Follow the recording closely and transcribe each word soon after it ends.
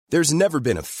There's never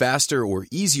been a faster or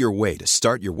easier way to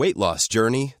start your weight loss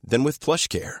journey than with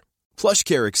PlushCare.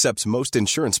 PlushCare accepts most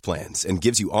insurance plans and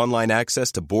gives you online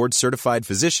access to board-certified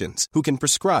physicians who can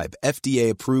prescribe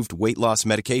FDA-approved weight loss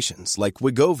medications like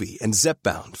Wegovy and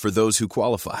Zepbound for those who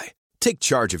qualify. Take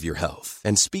charge of your health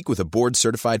and speak with a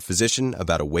board-certified physician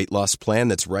about a weight loss plan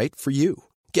that's right for you.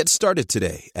 Get started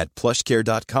today at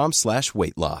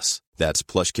plushcare.com/weight loss. That's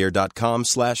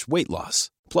plushcare.com/weight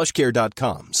loss.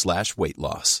 plushcare.com/weight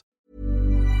loss.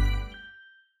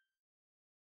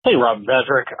 Hey, Rob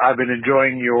Patrick. I've been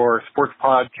enjoying your sports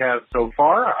podcast so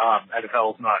far.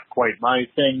 NFL's not quite my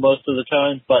thing most of the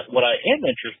time, but what I am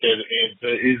interested in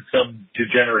is some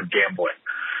degenerate gambling.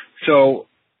 So,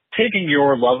 taking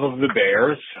your love of the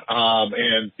Bears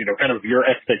and kind of your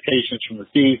expectations from the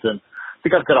season, I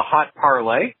think I've got a hot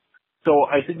parlay. So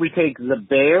I think we take the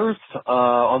Bears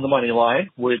on the money line,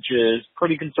 which is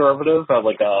pretty conservative. I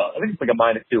think it's like a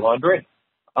minus 200,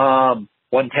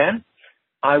 110.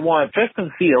 I want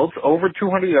Justin Fields over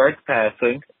 200 yards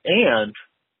passing, and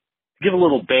to give a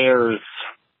little Bears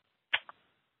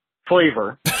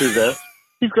flavor to this,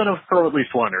 he's going to throw at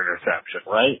least one interception,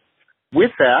 right?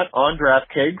 With that, on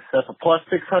DraftKings, that's a plus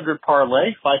 600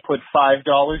 parlay. If I put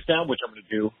 $5 down, which I'm going to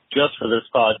do just for this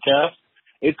podcast,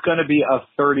 it's going to be a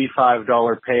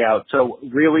 $35 payout. So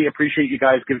really appreciate you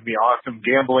guys giving me awesome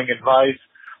gambling advice.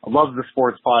 I love the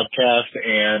sports podcast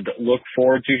and look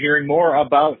forward to hearing more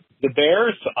about the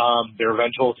Bears, their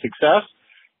eventual success,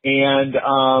 and,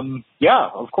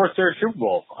 of course, their Super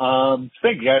Bowl.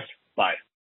 Thank you, guys. Bye.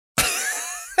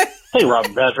 Hey, Rob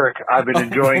and Patrick. I've been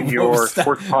enjoying your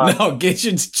sports podcast. No, get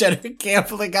your degenerate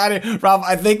gambling on it. Rob,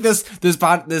 I think this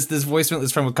voicemail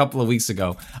is from a couple of weeks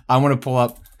ago. I want to pull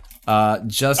up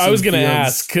Justin I was going to Fields.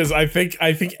 ask, because I think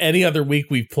any other week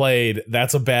we've played,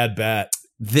 that's a bad bet.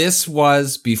 This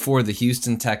was before the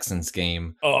Houston Texans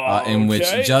game, in which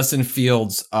Justin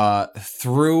Fields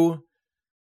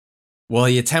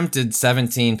he attempted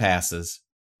 17 passes,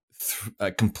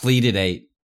 completed 8,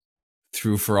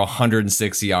 threw for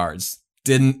 106 yards.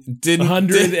 Didn't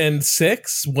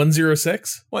 106?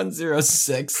 106?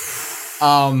 106.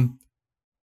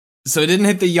 So it didn't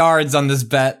hit the yards on this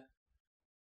bet.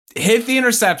 Hit the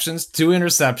interceptions, 2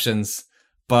 interceptions,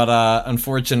 but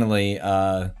unfortunately,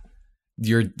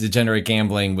 your degenerate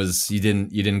gambling was you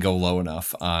didn't go low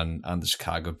enough on the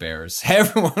Chicago Bears. Hey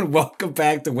everyone, welcome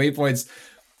back to Waypoint's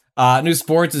new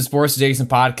sports and sports adjacent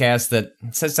podcast that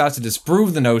sets out to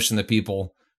disprove the notion that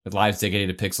people with lives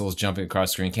dedicated to pixels jumping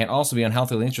across screen can't also be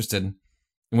unhealthily interested in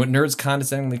what nerds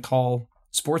condescendingly call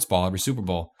sports ball every Super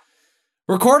Bowl.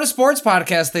 Record a sports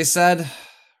podcast, they said.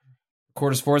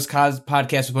 Record a sports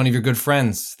podcast with one of your good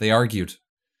friends, they argued.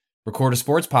 Record a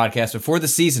sports podcast before the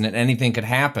season and anything could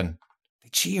happen. They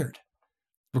cheered.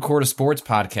 Record a sports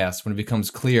podcast when it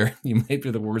becomes clear you might be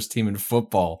the worst team in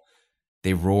football.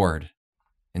 They roared.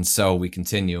 And so we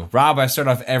continue. Rob, I start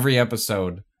off every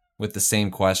episode with the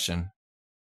same question.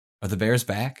 Are the Bears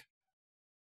back?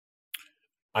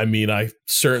 I mean, I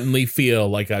certainly feel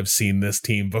like I've seen this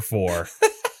team before.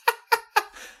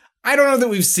 I don't know that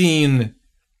we've seen...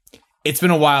 It's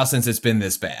been a while since it's been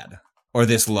this bad, or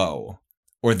this low,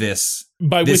 or this...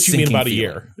 By which you mean about feeling. a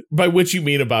year. By which you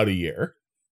mean about a year.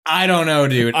 I don't know,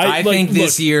 dude. I think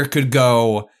this year could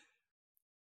go...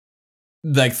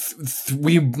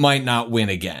 we might not win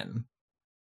again.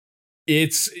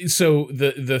 It's so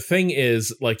the thing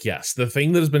is, yes, the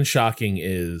thing that has been shocking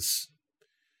is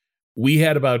we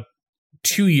had about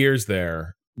 2 years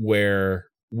there where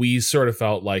we sort of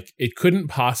felt like it couldn't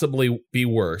possibly be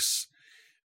worse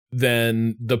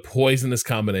than the poisonous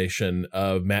combination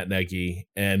of Matt Nagy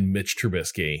and Mitch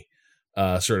Trubisky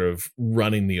sort of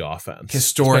running the offense.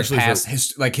 Historic pass,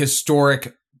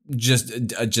 historic, just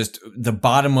the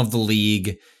bottom of the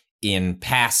league in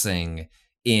passing,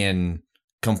 in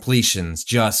completions.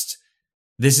 Just,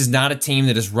 this is not a team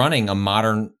that is running a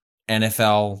modern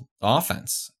NFL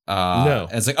offense. No.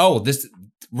 It's like,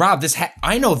 Rob,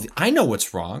 I know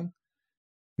what's wrong.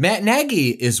 Matt Nagy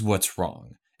is what's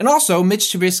wrong. And also,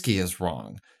 Mitch Trubisky is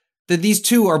wrong. That these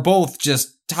two are both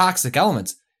just toxic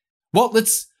elements. Well,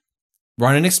 let's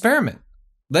run an experiment.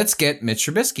 Let's get Mitch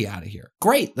Trubisky out of here.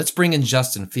 Great. Let's bring in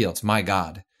Justin Fields. My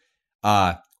God.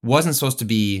 Wasn't supposed to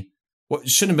be...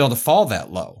 shouldn't be able to fall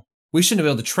that low. We shouldn't be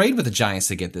able to trade with the Giants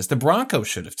to get this. The Broncos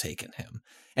should have taken him.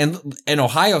 And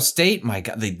Ohio State, my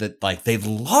God, they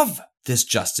love this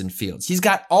Justin Fields. He's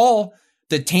got all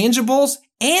the tangibles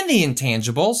and the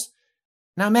intangibles.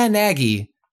 Now, Matt Nagy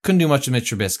couldn't do much with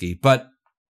Mitch Trubisky, but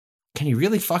can he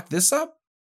really fuck this up?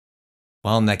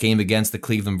 Well, in that game against the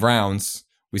Cleveland Browns,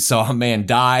 we saw a man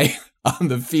die on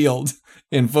the field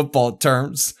in football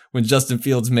terms when Justin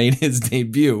Fields made his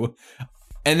debut.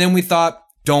 And then we thought,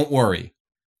 don't worry.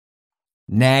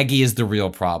 Nagy is the real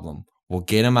problem. We'll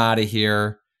get him out of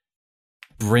here.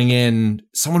 Bring in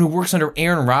someone who works under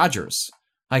Aaron Rodgers.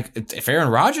 Like, if Aaron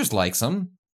Rodgers likes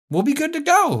him, we'll be good to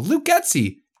go. Luke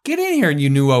Getsy, get in here, you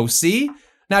new OC.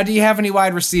 Now, do you have any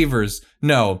wide receivers?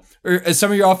 No. Or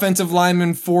some of your offensive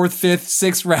linemen, 4th, 5th,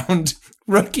 6th round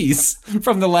rookies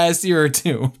from the last year or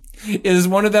two. Is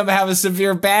one of them have a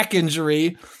severe back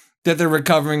injury that they're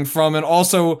recovering from, and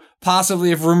also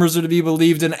possibly, if rumors are to be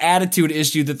believed, an attitude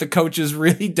issue that the coaches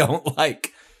really don't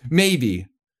like? Maybe.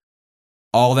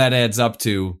 All that adds up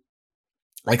to,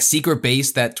 like, Secret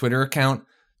Base, that Twitter account,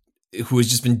 who has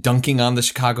just been dunking on the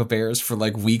Chicago Bears for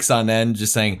like weeks on end,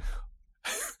 just saying,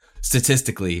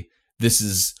 statistically, this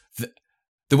is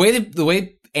the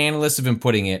way analysts have been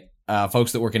putting it,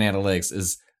 folks that work in analytics,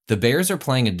 is the Bears are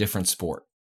playing a different sport.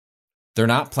 They're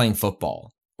not playing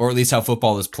football, or at least how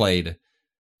football is played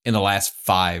in the last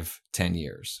 5-10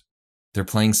 years. They're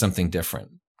playing something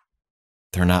different.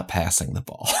 They're not passing the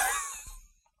ball.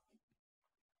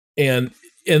 and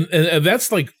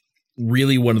that's like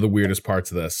really one of the weirdest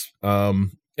parts of this.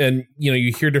 And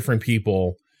you hear different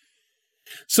people.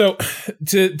 So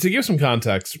to give some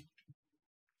context,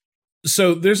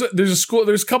 so there's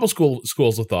a couple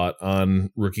schools of thought on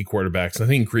rookie quarterbacks. And I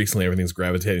think increasingly everything's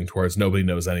gravitating towards nobody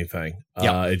knows anything.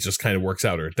 It just kind of works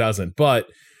out or it doesn't. But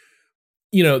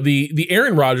the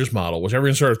Aaron Rodgers model, which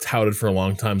everyone sort of touted for a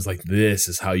long time, is like, this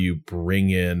is how you bring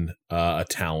in a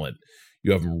talent.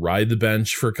 You have him ride the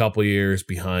bench for a couple of years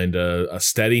behind a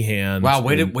steady hand. Wow,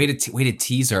 way to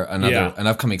teaser an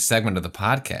upcoming segment of the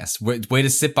podcast. Way to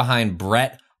sit behind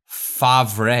Brett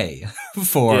Favre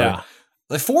for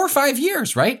like 4 or 5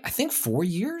 years, right? I think 4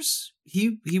 years.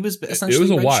 He was essentially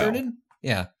redshirted.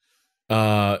 Yeah.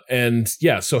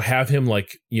 So have him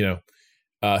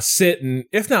sit and,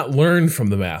 if not learn from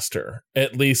the master,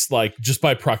 at least like just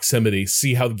by proximity,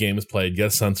 see how the game is played, get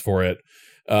a sense for it.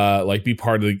 Be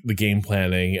part of the game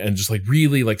planning and just like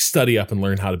really like study up and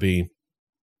learn how to be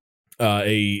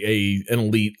an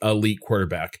elite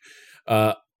quarterback.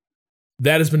 That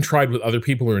has been tried with other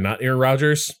people who are not Aaron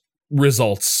Rodgers.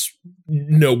 Results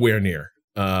nowhere near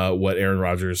what Aaron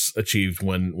Rodgers achieved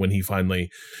when he finally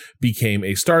became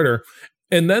a starter.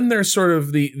 And then there's sort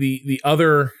of the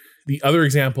other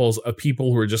examples of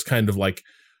people who are just kind of like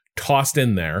tossed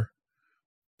in there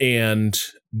and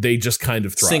they just kind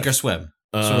of thrive. Sink or swim.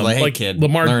 Sort of like, hey, kid,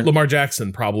 Lamar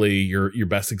Jackson, probably your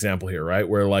best example here, right?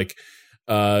 Where like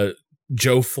Joe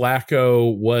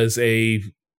Flacco was a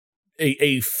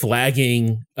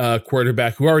flagging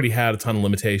quarterback who already had a ton of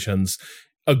limitations,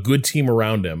 a good team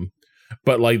around him,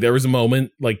 but like there was a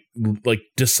moment, like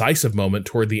decisive moment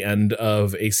toward the end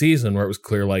of a season where it was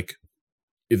clear, like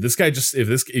if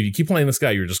you keep playing this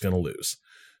guy, you're just going to lose.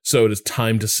 So it is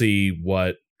time to see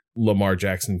what Lamar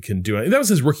Jackson can do. And that was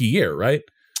his rookie year, right?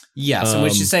 Yes, and we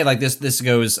should say like this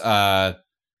goes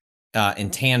in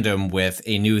tandem with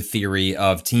a new theory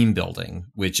of team building,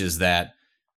 which is that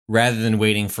rather than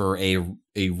waiting for a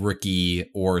rookie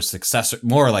or successor,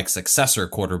 more like successor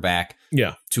quarterback,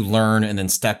 to learn and then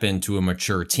step into a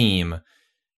mature team,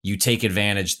 you take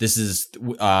advantage. This is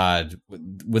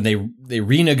when they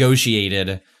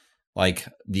renegotiated like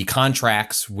the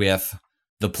contracts with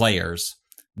the players.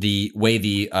 The way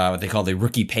what they call the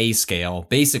rookie pay scale,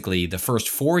 basically the first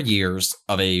 4 years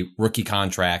of a rookie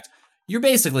contract, you're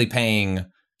basically paying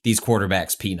these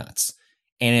quarterbacks peanuts.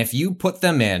 And if you put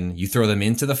them in, you throw them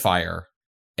into the fire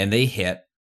and they hit,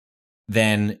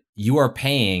 then you are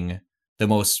paying the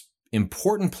most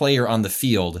important player on the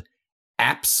field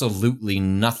absolutely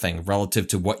nothing relative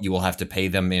to what you will have to pay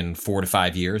them in 4 to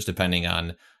 5 years, depending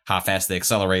on how fast they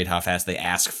accelerate, how fast they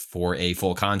ask for a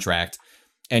full contract.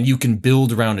 And you can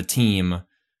build around a team.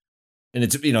 And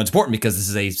it's important because this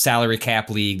is a salary cap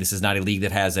league. This is not a league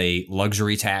that has a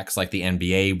luxury tax like the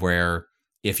NBA, where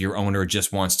if your owner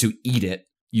just wants to eat it,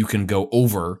 you can go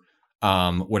over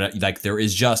there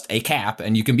is just a cap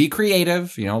and you can be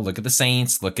creative. Look at the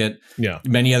Saints, look at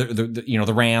many other,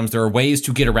 the Rams. There are ways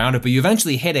to get around it, but you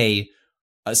eventually hit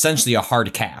essentially a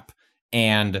hard cap.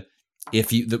 And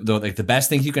if you, the best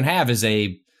thing you can have is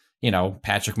a,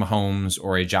 Patrick Mahomes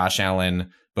or a Josh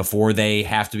Allen before they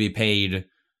have to be paid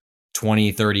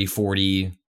 $20, $30,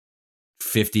 $40,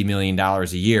 $50 million a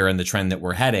year in the trend that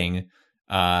we're heading.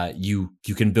 You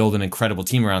can build an incredible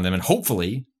team around them, and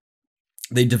hopefully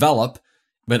they develop,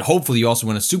 but hopefully you also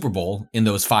win a Super Bowl in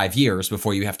those 5 years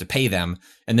before you have to pay them.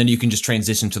 And then you can just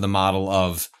transition to the model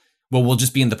of, well, we'll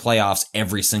just be in the playoffs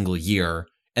every single year.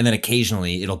 And then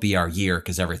occasionally it'll be our year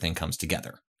because everything comes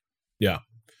together. Yeah.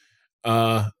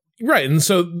 Right. And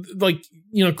so, like,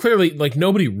 you know, clearly, like,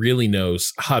 nobody really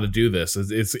knows how to do this.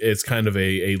 It's kind of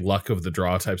a luck of the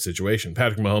draw type situation.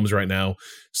 Patrick Mahomes right now,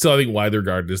 still I think widely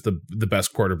regarded as the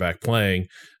best quarterback playing,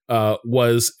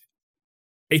 was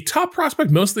a top prospect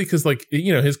mostly because, like,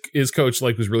 you know, his coach,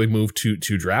 like, was really moved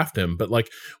to draft him, but, like,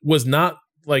 was not,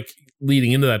 like,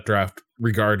 leading into that draft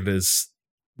regarded as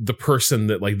the person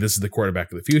that, like, this is the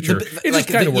quarterback of the future. It just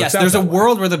kind of works out. There's a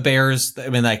world where the Bears, I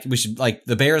mean, like, we should, like,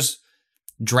 the Bears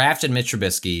drafted Mitch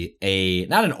Trubisky,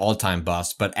 not an all-time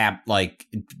bust, but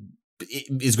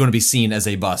is going to be seen as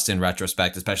a bust in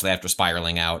retrospect, especially after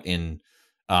spiraling out in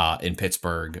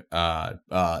Pittsburgh in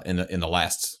the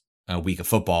last week of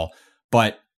football.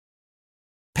 But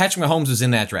Patrick Mahomes was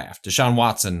in that draft. Deshaun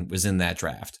Watson was in that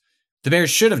draft. The Bears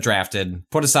should have drafted,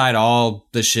 put aside all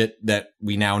the shit that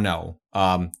we now know,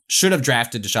 should have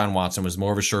drafted Deshaun Watson, was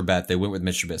more of a sure bet. They went with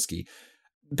Mitch Trubisky.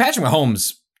 Patrick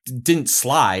Mahomes didn't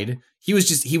slide. He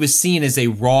was seen as a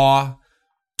raw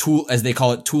tool, as they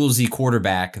call it, toolsy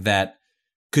quarterback that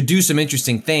could do some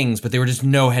interesting things, but they were just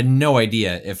had no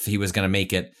idea if he was going to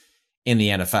make it in the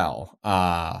NFL,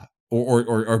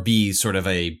 or be sort of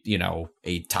a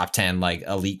top 10 like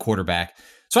elite quarterback.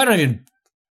 So I don't even,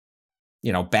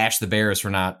 bash the Bears for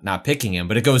not picking him,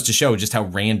 but it goes to show just how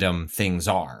random things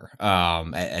are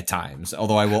at times.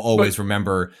 Although I will always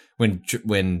remember when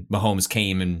Mahomes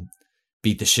came and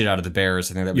beat the shit out of the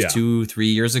Bears. I think that was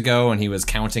 2-3 years ago, and he was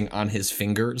counting on his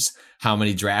fingers how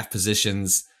many draft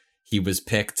positions he was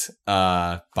picked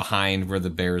behind where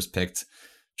the Bears picked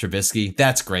Trubisky.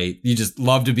 That's great. You just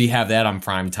love to have that on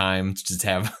prime time. Just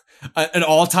have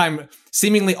an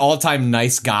seemingly all-time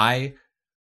nice guy.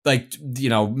 Like,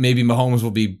 maybe Mahomes will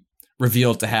be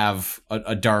revealed to have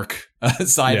a dark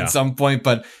side at some point,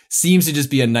 but seems to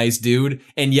just be a nice dude.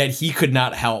 And yet he could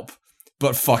not help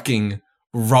but fucking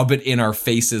rub it in our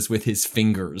faces with his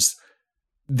fingers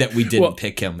that we didn't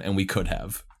pick him, and we could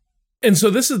have. And so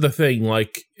this is the thing,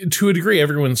 like, to a degree,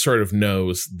 everyone sort of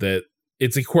knows that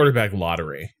it's a quarterback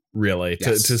lottery, really,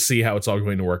 to see how it's all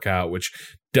going to work out, which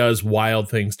does wild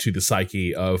things to the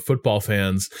psyche of football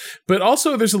fans. But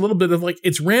also there's a little bit of, like,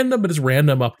 it's random, but it's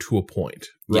random up to a point,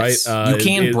 right? Yes. You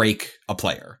can break a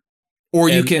player, or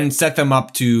you can set them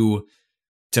up to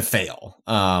fail.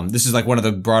 This is like one of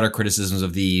the broader criticisms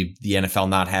of the NFL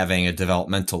not having a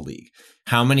developmental league.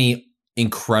 How many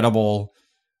incredible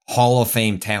Hall of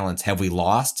Fame talents have we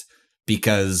lost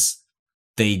because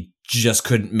they just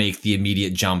couldn't make the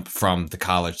immediate jump from the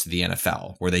college to the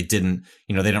NFL, where they didn't,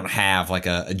 they don't have like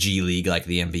a G League like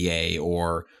the NBA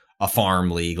or a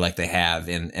farm league like they have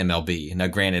in MLB. Now,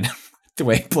 granted, the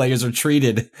way players are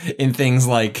treated in things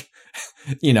like,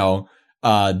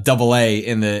 Double A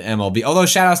in the MLB. Although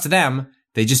shout outs to them,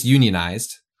 they just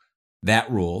unionized. That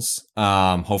rules.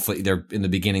 Hopefully they're in the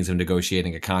beginnings of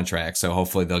negotiating a contract, so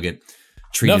hopefully they'll get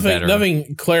treated better.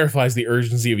 Nothing clarifies the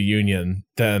urgency of a union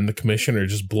than the commissioner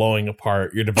just blowing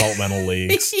apart your developmental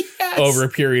leagues over a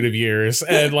period of years.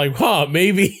 And like,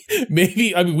 maybe.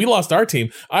 I mean, we lost our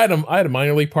team. I had a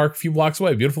minor league park a few blocks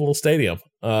away. Beautiful little stadium.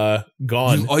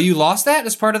 Gone. You lost that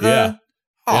as part of the.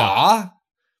 Yeah.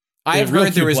 I have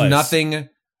heard there is nothing.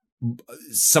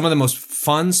 Some of the most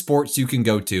fun sports you can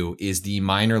go to is the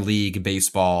minor league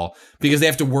baseball, because they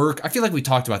have to work. I feel like we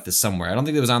talked about this somewhere. I don't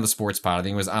think it was on the Sports Pod. I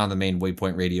think it was on the main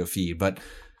Waypoint Radio feed. But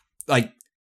like,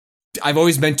 I've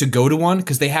always meant to go to one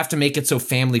because they have to make it so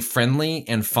family friendly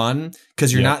and fun,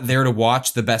 because you're not there to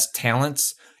watch the best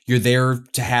talents. You're there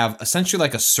to have essentially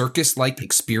like a circus like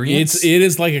experience. It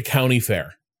is like a county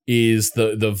fair is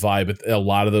the vibe at a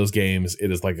lot of those games.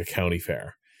 It is like a county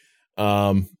fair.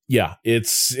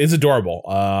 It's adorable.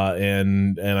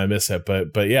 And I miss it,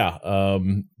 but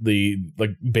the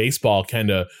like baseball kind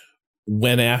of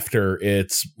went after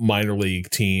its minor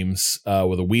league teams,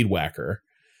 with a weed whacker.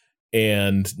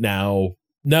 And now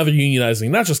they're unionizing,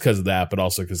 not just because of that, but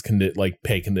also because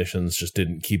pay conditions just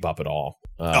didn't keep up at all.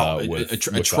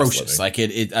 Atrocious. Like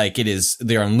it is,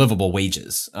 they're unlivable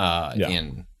wages,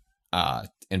 in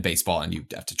baseball, and you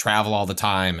have to travel all the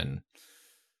time, and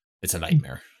it's a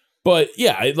nightmare. But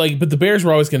but the Bears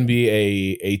were always going to be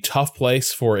a tough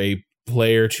place for a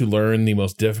player to learn the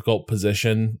most difficult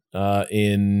position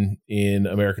in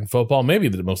American football, maybe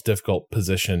the most difficult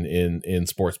position in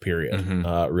sports, period.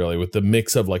 Mm-hmm. Really, with the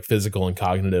mix of like physical and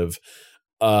cognitive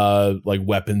like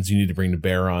weapons you need to bring to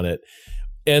bear on it.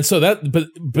 And so but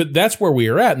that's where we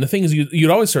are at. And the thing is, you'd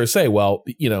always sort of say, well,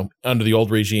 under the old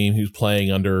regime, he was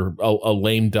playing under a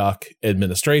lame duck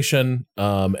administration.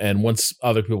 And once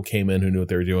other people came in who knew what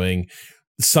they were doing,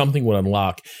 something would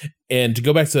unlock. And to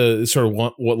go back to sort of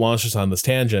what launched us on this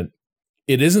tangent,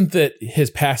 it isn't that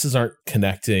his passes aren't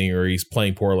connecting or he's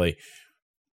playing poorly.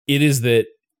 It is that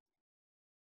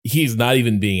he's not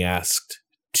even being asked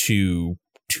to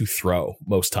throw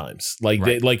most times. Like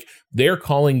they're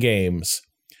calling games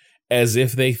as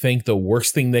if they think the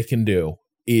worst thing they can do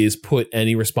is put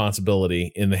any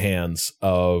responsibility in the hands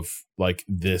of like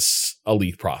this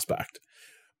elite prospect.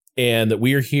 And that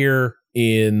we are here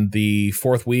in the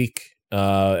fourth week,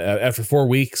 after 4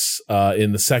 weeks,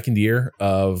 in the second year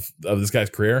of this guy's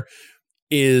career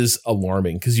is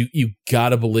alarming, because you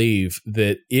gotta believe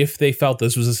that if they felt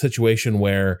this was a situation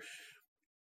where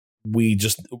we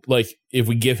just like, if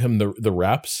we give him the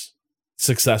reps,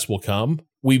 success will come,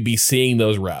 we'd be seeing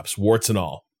those reps, warts and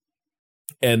all.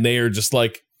 And they are just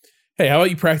like, hey, how about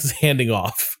you practice handing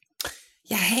off?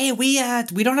 Yeah, hey, we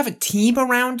don't have a team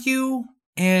around you,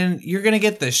 and you're gonna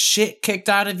get the shit kicked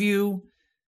out of you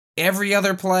every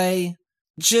other play.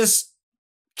 Just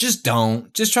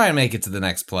don't. Just try and make it to the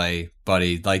next play,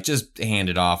 buddy. Like, just hand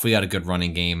it off. We got a good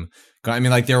running game. I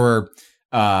mean, like, there were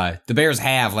the Bears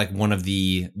have like one of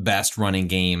the best running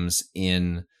games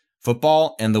in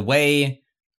football, and the way,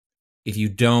 if you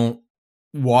don't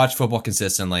watch football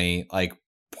consistently, like,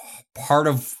 part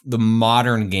of the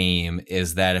modern game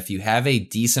is that if you have a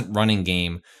decent running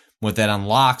game, what that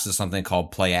unlocks is something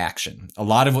called play action. A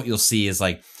lot of what you'll see is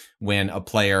like when a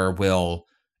player will,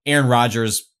 Aaron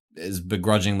Rodgers is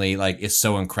begrudgingly like is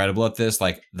so incredible at this,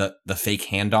 like the fake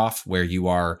handoff where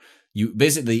you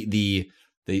basically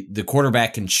the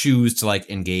quarterback can choose to like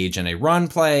engage in a run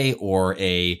play or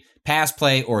a pass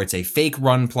play, or it's a fake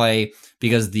run play,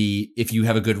 because if you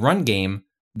have a good run game,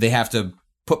 they have to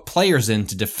put players in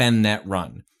to defend that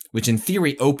run, which in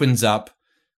theory opens up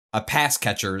a pass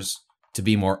catchers to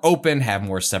be more open, have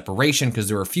more separation, because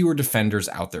there are fewer defenders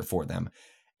out there for them.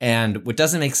 And what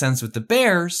doesn't make sense with the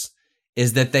Bears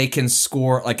is that they can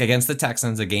score, like against the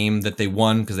Texans, a game that they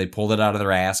won because they pulled it out of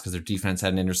their ass because their defense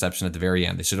had an interception at the very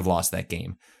end. They should have lost that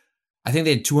game. I think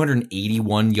they had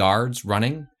 281 yards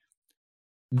running.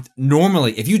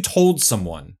 Normally, if you told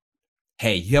someone,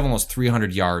 hey, you have almost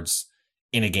 300 yards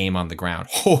in a game on the ground,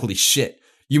 holy shit,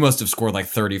 you must have scored like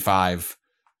 35,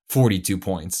 42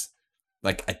 points.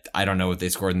 Like, I don't know what they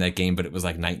scored in that game, but it was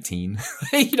like 19.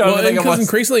 You know, well, because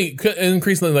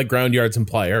increasingly like ground yards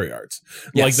imply air yards.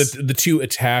 Yes. Like the two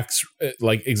attacks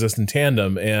like exist in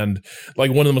tandem, and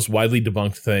like one of the most widely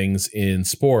debunked things in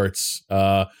sports,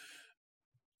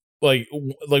 like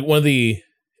one of the,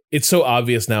 it's so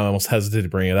obvious now, I almost hesitate to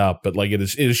bring it up, but like it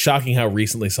is shocking how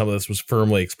recently some of this was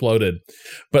firmly exploded.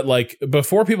 But like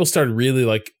before people started really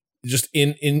like just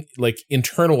in like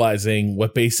internalizing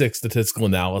what basic statistical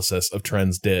analysis of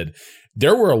trends did,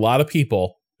 there were a lot of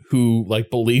people who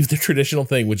like believe the traditional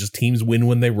thing, which is teams win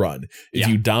when they run. If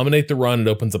you dominate the run, it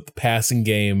opens up the passing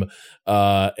game,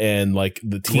 and like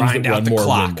the teams grind that run more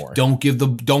win more. Don't give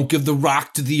the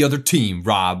rock to the other team,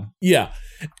 Rob. Yeah.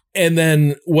 And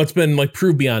then what's been like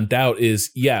proved beyond doubt is,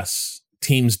 yes,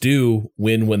 teams do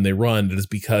win when they run. It is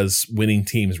because winning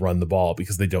teams run the ball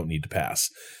because they don't need to pass.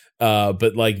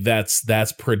 But like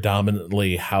that's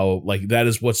predominantly how, like, that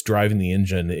is what's driving the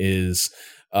engine, is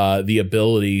the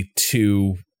ability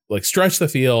to like stretch the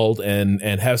field and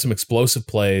have some explosive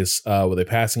plays with a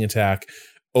passing attack,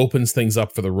 opens things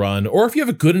up for the run. Or if you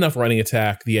have a good enough running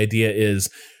attack, the idea is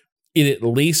it at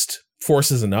least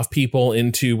forces enough people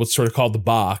into what's sort of called the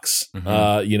box,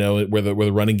 you know, where the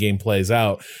running game plays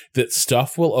out, that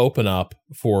stuff will open up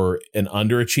for an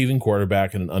underachieving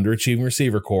quarterback and an underachieving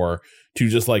receiver core to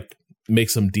just like make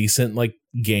some decent like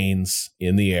gains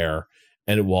in the air,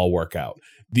 and it will all work out.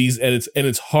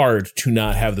 It's hard to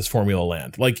not have this formula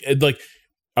land. Like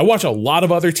I watch a lot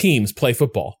of other teams play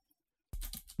football.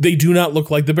 They do not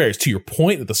look like the Bears. To your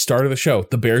point at the start of the show,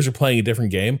 the Bears are playing a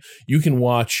different game. You can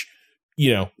watch,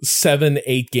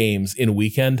 7-8 games in a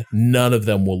weekend. None of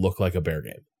them will look like a Bear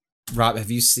game. Rob,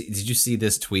 did you see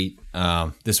this tweet?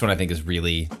 This one I think is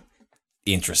really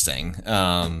interesting.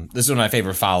 This is one of my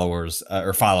favorite follows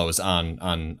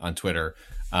on Twitter.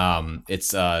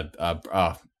 It's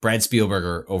Brad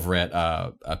Spielberger over at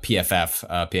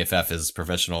PFF. PFF is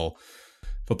Professional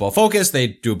Football Focus. They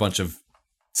do a bunch of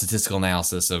statistical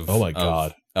analysis of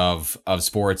of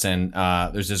sports, and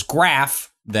there's this graph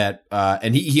that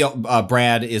and he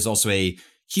Brad is also a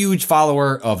huge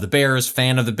follower of the Bears,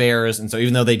 fan of the Bears, and so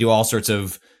even though they do all sorts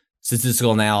of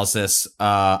statistical analysis,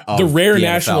 of the rare the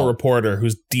national NFL reporter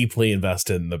who's deeply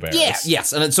invested in the Bears. Yeah,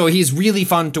 yes, and so he's really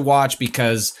fun to watch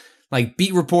because like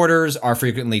beat reporters are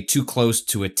frequently too close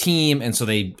to a team, and so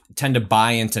they tend to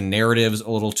buy into narratives a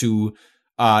little too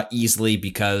easily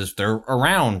because they're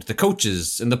around the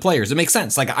coaches and the players. It makes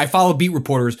sense. Like I follow beat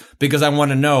reporters because I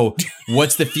want to know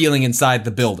what's the feeling inside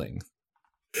the building.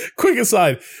 Quick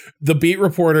aside, the beat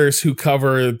reporters who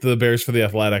cover the Bears for The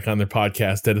Athletic on their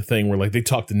podcast did a thing where like they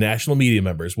talked to national media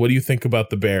members. What do you think about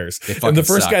the Bears? And the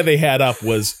first guy they had up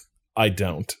was, I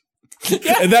don't.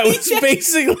 Yeah, and that was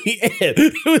basically it.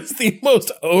 It was the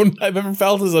most owned I've ever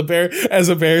felt as a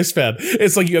Bears fan.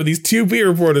 It's like you have these two beat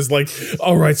reporters like,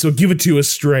 all right, so give it to us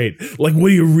straight. Like, what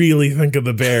do you really think of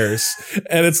the Bears?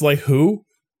 And it's like, who?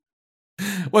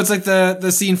 Well, it's like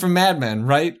the scene from Mad Men,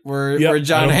 right? Where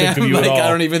John Hamm, like, I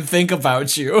don't even think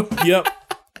about you. Yep.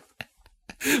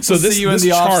 So we'll see you in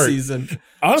the off season.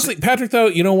 Honestly, Patrick, though,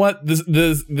 you know what?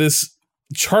 This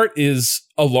chart is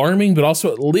alarming, but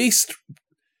also at least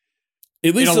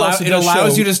it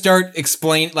allows you to start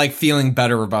feeling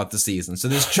better about the season. So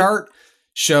this chart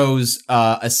shows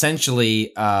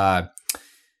essentially how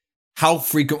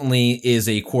frequently is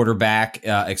a quarterback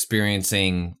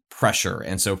experiencing pressure.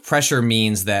 And so pressure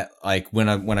means that like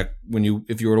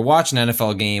if you were to watch an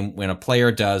NFL game, when a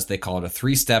player does, they call it a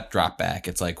 3-step drop back.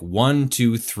 It's like 1,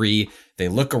 2, 3. They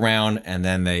look around and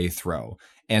then they throw.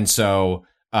 And so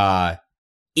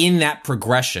in that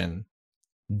progression,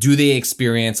 do they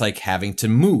experience like having to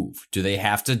move? Do they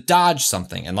have to dodge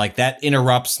something? And like that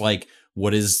interrupts like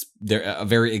what is there a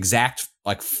very exact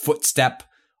like footstep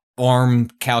arm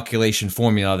calculation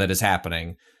formula that is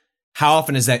happening. How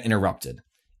often is that interrupted?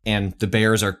 And the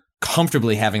Bears are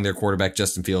comfortably having their quarterback,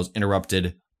 Justin Fields,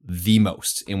 interrupted the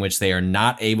most, in which they are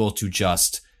not able to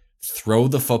just throw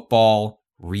the football,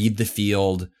 read the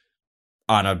field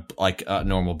on a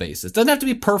normal basis. It doesn't have to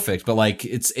be perfect, but like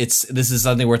this is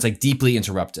something where it's like deeply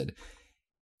interrupted.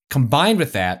 Combined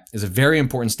with that is a very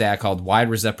important stat called wide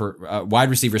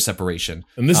receiver separation.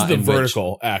 And this is the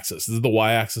vertical axis. This is the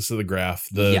y-axis of the graph.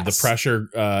 The pressure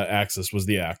axis was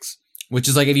the x. Which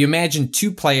is like if you imagine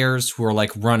two players who are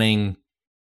like running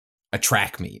a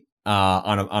track meet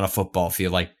on a football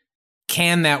field, like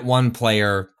can that one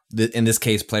player, in this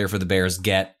case player for the Bears,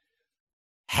 get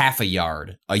half a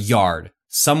yard,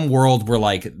 some world where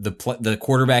like the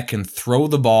quarterback can throw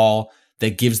the ball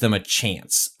that gives them a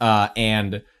chance.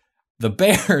 And the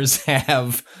Bears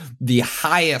have the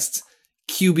highest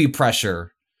QB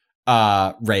pressure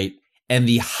rate and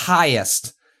the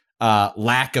highest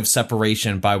lack of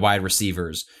separation by wide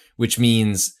receivers, which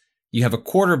means you have a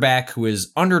quarterback who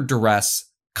is under duress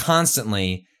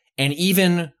constantly, and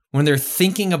even when they're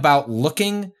thinking about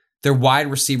looking, their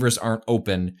wide receivers aren't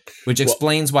open, which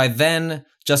explains why then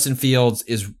Justin Fields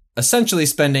is essentially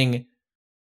spending,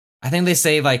 I think they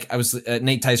say like,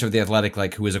 Nate Ticer of The Athletic,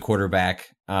 like who is a quarterback,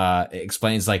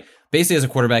 explains like basically as a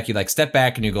quarterback, you like step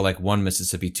back and you go like 1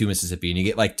 Mississippi, 2 Mississippi, and you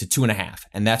get like to 2.5.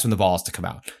 And that's when the ball is to come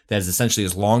out. That is essentially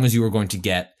as long as you are going to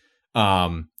get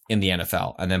in the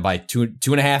NFL. And then by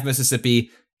 2.5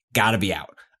 Mississippi, gotta be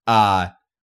out.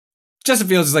 Justin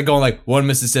Fields is like going like 1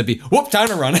 Mississippi, whoop, time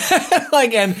to run.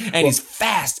 Like, and he's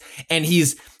fast and he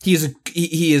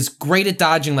is great at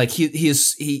dodging. Like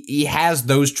he has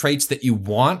those traits that you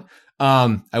want.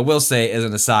 I will say as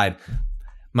an aside,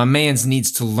 my man's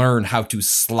needs to learn how to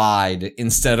slide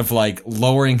instead of like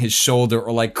lowering his shoulder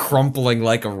or like crumpling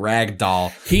like a rag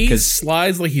doll. He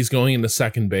slides like he's going into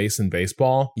second base in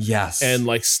baseball. Yes. And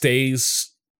like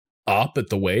stays up at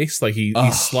the waist. Like he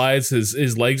slides,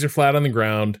 his legs are flat on the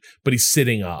ground, but he's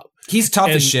sitting up. He's tough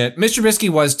as shit. Mr. Trubisky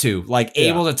was too, like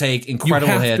able to take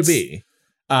incredible hits. You have to be.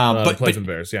 But play for the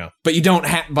Bears, yeah. But you don't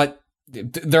have, but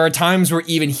there are times where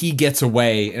even he gets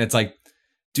away and it's like,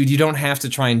 dude, you don't have to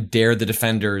try and dare the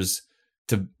defenders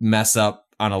to mess up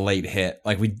on a late hit.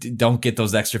 Like we don't get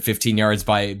those extra 15 yards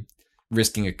by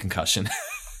risking a concussion.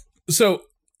 So,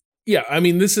 yeah, I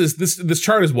mean, this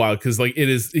chart is wild because like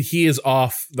he is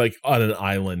off like on an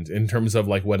island in terms of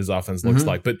like what his offense looks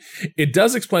like. But it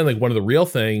does explain like one of the real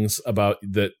things about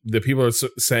that people are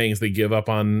saying as they give up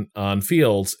on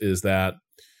Fields is that,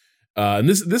 and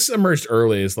this emerged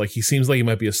early, is like he seems like he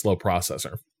might be a slow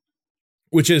processor.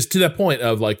 Which is to that point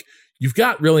of like, you've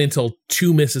got really until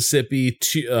 2 Mississippi,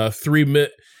 3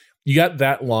 you got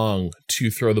that long to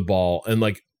throw the ball. And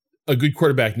like a good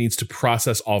quarterback needs to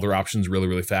process all their options really,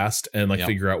 really fast and like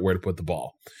figure out where to put the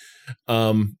ball.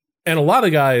 And a lot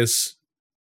of guys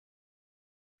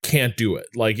can't do it.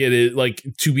 Like it is like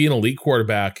to be an elite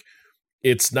quarterback,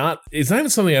 it's not even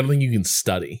something I don't think you can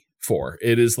study for.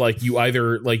 It is like you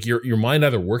either like your mind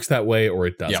either works that way or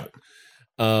it doesn't.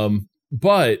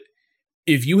 But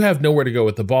if you have nowhere to go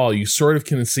with the ball, you sort of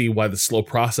can see why the slow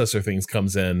processor things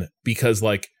comes in, because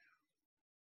like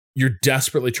you're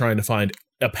desperately trying to find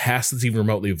a pass that's even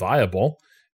remotely viable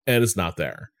and it's not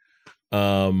there.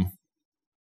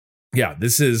 Yeah,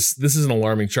 this is an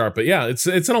alarming chart, but yeah, it's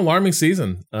an alarming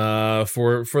season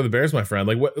for the Bears, my friend.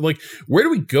 Where do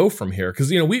we go from here? Because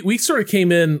we sort of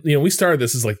came in, we started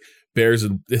this as like Bears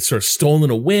had sort of stolen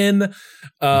a win,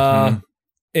 and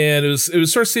it was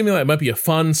sort of seeming like it might be a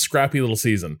fun, scrappy little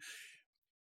season.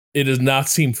 It does not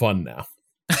seem fun now.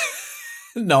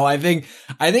 No, I think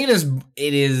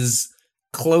it is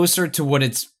closer to what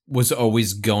it was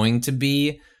always going to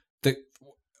be.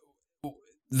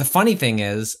 The funny thing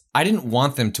is, I didn't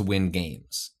want them to win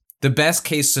games. The best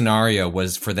case scenario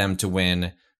was for them to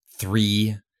win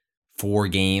 3-4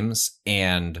 games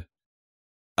and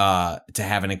to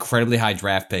have an incredibly high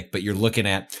draft pick. But you're looking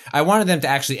at, I wanted them to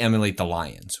actually emulate the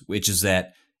Lions, which is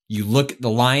that you look at the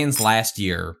Lions last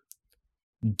year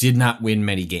did not win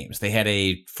many games. They had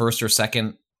a first or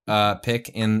second pick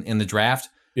in the draft.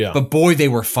 Yeah. But boy, they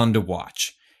were fun to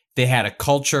watch. They had a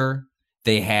culture.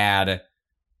 They had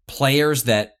players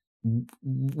that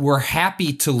were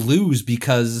happy to lose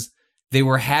because they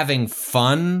were having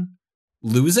fun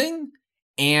losing.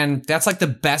 And that's like the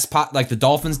best like the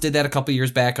Dolphins did that a couple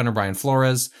years back under Brian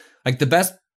Flores. Like the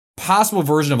best possible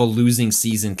version of a losing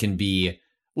season can be,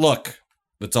 look,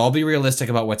 let's all be realistic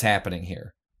about what's happening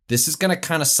here. This is going to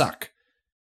kind of suck,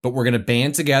 but we're going to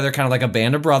band together kind of like a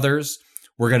band of brothers.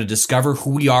 We're going to discover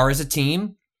who we are as a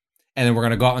team. And then we're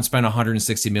going to go out and spend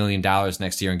 $160 million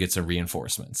next year and get some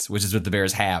reinforcements, which is what the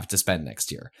Bears have to spend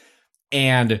next year.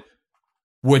 And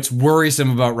what's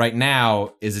worrisome about right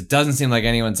now is it doesn't seem like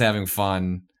anyone's having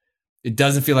fun. It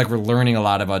doesn't feel like we're learning a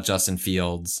lot about Justin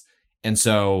Fields. And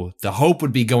so the hope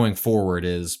would be going forward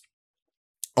is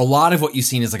a lot of what you've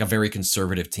seen is like a very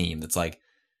conservative team that's like,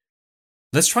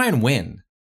 let's try and win.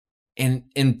 And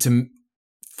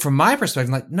from my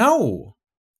perspective, like, no.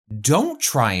 Don't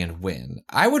try and win.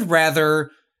 I would rather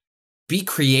be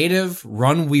creative,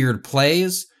 run weird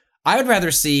plays. I would rather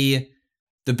see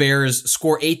the Bears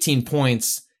score 18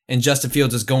 points and Justin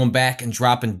Fields is going back and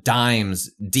dropping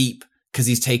dimes deep because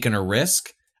he's taking a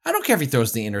risk. I don't care if he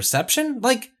throws the interception.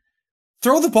 Like,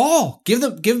 throw the ball. Give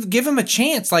him a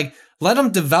chance. Like, let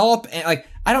him develop. Like,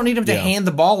 I don't need him to hand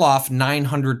the ball off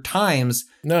 900 times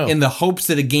in the hopes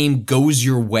that a game goes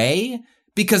your way,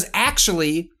 because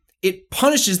actually it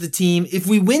punishes the team if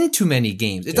we win too many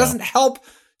games. It doesn't help.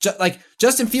 Like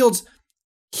Justin Fields,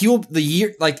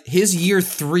 his year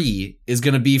 3 is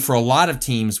going to be for a lot of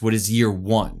teams what is year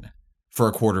 1 for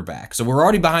a quarterback. So we're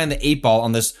already behind the 8 ball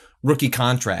on this rookie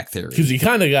contract theory. Because you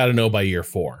kind of got to know by year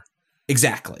 4.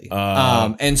 Exactly.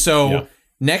 And so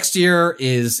next year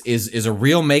is a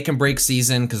real make and break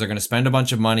season because they're going to spend a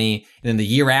bunch of money. And then the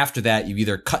year after that, you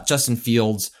either cut Justin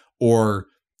Fields or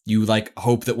you like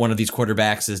hope that one of these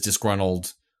quarterbacks is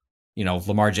disgruntled. You know,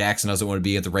 Lamar Jackson doesn't want to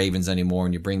be at the Ravens anymore,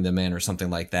 and you bring them in or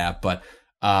something like that. But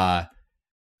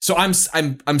so I'm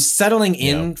settling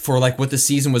in for like what the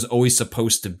season was always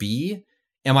supposed to be,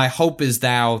 and my hope is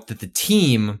now that the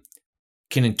team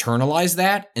can internalize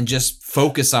that and just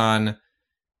focus on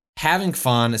having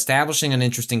fun, establishing an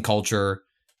interesting culture,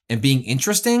 and being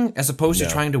interesting as opposed to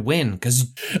trying to win.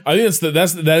 Because I think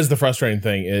that is the frustrating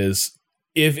thing is.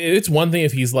 If it's one thing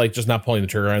if he's like just not pulling the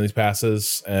trigger on these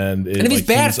passes and if he's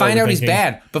bad, find out he's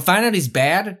bad. But find out he's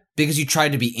bad because you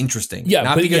tried to be interesting. Yeah,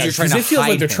 not because you're trying to hide him. It feels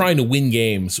like they're trying to win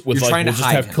games with like we'll just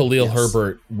have Khalil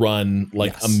Herbert run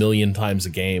like a million times a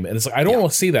game. And it's like I don't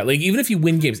want to see that. Like even if you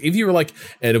win games, if you were like,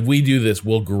 and if we do this,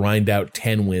 we'll grind out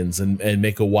 10 wins and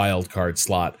make a wild card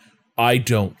slot. I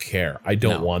don't care. I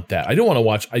don't want that. I do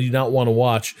not want to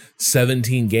watch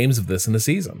 17 games of this in a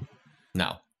season.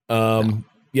 No.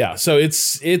 Yeah, so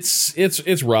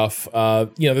it's rough.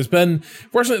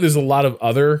 Fortunately, there's a lot of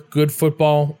other good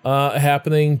football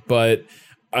happening, but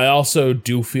I also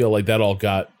do feel like that all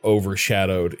got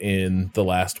overshadowed in the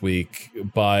last week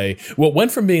by what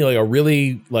went from being like a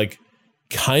really like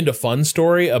kind of fun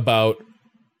story about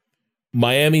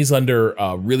Miami's under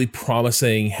a really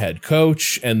promising head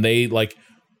coach, and they like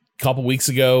a couple weeks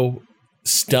ago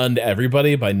stunned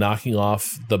everybody by knocking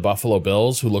off the Buffalo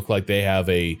Bills, who look like they have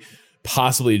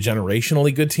possibly a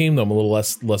generationally good team. Though I'm a little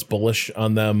less bullish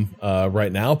on them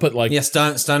right now, but like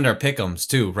stunned our pick'ems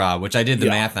too, Rob, which I did the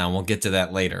math on. We'll get to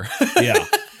that later.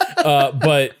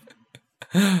 But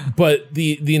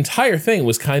the entire thing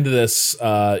was kind of this.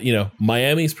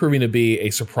 Miami's proving to be a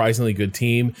surprisingly good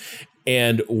team,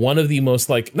 and one of the most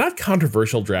like not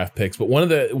controversial draft picks, but one of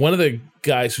the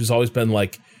guys who's always been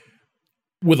like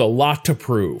with a lot to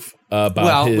prove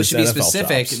about his to be NFL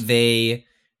specific, chops.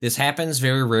 This happens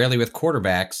very rarely with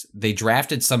quarterbacks. They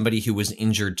drafted somebody who was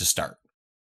injured to start.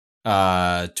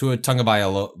 Tua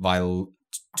Tagovailoa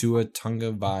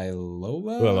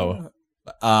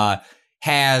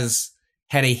has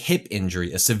had a hip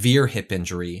injury, a severe hip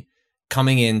injury,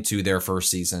 coming into their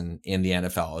first season in the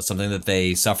NFL. It's something that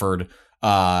they suffered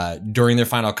during their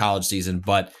final college season,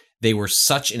 but they were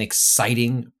such an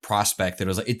exciting prospect that it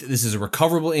was like, this is a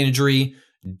recoverable injury.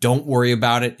 Don't worry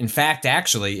about it. In fact,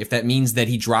 actually, if that means that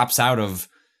he drops out of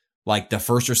like the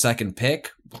first or second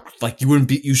pick, like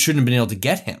you shouldn't have been able to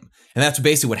get him. And that's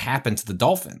basically what happened to the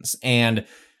Dolphins. And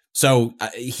so I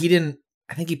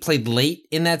think he played late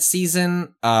in that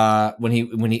season when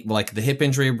he like the hip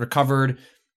injury recovered.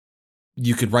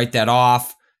 You could write that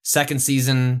off. Second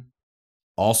season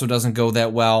also doesn't go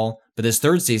that well. But this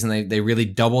third season, they really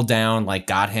doubled down, like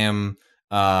got him,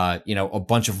 a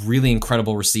bunch of really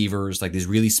incredible receivers, like these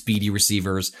really speedy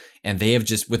receivers. And they have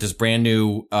just, with this brand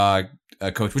new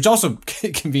coach, which also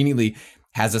conveniently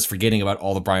has us forgetting about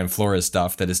all the Brian Flores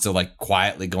stuff that is still like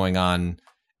quietly going on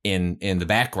in the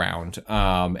background.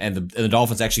 And the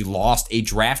Dolphins actually lost a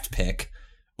draft pick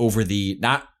over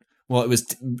it was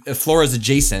Flores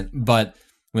adjacent, but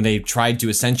when they tried to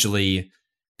essentially,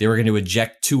 they were going to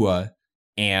eject Tua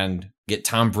and get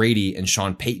Tom Brady and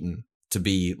Sean Payton to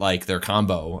be like their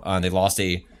combo. They lost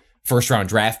a first round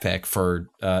draft pick for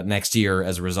next year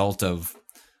as a result of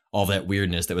all that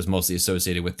weirdness that was mostly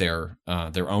associated with their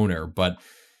owner. But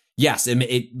yes,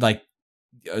 it like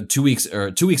 2 weeks,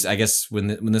 I guess,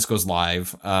 when this goes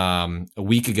live, a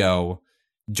week ago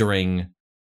during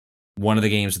one of the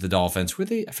games with the Dolphins,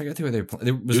 I forget who they were playing.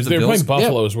 They were playing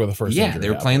Buffalo is where the first injury they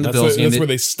were happened. playing the Bills. That's where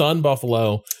they stunned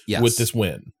Buffalo with this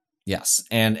win. Yes.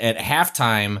 And at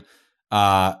halftime,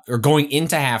 or going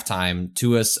into halftime,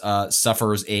 Tua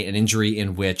suffers an injury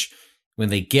in which when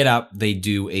they get up, they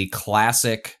do a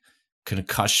classic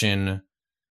concussion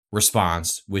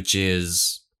response, which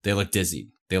is they look dizzy.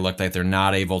 They look like they're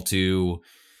not able to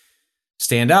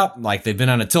stand up, like they've been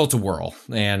on a tilt-a-whirl,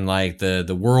 and like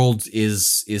the world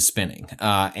is spinning.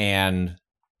 And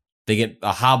they get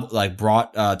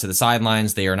brought to the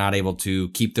sidelines. They are not able to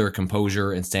keep their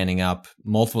composure and standing up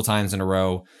multiple times in a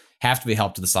row, have to be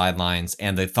helped to the sidelines.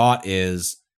 And the thought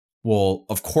is, well,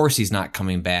 of course he's not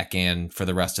coming back in for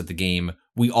the rest of the game.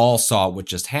 We all saw what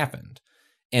just happened.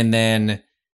 And then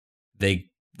they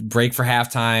break for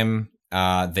halftime.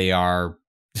 They are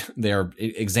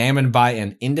examined by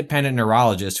an independent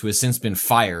neurologist who has since been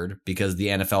fired because the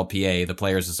NFLPA, the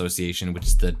Players Association, which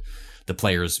is the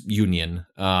players union,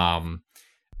 and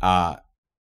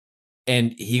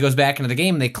he goes back into the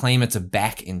game and they claim it's a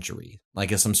back injury,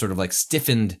 like it's some sort of like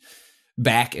stiffened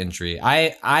back injury.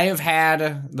 I have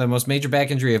had the most major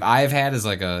back injury I've had is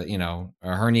like a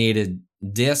herniated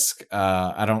disc.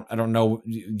 I don't know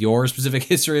your specific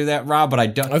history of that, Rob, but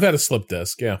I've had a slip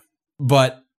disc, yeah.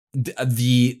 But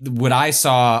what I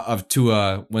saw of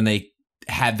Tua when they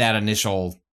had that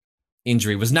initial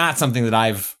injury was not something that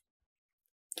I've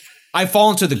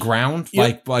fallen to the ground.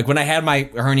 Yep. Like when I had my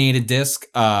herniated disc,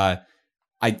 I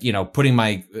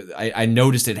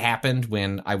noticed it happened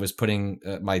when I was putting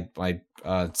my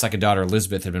second daughter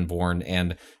Elizabeth had been born,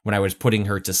 and when I was putting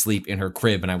her to sleep in her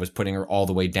crib and I was putting her all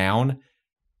the way down,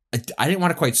 I didn't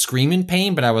want to quite scream in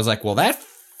pain, but I was like, well, that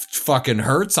fucking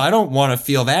hurts. I don't want to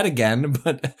feel that again,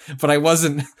 but I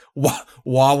wasn't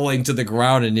wobbling to the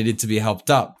ground and needed to be helped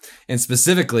up. And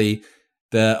specifically,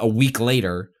 a week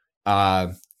later,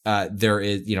 they're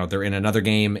in another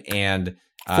game, and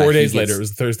 4 days later, it was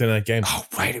the Thursday night game. Oh,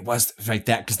 right, it was right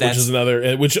which is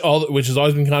another which has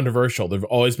always been controversial. There've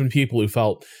always been people who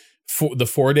felt the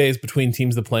 4 days between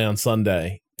teams that play on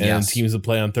Sunday and teams that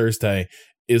play on Thursday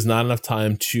is not enough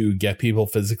time to get people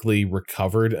physically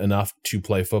recovered enough to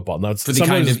play football. Now, it's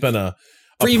sometimes it's been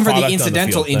even for the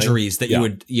incidental injuries that you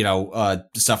would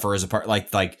suffer as a part,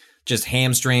 like just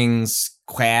hamstrings,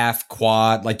 calf,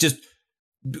 quad, like just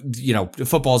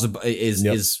football is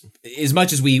as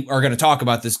much as we are going to talk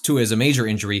about this too as a major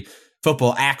injury.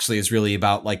 Football actually is really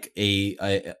about like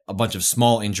a bunch of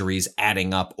small injuries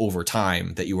adding up over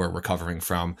time that you are recovering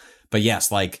from. But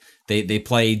yes, like they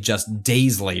played just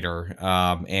days later,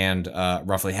 and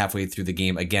roughly halfway through the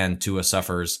game, again, Tua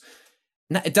suffers.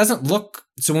 Now, it doesn't look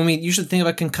so when we usually think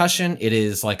about concussion, it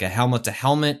is like a helmet to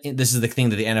helmet. This is the thing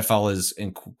that the NFL is,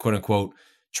 in quote unquote,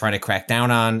 trying to crack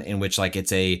down on, in which like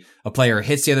it's a player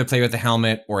hits the other player with the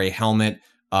helmet, or a helmet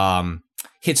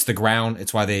hits the ground.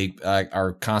 It's why they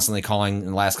are constantly calling in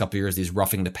the last couple of years these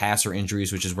roughing the passer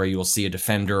injuries, which is where you will see a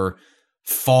defender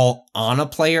fall on a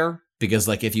player. Because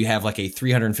like if you have like a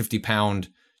 350-pound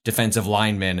defensive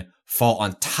lineman fall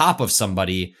on top of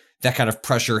somebody, that kind of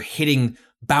pressure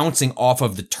bouncing off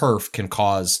of the turf can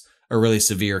cause a really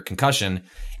severe concussion.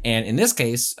 And in this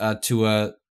case,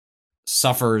 Tua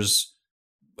suffers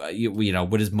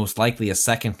what is most likely a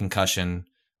second concussion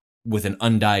with an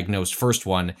undiagnosed first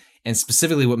one. And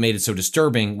specifically what made it so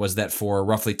disturbing was that for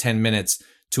roughly 10 minutes,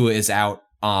 Tua is out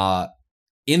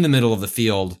in the middle of the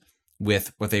field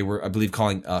with what they were, I believe,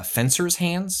 calling fencer's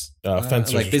hands.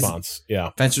 Fencer's response.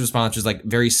 Yeah. Fencer's response is like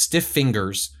very stiff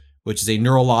fingers, which is a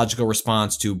neurological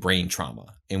response to brain trauma,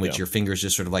 in which your fingers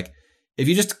just sort of like, if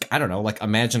you just, I don't know, like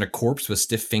imagine a corpse with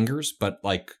stiff fingers, but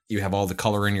like you have all the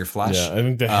color in your flesh. Yeah, I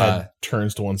think the head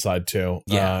turns to one side too.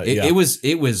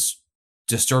 It was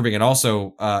disturbing. And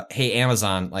also, hey,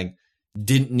 Amazon, like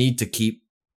didn't need to keep,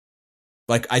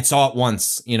 like I saw it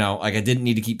once, you know, like I didn't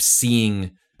need to keep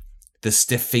seeing the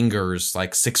stiff fingers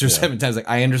like 6 or 7 times. Like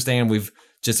I understand we've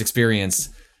just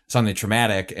experienced something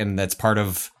traumatic and that's part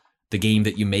of the game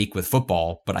that you make with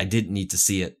football, but I didn't need to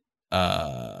see it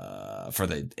for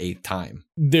the 8th time.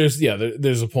 There's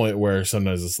a point where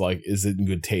sometimes it's like, is it in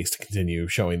good taste to continue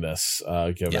showing this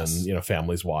given you know,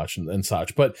 families watch and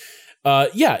such. But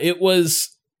it was,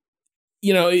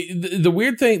 you know, the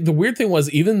weird thing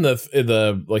was even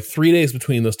the like 3 days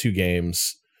between those two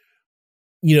games,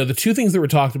 you know, the two things that were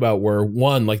talked about were,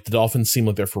 one, like the Dolphins seem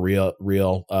like they're for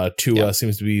real. Tua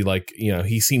seems to be like, you know,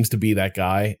 he seems to be that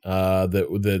guy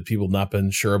that people have not been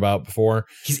sure about before.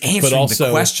 He's answering the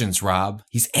questions, Rob.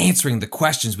 He's answering the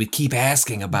questions we keep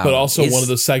asking about. But also one of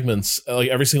the segments, like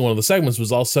every single one of the segments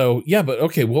was also, but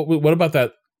okay, what about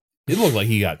that? It looked like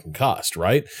he got concussed,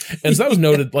 right? And so that was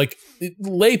noted. Like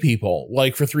lay people,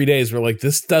 like for 3 days, were like,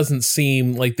 this doesn't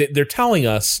seem like they're telling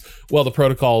us, well, the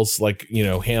protocols, like, you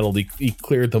know, handled, he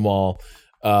cleared them all,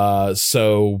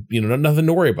 so you know, nothing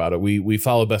to worry about it. We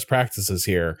follow best practices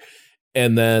here,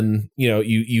 and then you know,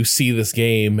 you see this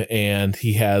game, and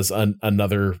he has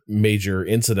another major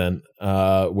incident,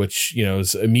 which you know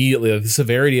is immediately the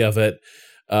severity of it.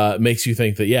 Makes you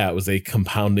think that, it was a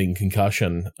compounding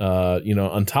concussion, you know,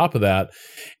 on top of that.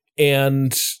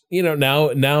 And, you know,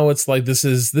 now it's like, this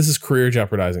is career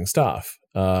jeopardizing stuff,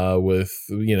 with,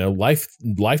 you know, life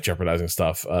jeopardizing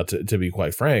stuff, to be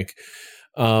quite frank.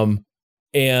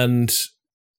 And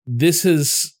this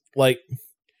is like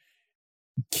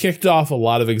kicked off a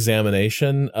lot of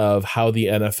examination of how the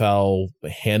NFL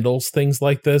handles things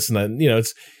like this. And then, you know,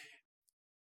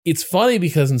 it's funny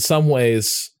because in some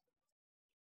ways,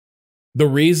 the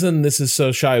reason this is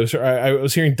so shy, I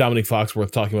was hearing Dominic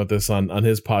Foxworth talking about this on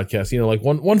his podcast. You know, like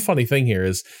one funny thing here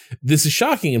is this is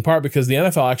shocking in part because the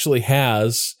NFL actually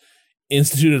has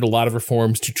instituted a lot of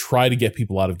reforms to try to get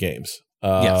people out of games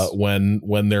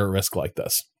when they're at risk like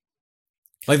this.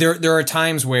 Like there are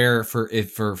times where for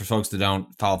folks that don't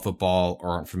follow football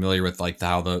or aren't familiar with like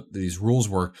how these rules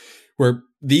work, where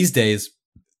these days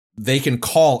they can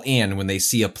call in when they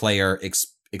see a player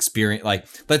experience, like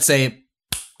let's say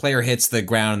player hits the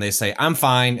ground and they say, I'm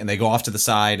fine. And they go off to the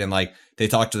side and like they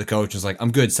talk to the coach and it's like,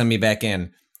 I'm good. Send me back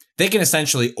in. They can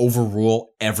essentially overrule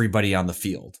everybody on the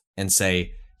field and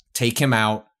say, take him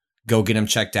out, go get him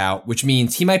checked out, which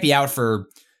means he might be out for,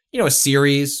 you know, a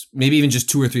series, maybe even just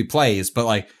 2 or 3 plays, but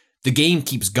like the game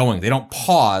keeps going. They don't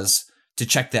pause to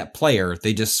check that player.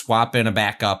 They just swap in a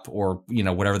backup or, you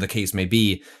know, whatever the case may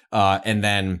be. And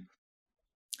then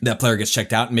that player gets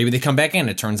checked out and maybe they come back in.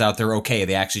 It turns out they're okay.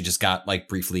 They actually just got like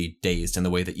briefly dazed in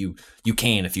the way that you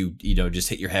can if you know, just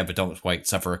hit your head but don't quite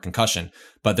suffer a concussion.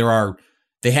 But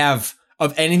they have,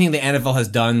 of anything the NFL has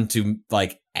done to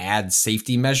like add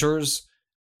safety measures,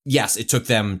 yes, it took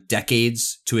them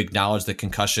decades to acknowledge that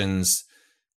concussions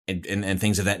and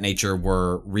things of that nature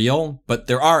were real. But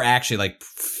there are actually like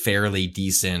fairly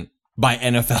decent, by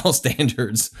NFL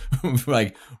standards,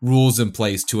 like rules in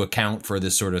place to account for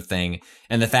this sort of thing.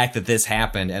 And the fact that this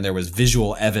happened and there was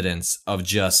visual evidence of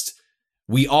just,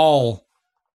 we all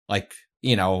like,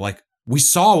 you know, like we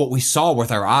saw what we saw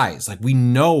with our eyes. Like we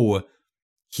know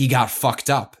he got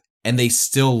fucked up and they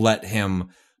still let him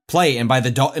play. And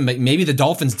maybe the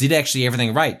Dolphins did actually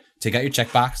everything right. Take out your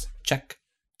checkbox. Check.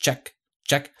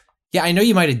 Yeah, I know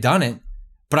you might have done it,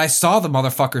 but I saw the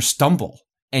motherfucker stumble.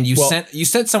 And you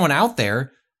sent someone out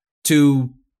there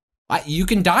you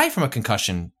can die from a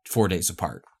concussion 4 days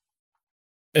apart.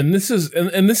 And this is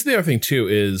the other thing too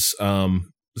is so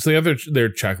they have their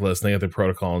checklist and they have their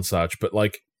protocol and such, but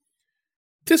like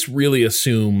this really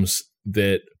assumes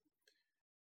that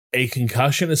a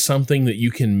concussion is something that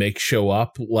you can make show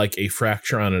up like a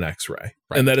fracture on an X-ray,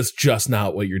 right. And that is just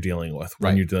not what you're dealing with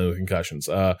when you're dealing with concussions.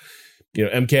 You know,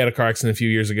 MK had a car accident a few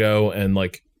years ago, and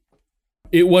like,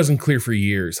 it wasn't clear for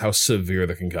years how severe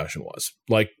the concussion was.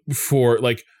 Like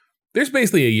there's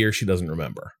basically a year she doesn't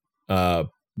remember.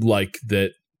 Like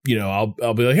that, you know,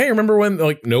 I'll be like, hey, remember when?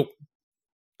 Like, nope,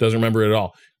 doesn't remember it at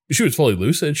all. She was fully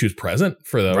lucid. She was present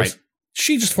for those. Right.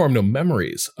 She just formed no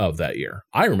memories of that year.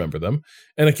 I remember them,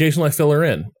 and occasionally I fill her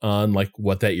in on like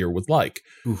what that year was like.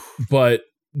 Oof. But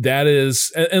that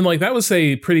is, and like that was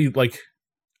a pretty like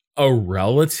a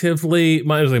relatively, it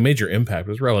was a major impact.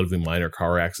 It was a relatively minor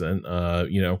car accident.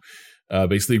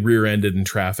 Basically rear-ended in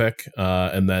traffic,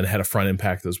 and then had a front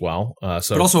impact as well.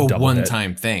 So, but also a double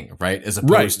one-time thing, right? As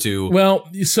opposed to well,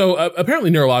 so apparently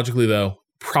neurologically though,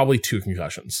 probably 2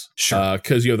 concussions. Sure.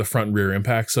 Because you have the front and rear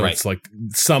impact, so it's like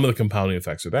some of the compounding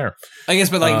effects are there. I guess,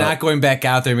 but like not going back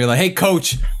out there and be like, "Hey,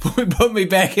 coach, put me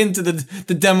back into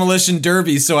the demolition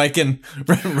derby so I can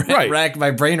rack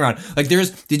my brain around." Like,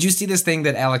 did you see this thing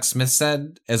that Alex Smith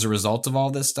said as a result of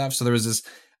all this stuff? So there was this.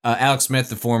 Alex Smith,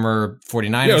 the former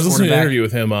 49ers I was listening to an quarterback. interview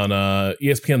with him on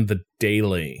ESPN The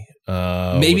Daily.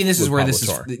 Maybe this is where this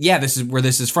is. Yeah, this is where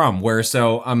this is from.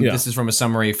 This is from a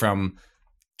summary from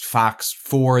Fox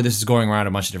 4. This is going around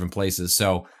a bunch of different places.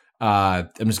 So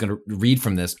I'm just going to read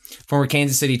from this. Former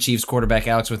Kansas City Chiefs quarterback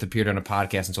Alex Smith appeared on a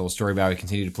podcast and told a story about how he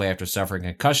continued to play after suffering a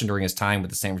concussion during his time with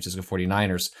the San Francisco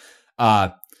 49ers.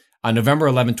 On November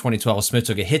 11, 2012, Smith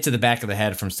took a hit to the back of the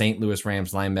head from St. Louis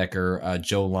Rams linebacker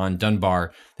Joe Lon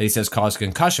Dunbar that he says caused a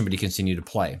concussion, but he continued to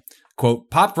play. Quote,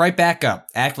 popped right back up,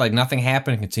 acted like nothing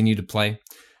happened and continued to play.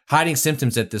 Hiding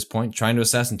symptoms at this point, trying to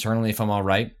assess internally if I'm all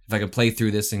right, if I could play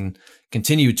through this and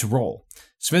continue to roll.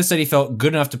 Smith said he felt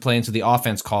good enough to play until the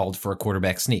offense called for a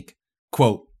quarterback sneak.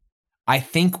 Quote, I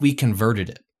think we converted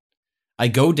it. I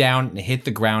go down and hit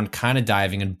the ground kind of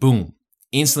diving and boom,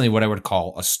 instantly what I would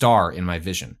call a star in my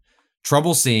vision.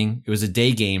 Trouble seeing. It was a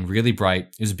day game, really bright.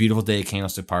 It was a beautiful day at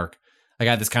Candlestick Park. I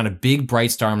got this kind of big, bright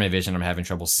star in my vision I'm having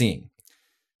trouble seeing.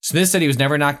 Smith said he was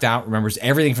never knocked out, remembers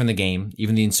everything from the game,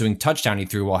 even the ensuing touchdown he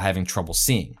threw while having trouble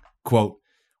seeing. Quote,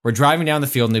 we're driving down the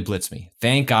field and they blitzed me.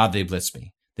 Thank God they blitzed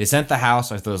me. They sent the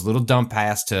house. I throw this little dump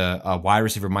pass to wide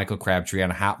receiver Michael Crabtree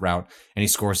on a hot route, and he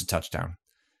scores a touchdown.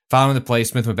 Following the play,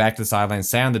 Smith went back to the sideline,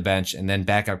 sat on the bench, and then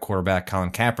backup quarterback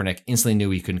Colin Kaepernick instantly knew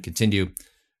he couldn't continue.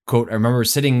 Quote, I remember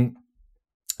sitting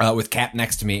with Cap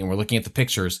next to me, and we're looking at the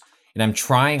pictures, and I'm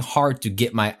trying hard to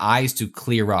get my eyes to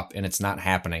clear up, and it's not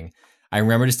happening. I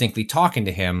remember distinctly talking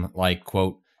to him like,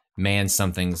 quote, man,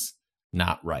 something's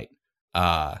not right.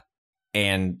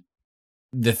 And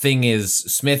the thing is,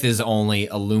 Smith is only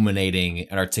illuminating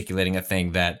and articulating a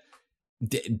thing that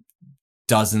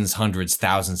dozens, hundreds,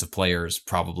 thousands of players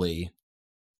probably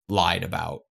lied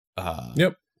about.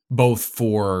 Both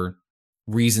for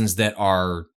reasons that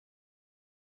are,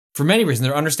 for many reasons,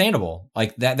 they're understandable.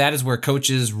 Like that is where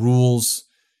coaches, rules,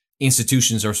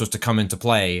 institutions are supposed to come into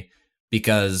play,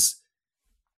 because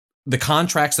the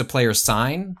contracts that players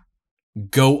sign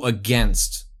go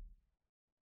against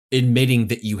admitting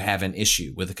that you have an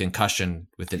issue with a concussion,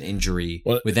 with an injury,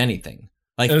 with anything.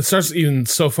 Like, and it starts even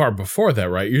so far before that,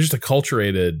 right? You're just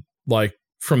acculturated, like,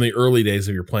 from the early days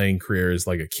of your playing career as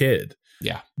like a kid.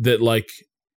 Yeah. That, like,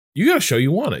 you got to show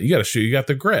you want it. You got to show you got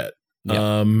the grit.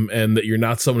 Yeah. And that you're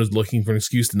not someone who's looking for an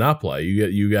excuse to not play.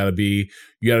 You got to be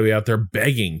out there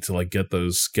begging to like get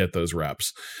those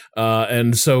reps.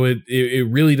 And so it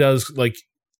really does, like,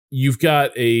 you've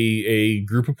got a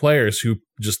group of players who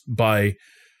just by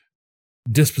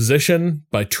disposition,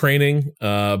 by training,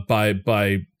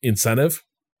 by incentive,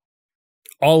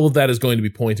 all of that is going to be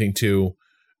pointing to,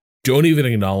 don't even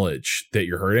acknowledge that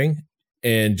you're hurting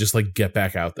and just like get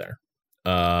back out there.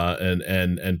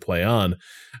 And play on,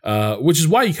 which is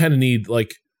why you kind of need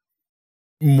like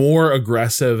more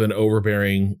aggressive and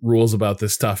overbearing rules about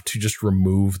this stuff to just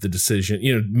remove the decision,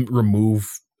 remove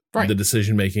the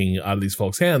decision making out of these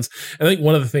folks' hands. And I think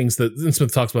one of the things that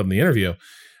Smith talks about in the interview,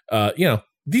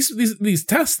 these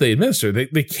tests they administer,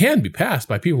 they can be passed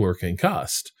by people who are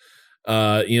concussed.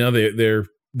 They're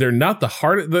not the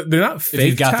hard, they're not fake. If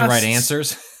you've got tests. The right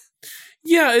answers.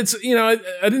 Yeah, it's, I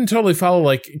didn't totally follow,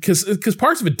 like, because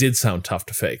parts of it did sound tough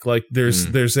to fake. Like there's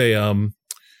a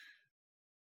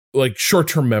like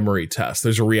short-term memory test.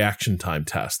 There's a reaction time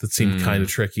test that seemed kind of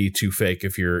tricky to fake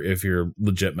if you're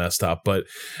legit messed up. But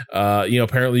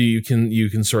apparently you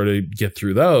can sort of get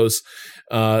through those.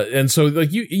 And so like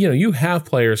you have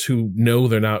players who know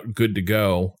they're not good to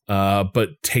go, but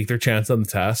take their chance on the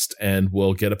test and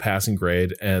will get a passing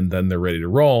grade, and then they're ready to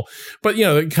roll. But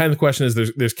the kind of question is,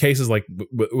 there's cases like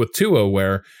with Tua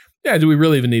where, do we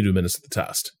really even need to administer the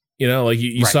test?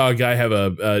 You saw a guy have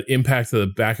a impact to the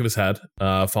back of his head,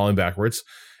 falling backwards,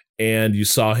 and you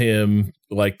saw him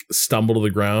like stumble to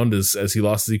the ground as he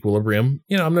lost his equilibrium.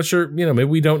 I'm not sure. Maybe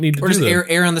we don't need to. Or just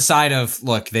err on the side of,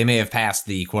 look, they may have passed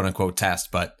the quote unquote test,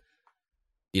 but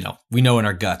we know in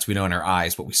our guts, we know in our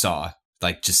eyes what we saw.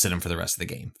 Like, just sit them for the rest of the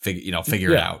game. Figure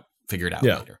it out. Figure it out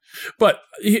later. But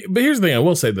here's the thing I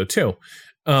will say though too.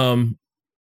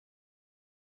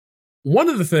 one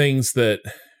of the things that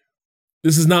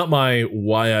this is not my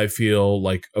why I feel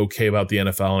like okay about the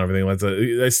NFL and everything like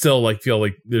that. I still like feel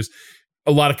like there's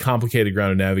a lot of complicated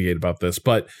ground to navigate about this.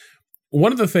 But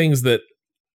one of the things that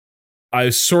I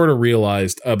sort of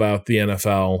realized about the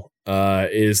NFL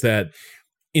is that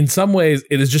in some ways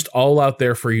it is just all out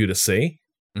there for you to see.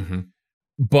 Mm-hmm.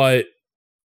 But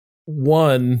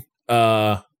one,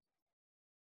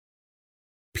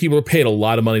 people are paid a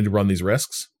lot of money to run these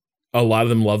risks. A lot of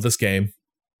them love this game,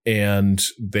 and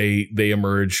they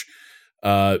emerge.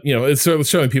 It's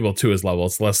showing people to his level.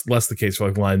 It's less the case for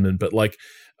like linemen, but like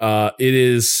it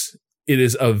is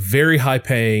a very high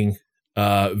paying,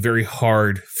 very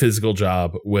hard physical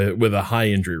job with a high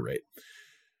injury rate.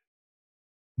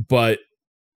 But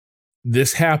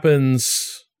this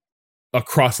happens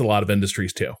across a lot of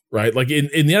industries too, right? Like in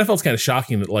the NFL, it's kind of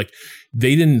shocking that like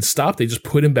they didn't stop; they just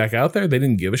put him back out there. They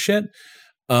didn't give a shit.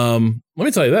 Let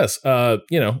me tell you this.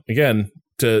 Again,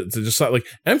 to just like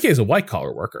MK is a white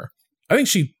collar worker. I think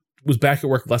she was back at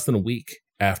work less than a week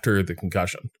after the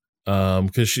concussion,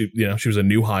 because she was a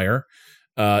new hire,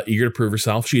 eager to prove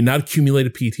herself. She had not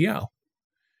accumulated PTO,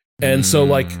 and so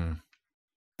like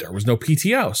there was no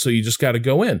PTO, so you just got to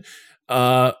go in.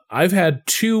 I've had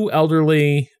two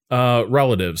elderly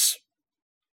relatives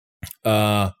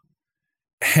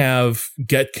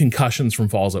get concussions from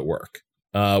falls at work,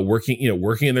 working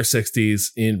in their 60s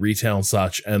in retail and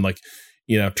such, and like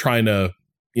trying to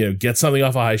get something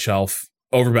off a high shelf,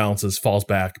 overbalances, falls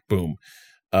back, boom,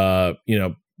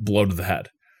 blow to the head,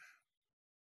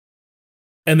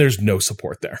 and there's no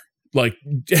support there. Like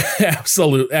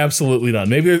absolutely none.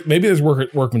 Maybe there's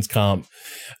workman's comp,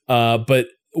 but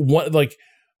what like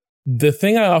the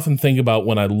thing I often think about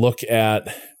when I look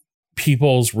at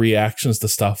people's reactions to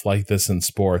stuff like this in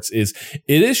sports is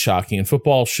it is shocking, and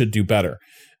football should do better.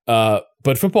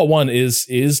 But football one is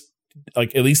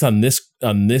like, at least on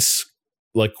this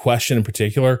like question in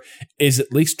particular, is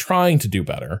at least trying to do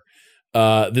better.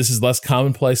 This is less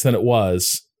commonplace than it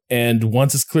was. And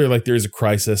once it's clear like there is a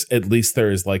crisis, at least there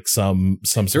is like some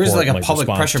support. There is like a public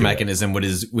pressure to mechanism,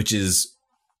 which is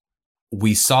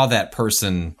we saw that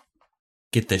person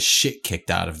get the shit kicked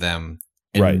out of them,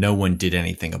 and no one did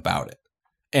anything about it.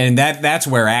 And that's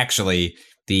where actually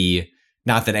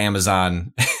not that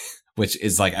Amazon, which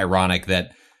is like ironic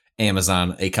that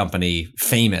Amazon, a company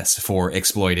famous for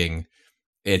exploiting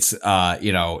its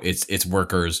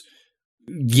workers,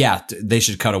 they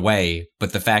should cut away.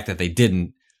 But the fact that they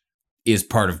didn't is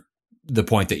part of the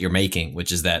point that you're making,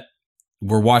 which is that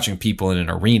we're watching people in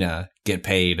an arena get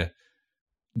paid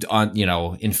on,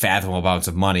 unfathomable amounts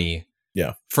of money.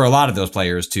 Yeah. For a lot of those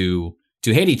players to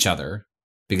hate each other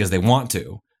because they want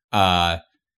to.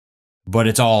 But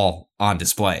it's all on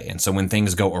display. And so when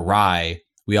things go awry,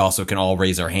 we also can all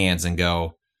raise our hands and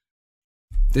go,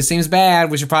 this seems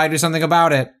bad. We should probably do something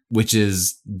about it, which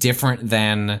is different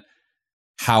than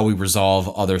how we resolve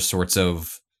other sorts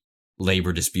of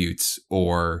labor disputes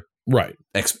or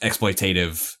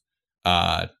exploitative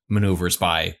maneuvers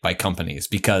by companies,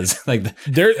 because like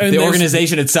the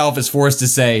organization itself is forced to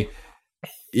say,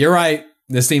 you're right,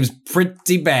 this seems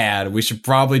pretty bad, we should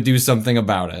probably do something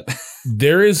about it.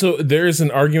 There is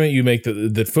an argument you make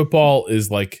that football is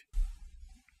like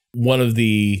one of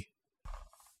the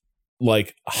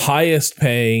like highest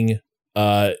paying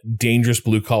dangerous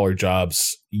blue collar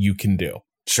jobs you can do.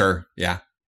 Sure, yeah.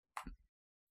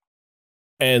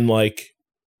 And like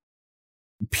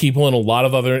people in a lot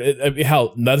of other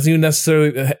hell, that doesn't even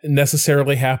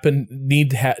necessarily happen. Need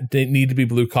to be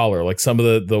blue collar. Like some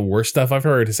of the worst stuff I've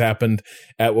heard has happened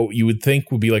at what you would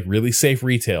think would be like really safe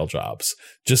retail jobs,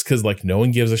 just because like no one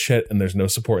gives a shit and there's no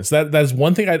support. So that is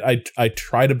one thing I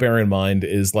try to bear in mind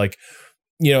is like,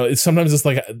 sometimes it's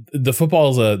like the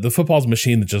football's a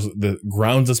machine that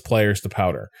grounds its players to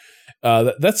powder.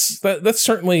 That's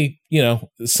certainly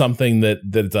something that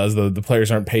it does. The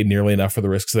players aren't paid nearly enough for the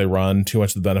risks they run. Too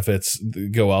much of the benefits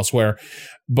go elsewhere.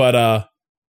 But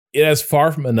it has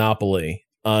far from monopoly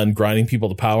on grinding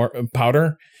people to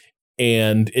powder.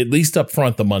 And at least up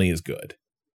front, the money is good.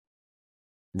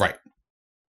 Right.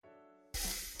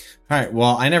 All right.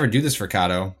 Well, I never do this for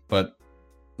Kato, but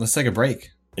let's take a break.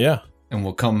 Yeah. And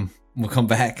we'll come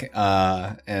back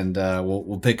and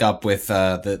we'll pick up with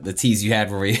the tease you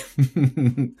had where we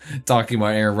talking about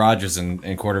Aaron Rodgers and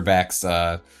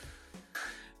quarterbacks.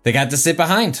 They got to sit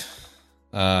behind.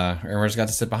 Aaron Rodgers got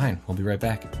to sit behind. We'll be right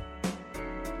back.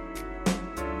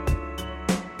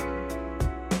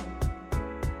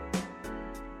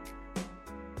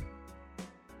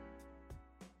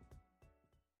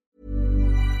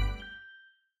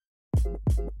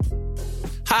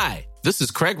 Hi, This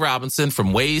is Craig Robinson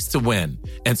from Ways to Win,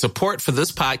 and support for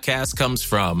this podcast comes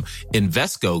from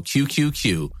Invesco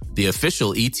QQQ, the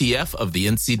official ETF of the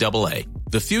NCAA.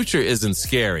 The future isn't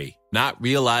scary. Not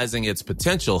realizing its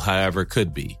potential, however,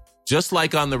 could be. Just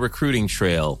like on the recruiting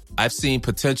trail, I've seen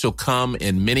potential come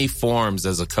in many forms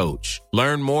as a coach.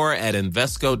 Learn more at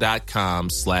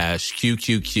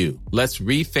Invesco.com/QQQ. Let's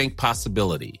rethink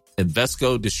possibility.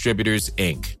 Invesco Distributors,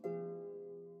 Inc.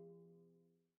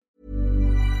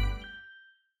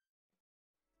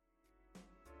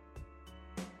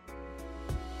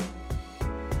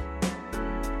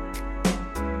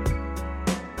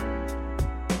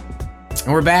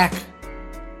 And we're back.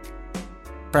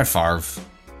 Brett Favre.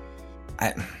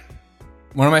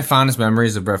 One of my fondest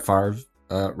memories of Brett Favre,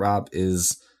 Rob,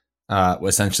 is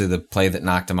essentially the play that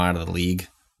knocked him out of the league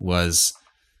was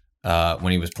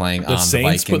when he was playing on the Saints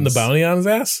Vikings. putting the bounty on his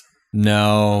ass?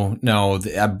 No.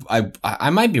 I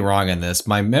might be wrong on this.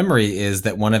 My memory is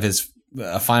that one of his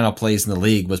final plays in the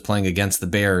league was playing against the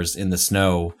Bears in the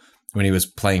snow when he was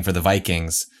playing for the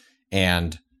Vikings,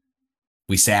 and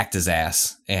we sacked his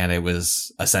ass, and it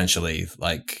was essentially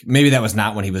like, maybe that was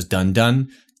not when he was done.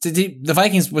 The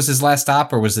Vikings was his last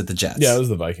stop, or was it the Jets? Yeah, it was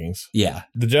the Vikings. Yeah.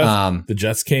 The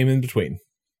Jets came in between.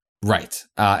 Right.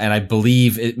 And I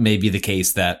believe it may be the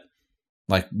case that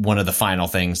like one of the final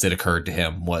things that occurred to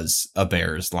him was a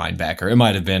Bears linebacker. It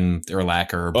might have been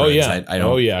Urlacher or Briggs. I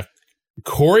don't.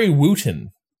 Corey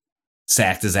Wooten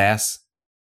sacked his ass.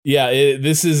 Yeah,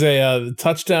 this is a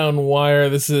touchdown wire.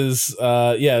 This is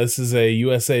a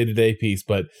USA Today piece,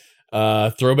 but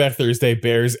Throwback Thursday,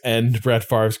 Bears end Brett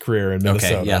Favre's career in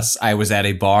Minnesota. Okay, yes. I was at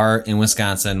a bar in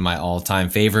Wisconsin, my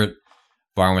all-time favorite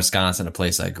bar in Wisconsin, a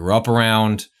place I grew up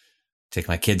around, take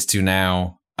my kids to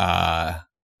now,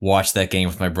 watch that game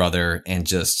with my brother, and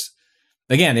just,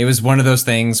 again, it was one of those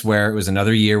things where it was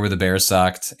another year where the Bears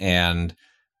sucked, and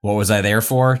what was I there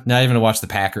for? Not even to watch the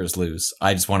Packers lose.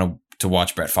 I just wanted to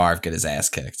watch Brett Favre get his ass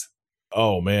kicked.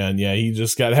 Oh man, yeah, he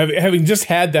just got having just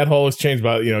had that whole exchange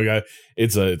about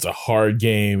it's a hard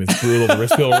game, it's brutal, the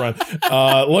risk will run.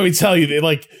 Let me tell you,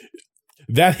 like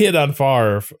that hit on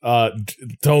Favre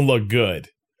don't look good.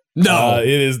 No, it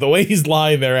is the way he's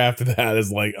lying there after that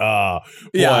is like, boy,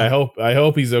 I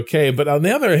hope he's okay. But on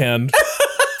the other hand,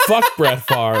 fuck Brett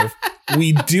Favre.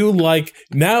 We do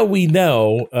now we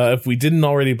know, if we didn't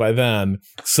already by then,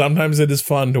 sometimes it is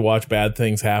fun to watch bad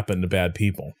things happen to bad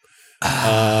people,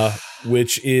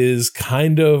 which is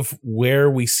kind of where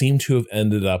we seem to have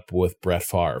ended up with Brett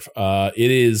Favre.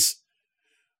 It's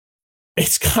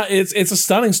a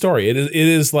stunning story. It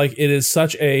is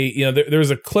such a, there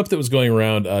was a clip that was going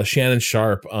around, Shannon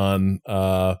Sharp on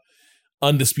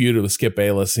Undisputed with Skip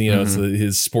Bayless, it's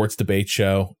his sports debate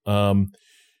show,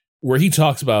 where he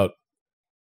talks about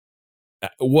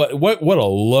what a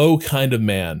low kind of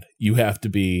man you have to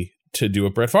be to do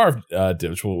what Brett Favre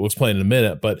did, which we'll explain in a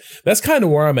minute. But that's kind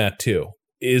of where I'm at too.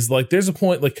 Is like there's a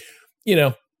point, like,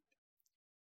 Aaron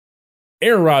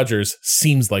Rodgers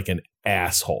seems like an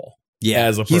asshole. Yeah,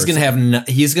 as a person.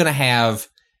 He's gonna have.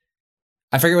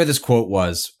 I forget what this quote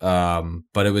was,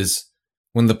 but it was,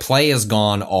 when the play is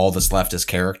gone, all that's left is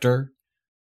character,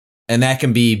 and that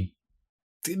can be,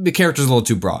 the character's a little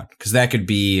too broad because that could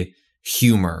be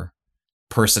humor,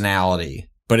 personality,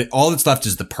 but all that's left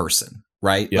is the person,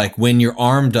 right? Yeah. Like when your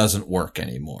arm doesn't work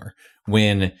anymore,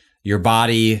 when your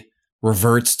body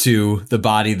reverts to the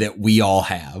body that we all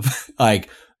have, like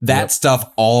that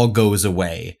stuff all goes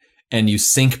away and you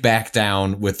sink back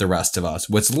down with the rest of us.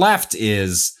 What's left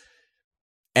is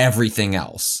everything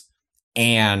else.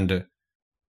 And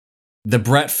the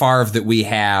Brett Favre that we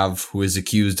have, who is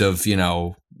accused of,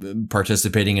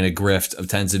 participating in a grift of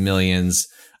tens of millions,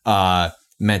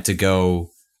 meant to go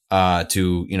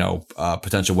to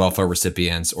potential welfare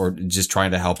recipients or just trying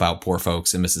to help out poor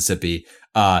folks in Mississippi,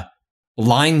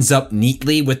 lines up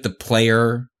neatly with the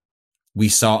player we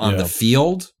saw on the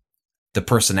field, the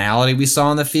personality we saw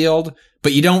on the field,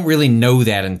 but you don't really know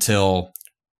that until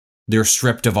they're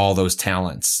stripped of all those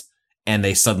talents and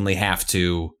they suddenly have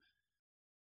to,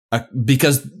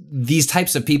 because these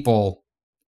types of people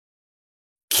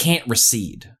can't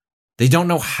recede. They don't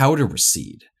know how to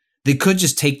recede. They could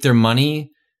just take their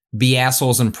money, be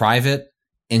assholes in private,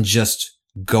 and just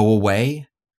go away,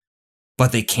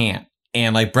 but they can't.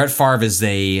 And like Brett Favre is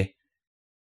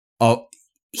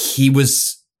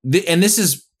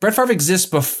Brett Favre exists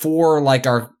before like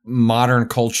our modern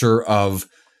culture of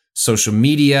social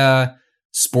media,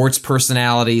 sports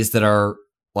personalities that are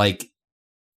like,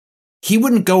 he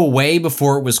wouldn't go away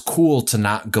before it was cool to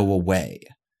not go away.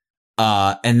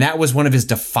 And that was one of his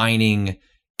defining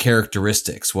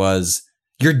characteristics was,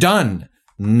 you're done.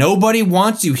 Nobody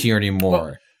wants you here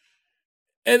anymore.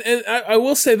 And I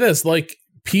will say this, like,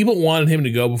 people wanted him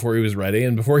to go before he was ready,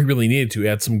 and before he really needed to.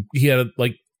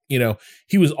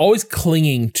 He was always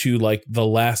clinging to like the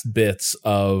last bits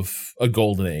of a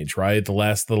golden age, right? The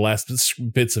last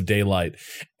bits of daylight.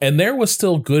 And there was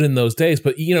still good in those days,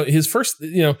 but his first,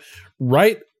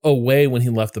 right away when he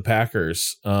left the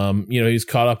Packers, he's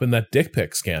caught up in that dick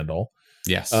pic scandal.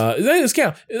 Yes. Is that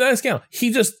a scandal?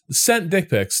 He just sent dick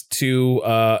pics to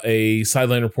a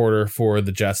sideline reporter for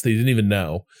the Jets that he didn't even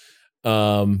know.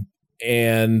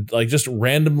 And like just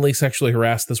randomly sexually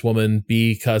harassed this woman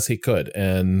because he could.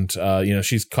 And,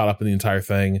 she's caught up in the entire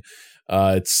thing.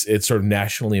 It's sort of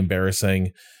nationally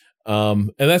embarrassing.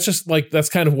 And that's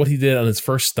kind of what he did on his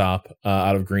first stop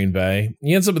out of Green Bay.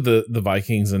 He ends up with the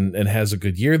Vikings and has a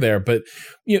good year there. But,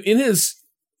 in his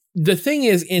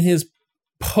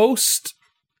post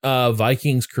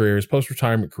Vikings career, his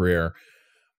post-retirement career,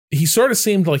 he sort of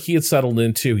seemed like he had settled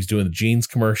into, he's doing the jeans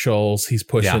commercials. He's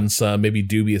pushing some maybe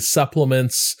dubious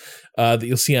supplements that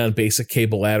you'll see on basic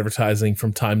cable advertising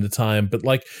from time to time, but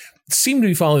like seemed to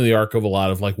be following the arc of a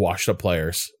lot of like washed up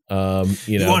players.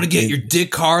 You want to get your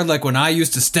dick hard like when I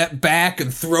used to step back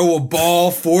and throw a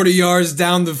ball 40 yards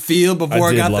down the field before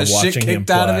I got the shit kicked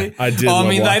out of me. I did love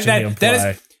watching him play.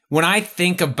 That is, when I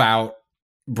think about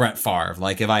Brett Favre,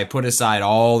 like if I put aside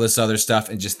all this other stuff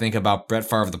and just think about Brett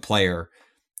Favre the player,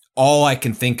 all I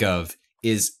can think of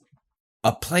is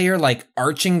a player like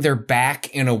arching their back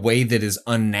in a way that is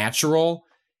unnatural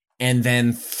and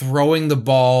then throwing the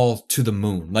ball to the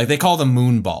moon. Like they call them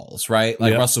moon balls, right?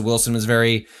 Like Russell Wilson was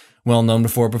very well known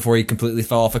before he completely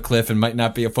fell off a cliff and might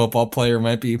not be a football player,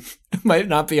 might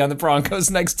not be on the Broncos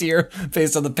next year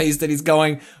based on the pace that he's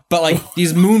going. But like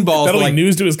these moon balls, that'll like be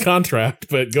news to his contract,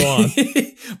 but go on.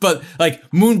 But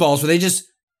like moon balls where they just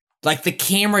like the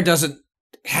camera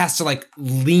has to like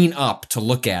lean up to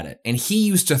look at it. And he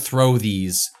used to throw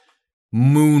these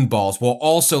moon balls while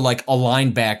also like a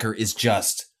linebacker is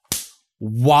just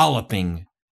walloping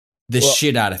the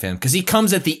shit out of him. Cause he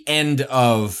comes at the end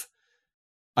of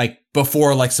like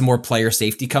before like some more player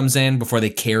safety comes in, before they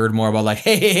cared more about like,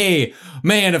 hey,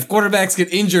 man, if quarterbacks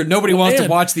get injured, nobody wants to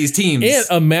watch these teams. And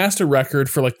a master record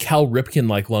for like Cal Ripken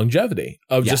like longevity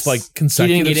of just like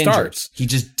consecutive starts. He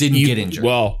just didn't get injured.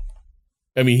 Well,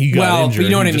 I mean, he got injured. But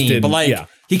you know what I mean? But like,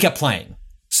 he kept playing.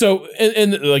 So,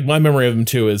 and like my memory of him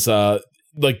too is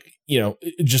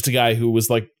just a guy who was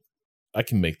like, I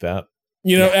can make that.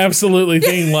 Absolutely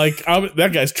thinking like,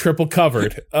 that guy's triple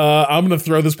covered. I'm going to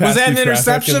throw this past. Was that an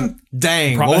interception?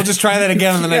 Dang. We'll just try that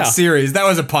again in the next series. That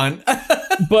was a punt.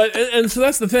 But, and so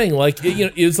that's the thing. Like,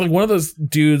 it's like one of those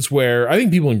dudes where I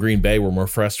think people in Green Bay were more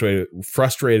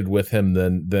frustrated with him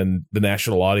than the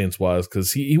national audience was,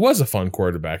 because he was a fun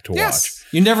quarterback to watch.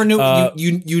 You never knew,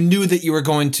 you knew that you were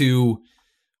going to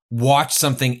watch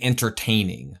something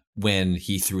entertaining when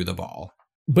he threw the ball.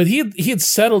 But he had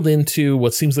settled into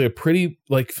what seems like a pretty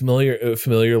like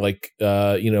familiar like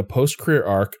post career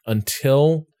arc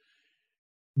until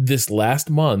this last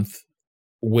month,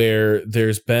 where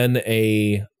there's been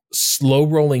a slow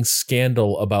rolling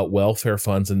scandal about welfare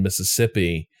funds in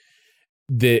Mississippi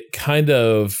that kind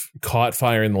of caught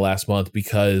fire in the last month,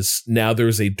 because now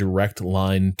there's a direct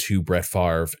line to Brett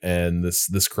Favre and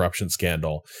this corruption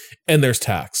scandal, and there's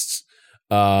texts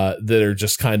that are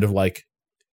just kind of like,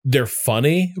 they're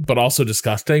funny, but also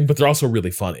disgusting, but they're also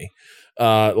really funny.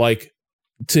 Like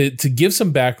to give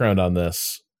some background on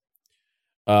this.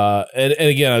 And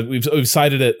again, we've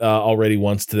cited it already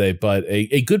once today, but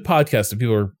a good podcast if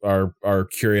people are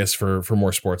curious for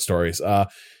more sports stories.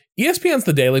 ESPN's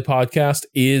The Daily Podcast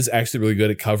is actually really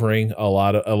good at covering a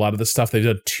lot of the stuff. They've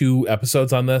done 2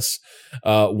 episodes on this.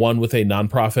 One with a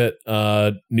nonprofit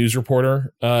news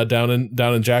reporter down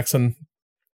in Jackson,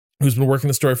 who's been working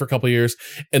the story for a couple of years,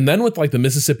 and then with like the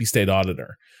Mississippi State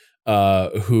Auditor,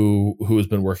 who has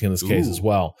been working in this case as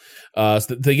well. So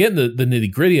they get into the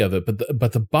nitty gritty of it,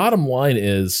 but the bottom line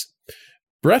is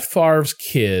Brett Favre's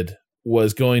kid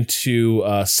was going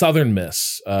to Southern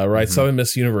Miss, right? Mm-hmm. Southern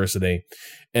Miss University,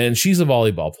 and she's a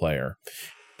volleyball player.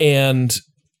 And,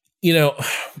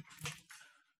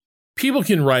 people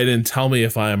can write in and tell me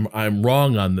if I'm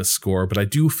wrong on this score, but I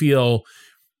do feel,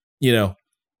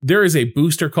 there is a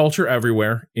booster culture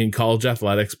everywhere in college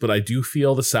athletics, but I do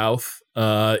feel the South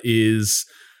is,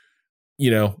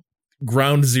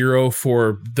 ground zero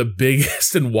for the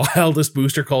biggest and wildest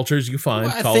booster cultures you find.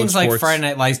 Well, college things sports. like Friday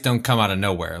Night Lights don't come out of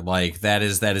nowhere. Like that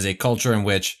is a culture in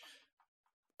which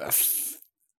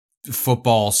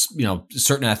football,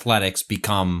 certain athletics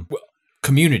become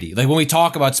community. Like when we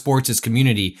talk about sports as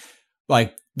community,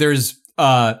 like there's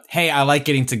hey, I like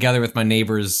getting together with my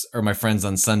neighbors or my friends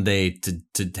on Sunday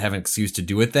to have an excuse to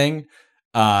do a thing.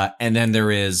 And then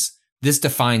there is, this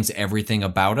defines everything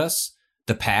about us,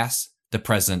 the past, the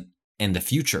present, and the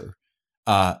future.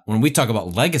 When we talk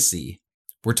about legacy,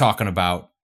 we're talking about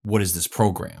what is this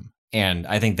program? And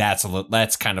I think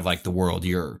that's kind of like the world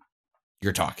you're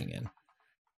talking in.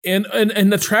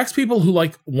 And attracts people who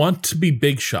like want to be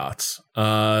big shots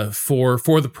for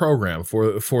the program,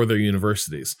 for their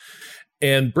universities.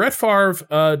 And Brett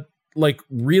Favre like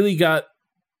really got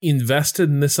invested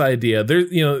in this idea. There,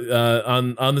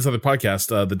 on this other podcast,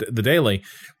 the Daily,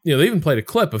 they even played a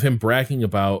clip of him bragging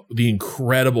about the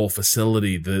incredible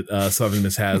facility that Southern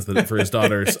Miss has for his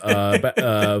daughter's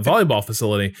volleyball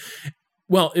facility.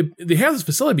 Well, they have this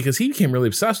facility because he became really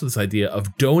obsessed with this idea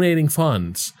of donating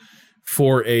funds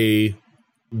for a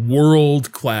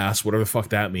world-class, whatever the fuck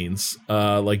that means,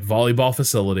 like volleyball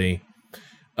facility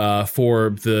for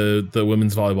the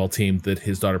women's volleyball team that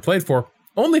his daughter played for.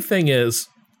 Only thing is,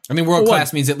 I mean,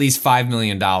 world-class means at least $5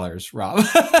 million, Rob.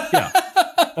 Yeah.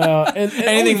 And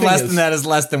anything less than that is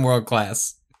less than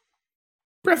world-class.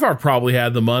 Brett Favre probably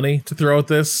had the money to throw at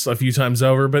this a few times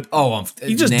over, but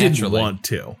he just didn't want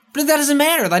to. But that doesn't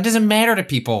matter. That doesn't matter to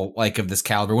people like of this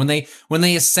caliber. When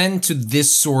they ascend to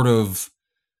this sort of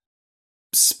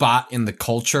spot in the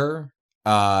culture,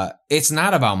 it's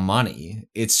not about money.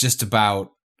 It's just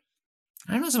about,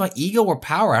 I don't know, it's about ego or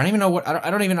power. I don't even know I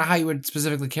don't even know how you would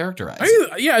specifically characterize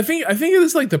it. Yeah, I think it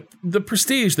is like the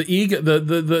prestige, the ego,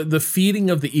 the feeding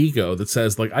of the ego that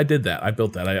says like, I did that, I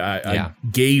built that, I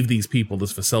gave these people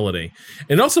this facility.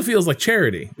 And it also feels like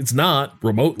charity. It's not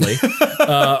remotely,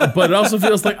 but it also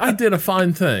feels like I did a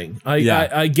fine thing.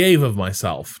 I gave of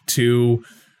myself to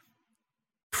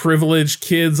privileged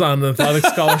kids on the athletic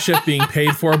scholarship being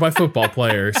paid for by football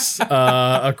players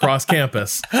across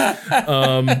campus.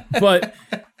 But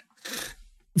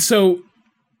so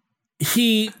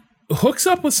he hooks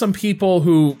up with some people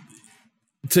who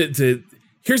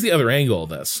here's the other angle of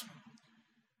this.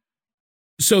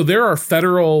 So there are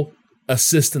federal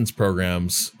assistance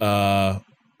programs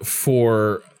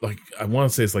for, like, I want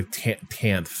to say it's like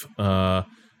TANF,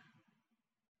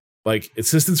 like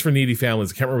assistance for needy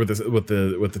families. I can't remember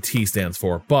what the T stands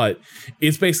for, but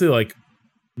it's basically like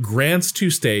grants to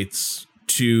states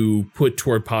to put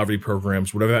toward poverty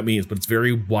programs, whatever that means. But it's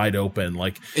very wide open.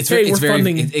 Like it's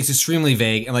extremely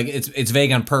vague, and like it's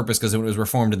vague on purpose because it was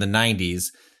reformed in the 90s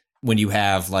when you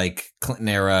have like Clinton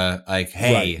era, like,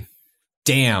 hey, right.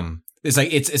 Damn, it's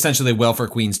like it's essentially welfare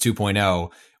queens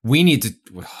 2.0.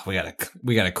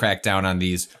 We gotta crack down on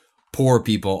these poor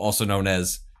people, also known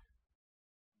as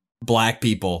black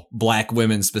people, black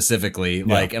women specifically,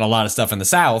 like, and a lot of stuff in the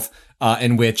South,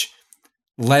 in which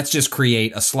let's just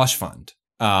create a slush fund.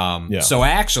 So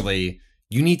actually,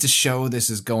 you need to show this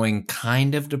is going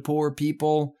kind of to poor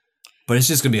people, but it's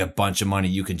just going to be a bunch of money.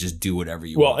 You can just do whatever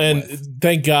you want. Well, and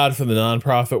thank God for the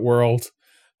nonprofit world,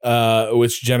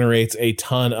 which generates a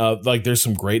ton of, like, there's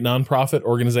some great nonprofit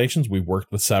organizations. We've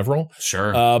worked with several.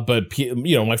 Sure. But,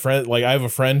 my friend, like, I have a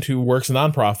friend who works in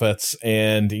nonprofits,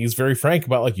 and he's very frank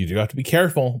about, like, you do have to be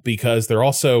careful because they're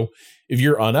also, if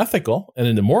you're unethical and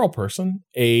an immoral person,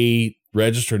 a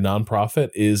registered nonprofit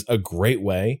is a great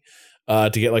way to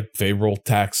get, like, favorable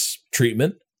tax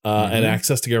treatment and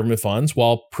access to government funds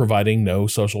while providing no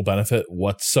social benefit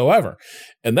whatsoever.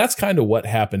 And that's kind of what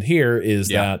happened here is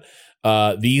that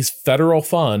these federal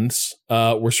funds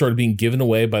were sort of being given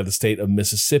away by the state of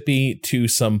Mississippi to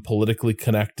some politically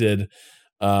connected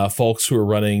folks who are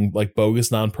running like bogus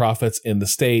nonprofits in the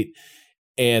state.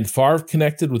 And Favre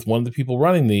connected with one of the people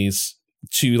running these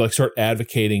to like start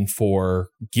advocating for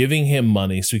giving him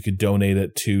money so he could donate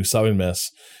it to Southern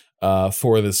Miss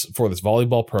for this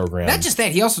volleyball program. Not just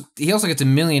that, he also gets $1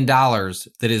 million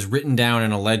that is written down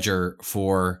in a ledger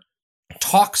for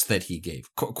talks that he gave.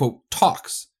 Quote,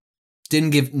 talks.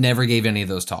 Never gave any of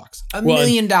those talks. $1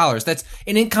 million. That's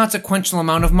an inconsequential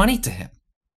amount of money to him.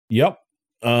 Yep.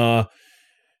 And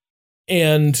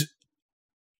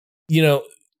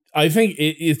I think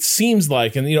it seems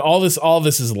like, and all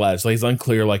this is alleged. Like, it's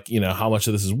unclear, like, how much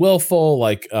of this is willful.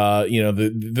 Like,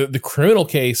 the criminal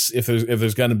case, if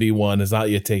there's going to be one, is not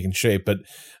yet taken shape. But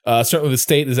certainly the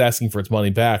state is asking for its money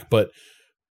back. But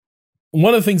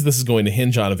one of the things this is going to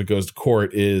hinge on if it goes to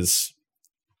court is,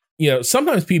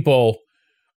 sometimes people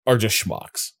are just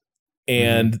schmucks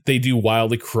and they do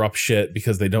wildly corrupt shit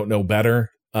because they don't know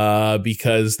better,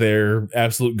 because they're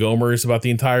absolute gomers about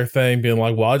the entire thing, being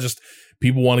like, well,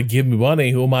 people want to give me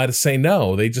money. Who am I to say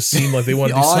no? They just seem like they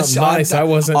want to do something nice. I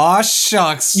wasn't. Aw,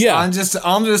 shucks. Yeah. I'm just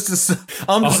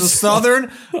a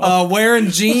Southern wearing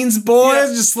jeans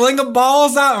boys, just slinging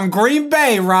balls out in Green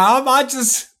Bay, Rob.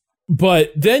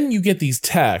 But then you get these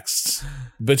texts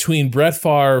between Brett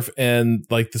Favre and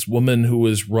like this woman who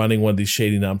was running one of these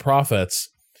shady nonprofits,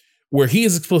 where he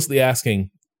is explicitly asking,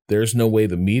 there's no way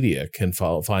the media can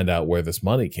find out where this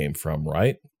money came from,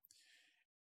 right?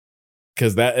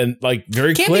 Because that, and like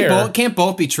very clear. Can't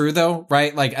both be true though,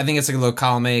 right? Like I think it's like a little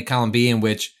column A, column B, in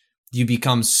which you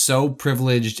become so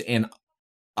privileged and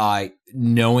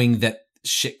knowing that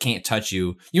shit can't touch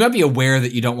you. You might be aware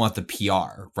that you don't want the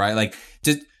PR, right? Like,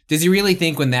 does he really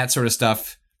think when that sort of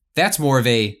stuff, that's more of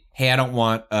a, hey, I don't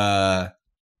want the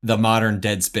modern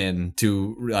Deadspin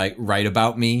to like write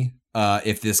about me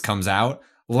if this comes out.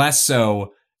 Less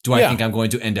so, do I think I'm going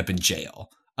to end up in jail?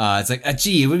 It's like,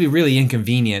 gee, it would be really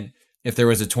inconvenient if there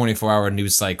was a 24-hour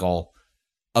news cycle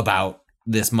about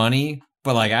this money.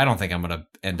 But like, I don't think I'm going to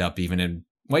end up even in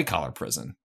white collar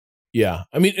prison. Yeah,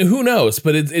 I mean, who knows?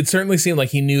 But it certainly seemed like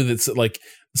he knew that like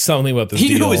something about this. He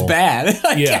deal, knew it was bad.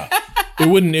 Yeah, it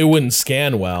wouldn't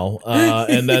scan well.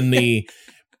 And then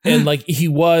and like he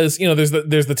was, you know, there's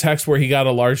the text where he got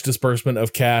a large disbursement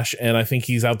of cash, and I think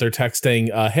he's out there texting,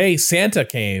 "Hey, Santa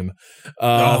came.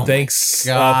 Thanks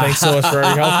so much for your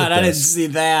help with this." I didn't see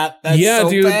that. That's yeah,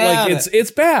 so dude, bad. like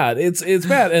it's bad. It's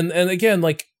bad. And again,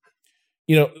 like,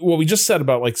 you know, what we just said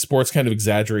about like sports kind of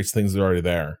exaggerates things that are already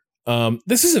there.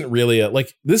 This isn't really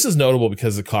this is notable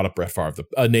because it caught up Brett Favre,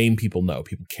 a name people know,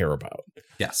 people care about.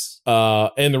 Yes.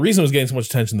 And the reason it was getting so much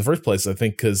attention in the first place, I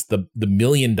think, because the $1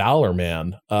 Million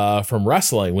Man from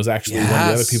wrestling was actually one of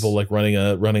the other people like running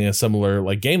a similar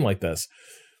like game like this.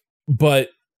 But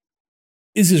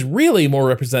this is really more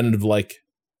representative, like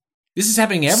this is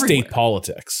happening everywhere. State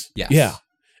politics. Yes. Yeah.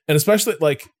 And especially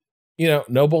like, you know,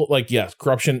 noble, like, yes,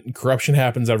 corruption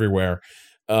happens everywhere.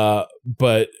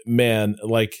 But man,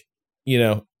 like, you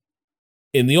know,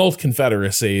 in the old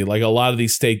Confederacy, like a lot of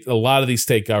these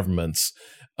state governments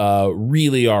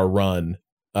really are run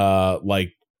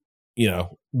like, you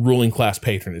know, ruling class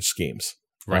patronage schemes.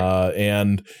 Right.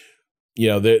 And, you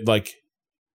know,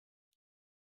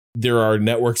 there are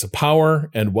networks of power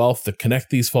and wealth that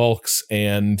connect these folks.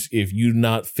 And if you do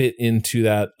not fit into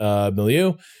that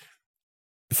milieu,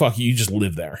 fuck you just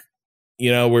live there.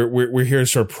 You know, we're here to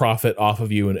sort of profit off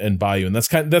of you and buy you, and that's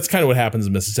kind of what happens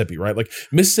in Mississippi, right? Like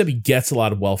Mississippi gets a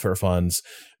lot of welfare funds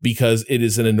because it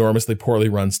is an enormously poorly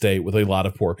run state with a lot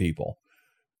of poor people,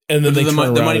 and then the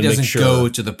money doesn't go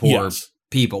to the poor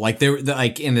people. Like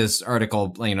like in this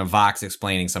article, you know, Vox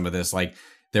explaining some of this, like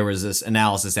there was this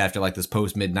analysis after like this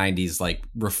post mid-90s like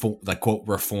reform, like quote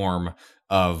reform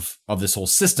of this whole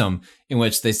system, in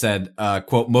which they said,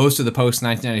 quote, most of the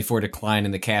post-1994 decline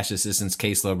in the cash assistance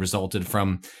caseload resulted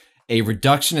from a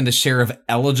reduction in the share of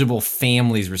eligible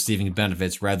families receiving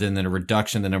benefits rather than a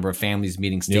reduction in the number of families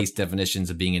meeting state's definitions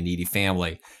of being a needy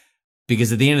family.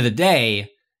 Because at the end of the day,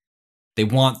 they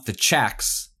want the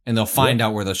checks, and they'll find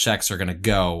out where those checks are going to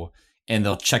go, and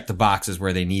they'll check the boxes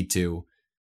where they need to,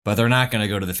 but they're not going to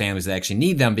go to the families that actually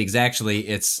need them, because actually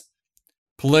it's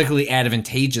politically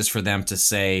advantageous for them to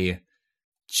say,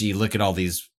 gee, look at all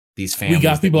these families. We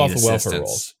got people off the welfare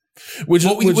rolls.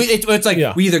 It's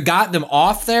like we either got them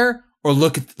off there, or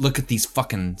look at these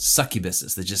fucking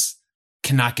succubuses that just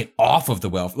cannot get off of the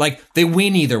welfare. Like they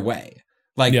win either way.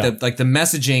 Like the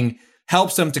messaging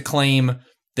helps them to claim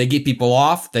they get people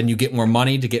off, then you get more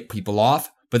money to get people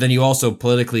off, but then you also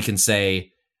politically can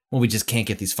say, well, we just can't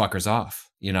get these fuckers off.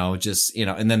 You know, just, you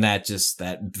know, and then that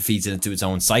feeds into its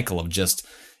own cycle of just,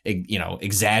 you know,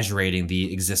 exaggerating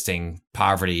the existing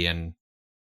poverty and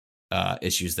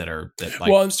issues that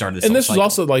started this. And this cycle. is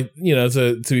also like, you know,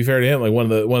 to be fair to him, like one of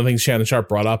the things Shannon Sharpe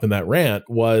brought up in that rant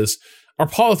was our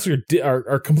politics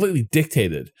are completely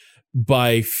dictated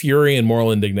by fury and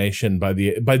moral indignation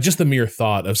by just the mere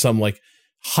thought of some like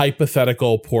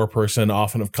hypothetical poor person,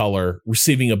 often of color,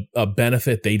 receiving a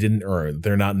benefit they didn't earn,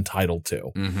 they're not entitled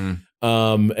to. Mm-hmm.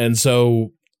 And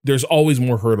so there's always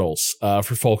more hurdles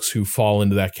for folks who fall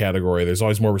into that category. There's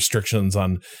always more restrictions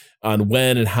on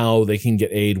when and how they can get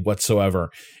aid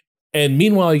whatsoever. And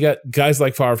meanwhile, you got guys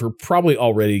like Favre who are probably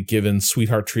already given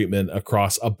sweetheart treatment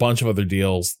across a bunch of other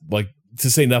deals, like to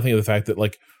say nothing of the fact that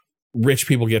like rich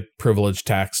people get privileged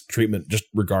tax treatment just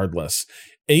regardless.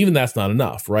 And even that's not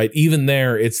enough, right? Even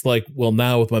there, it's like, well,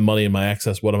 now with my money and my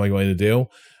access, what am I going to do?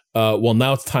 Well,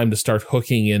 now it's time to start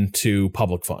hooking into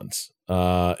public funds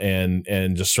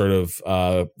and just sort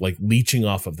of like leeching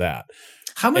off of that.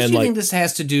 How much do you think this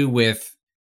has to do with,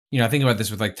 you know, I think about this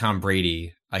with like Tom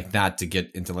Brady, like not to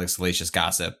get into like salacious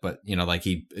gossip, but you know, like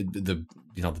the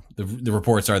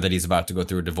reports are that he's about to go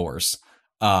through a divorce.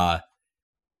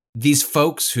 These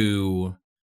folks who,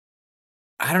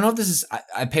 I don't know if this is,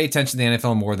 I pay attention to the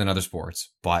NFL more than other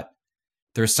sports, but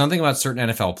there's something about certain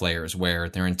NFL players where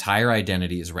their entire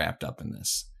identity is wrapped up in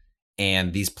this.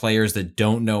 and these players that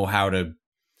don't know how to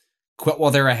quit while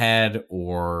they're ahead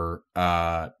or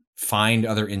find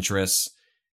other interests.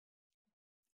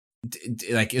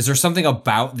 Like, is there something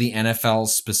about the NFL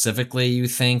specifically, you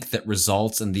think, that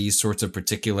results in these sorts of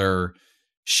particular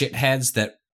shitheads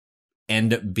that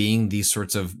end up being these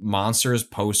sorts of monsters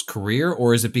post-career?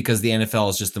 Or is it because the NFL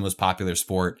is just the most popular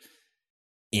sport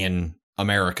in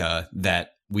America that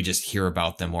we just hear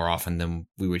about them more often than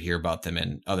we would hear about them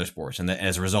in other sports? And that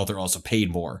as a result, they're also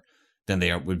paid more than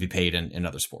they would be paid in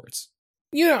other sports.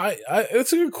 Yeah,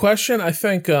 it's a good question. I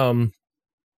think part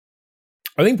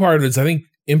of it is, I think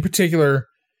in particular,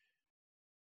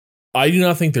 I do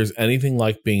not think there's anything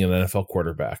like being an NFL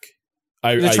quarterback.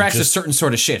 It attracts a certain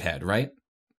sort of shithead, right?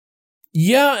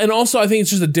 Yeah, and also I think it's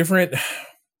just a different...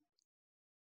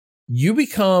 You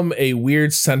become a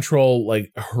weird central,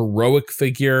 like, heroic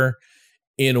figure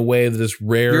in a way that is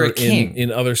rare You're a king.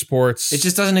 In other sports. It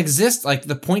just doesn't exist. Like,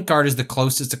 the point guard is the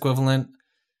closest equivalent.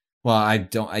 Well, I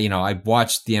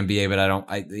watched the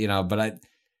NBA, but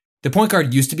the point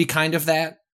guard used to be kind of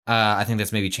that. I think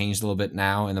that's maybe changed a little bit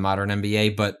now in the modern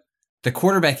NBA, but the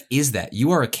quarterback is that.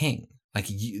 You are a king. Like,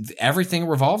 everything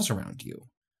revolves around you.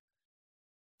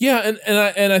 Yeah,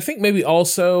 and I think maybe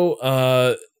also,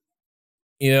 I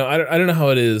don't know how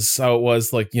it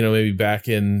was, like, maybe back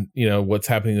in, what's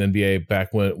happening in the NBA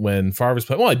back when Favre was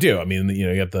playing. Well, I do. I mean,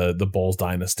 you got the Bulls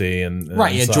dynasty and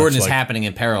right. Yeah, such. Jordan is happening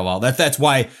in parallel. That's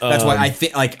why I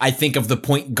think of the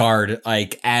point guard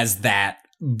like as that,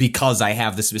 because I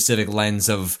have the specific lens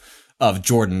of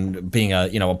Jordan being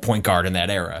a point guard in that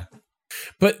era.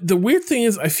 But the weird thing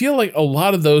is, I feel like a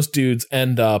lot of those dudes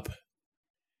end up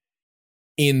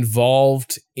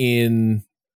involved in,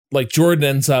 like, Jordan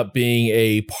ends up being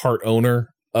a part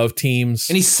owner of teams,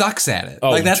 and he sucks at it.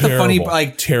 Oh, like, that's terrible, the funny,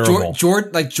 like, terrible.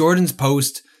 Jordan's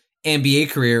post NBA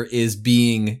career is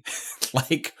being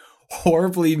like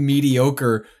horribly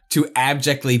mediocre to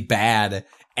abjectly bad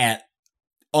at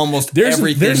almost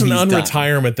everything. There's an he's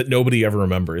unretirement that nobody ever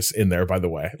remembers in there, by the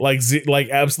way. Like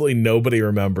absolutely nobody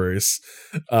remembers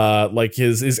like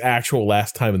his actual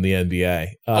last time in the NBA.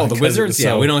 The Wizards?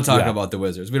 We don't talk about the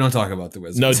Wizards. We don't talk about the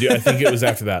Wizards. No, dude, I think it was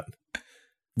after that.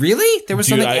 Really? There was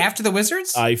something after the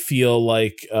Wizards? I feel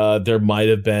like there might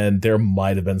have been he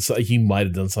might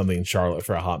have done something in Charlotte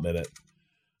for a hot minute.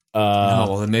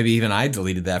 Well, then maybe even I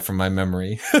deleted that from my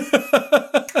memory.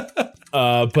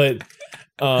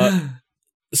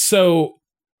 So,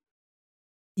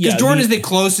 yeah, because Jordan is the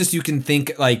closest you can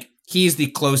think. Like, he's the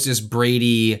closest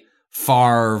Brady,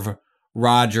 Favre,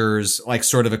 Rodgers, like,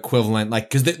 sort of equivalent. Like,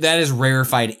 because that is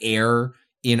rarefied air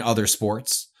in other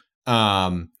sports.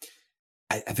 The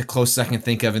closest I can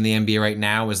think of in the NBA right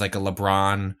now is like a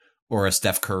LeBron or a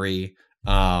Steph Curry.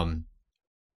 But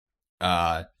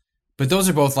those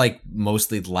are both, like,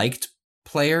 mostly liked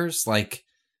players. Like,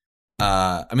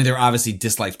 I mean, there are obviously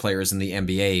disliked players in the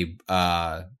NBA.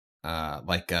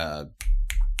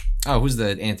 Who's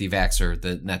the anti-vaxxer,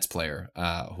 the Nets player?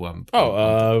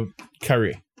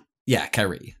 Kyrie. Yeah,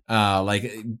 Kyrie.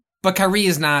 But Kyrie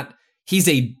is not. He's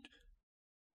a.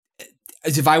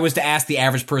 If I was to ask the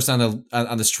average person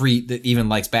on the street that even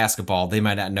likes basketball, they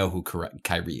might not know who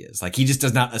Kyrie is. Like, he just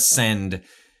does not ascend.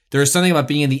 There is something about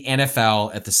being in the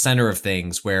NFL at the center of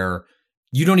things where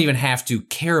you don't even have to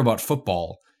care about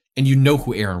football, and you know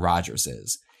who Aaron Rodgers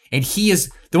is. And he is,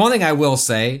 the one thing I will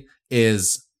say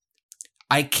is,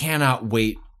 I cannot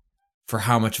wait for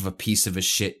how much of a piece of a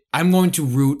shit. I'm going to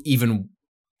root even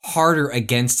harder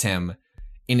against him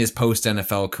in his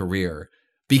post-NFL career,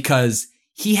 because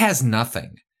he has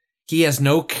nothing. He has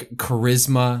no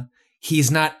charisma.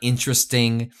 He's not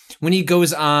interesting. When he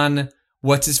goes on,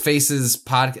 what's his face's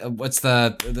podcast? What's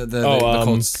the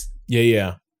Colts?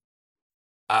 Yeah.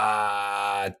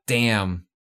 Damn.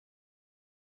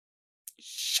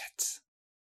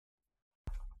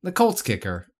 The Colts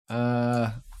Kicker.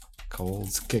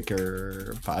 Colts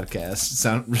Kicker podcast.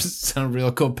 Sound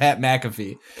real cool. Pat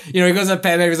McAfee. He goes up,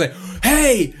 Pat McAfee's like,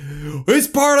 hey, it's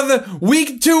part of the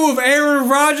week 2 of Aaron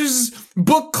Rodgers'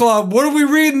 book club. What are we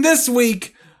reading this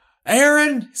week,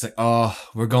 Aaron? He's like, oh,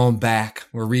 we're going back.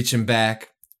 We're reaching back.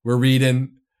 We're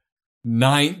reading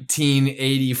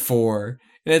 1984.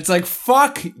 And it's like,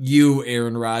 fuck you,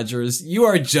 Aaron Rodgers. You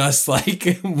are just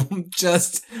like,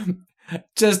 just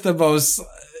the most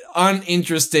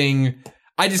uninteresting.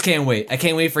 I just can't wait. I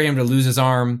can't wait for him to lose his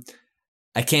arm.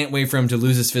 I can't wait for him to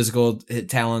lose his physical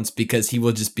talents, because he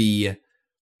will just be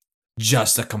he'll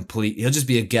just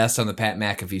be a guest on the Pat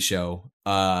McAfee show,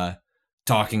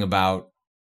 talking about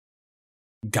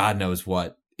God knows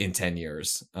what in 10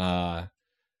 years. And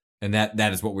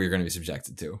that is what we're going to be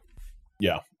subjected to.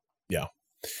 Yeah.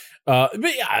 But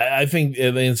yeah, I think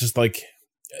it's just like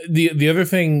the other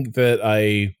thing that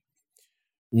I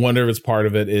wonder if it's part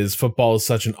of it is football is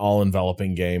such an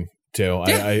all-enveloping game too.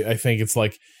 Yeah. I think it's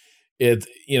like it,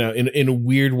 in a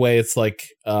weird way, it's like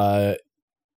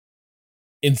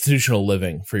institutional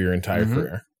living for your entire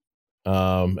career.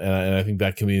 And I think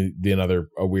that can be another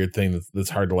weird thing that's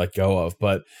hard to let go of.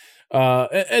 But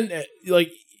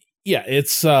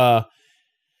it's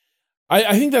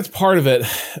I think that's part of it.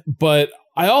 But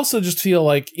I also just feel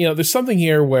like, there's something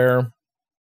here where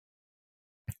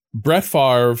Brett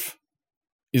Favre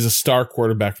is a star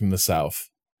quarterback from the South.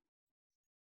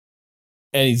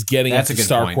 And he's getting a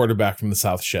star quarterback from the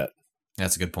South shit.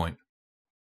 That's a good point.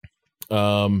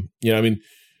 Right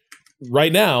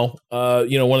now,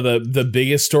 one of the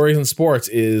biggest stories in sports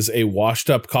is a washed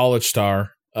up college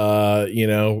star,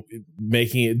 becoming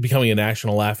a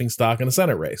national laughingstock in a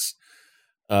Senate race.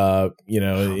 My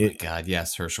God,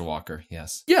 yes, Herschel Walker,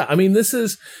 yes. Yeah, I mean, this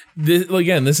is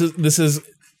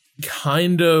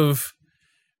kind of,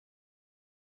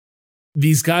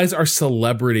 these guys are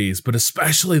celebrities, but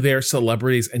especially they're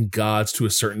celebrities and gods to a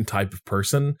certain type of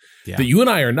person that you and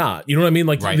I are not. You know what I mean?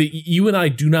 Like, right. You and I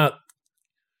do not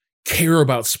care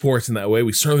about sports in that way.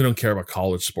 We certainly don't care about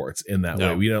college sports in that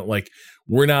way. We don't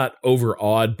we're not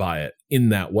overawed by it in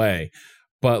that way.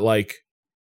 But like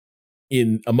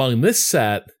among this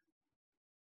set,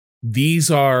 these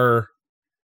are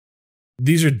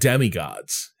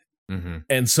demigods. Mm-hmm.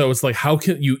 And so it's like, how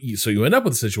can you end up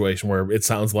with a situation where it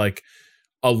sounds like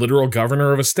a literal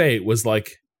governor of a state was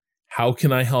like, how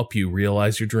can I help you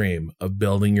realize your dream of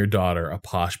building your daughter a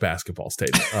posh basketball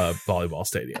stadium, volleyball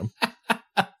stadium?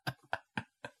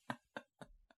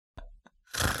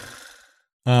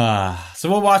 So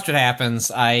we'll watch what happens.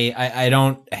 I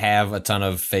don't have a ton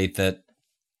of faith that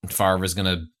Favre is going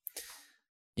to,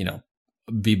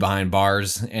 be behind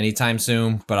bars anytime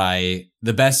soon. But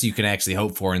the best you can actually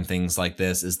hope for in things like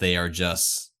this is they are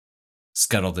just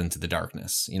scuttled into the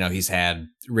darkness. He's had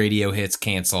radio hits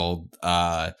canceled.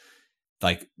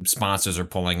 Sponsors are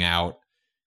pulling out.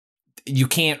 You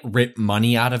can't rip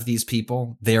money out of these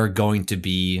people. They are going to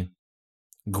be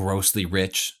grossly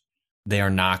rich. They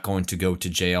are not going to go to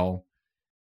jail.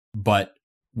 But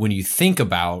when you think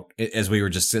about, as we were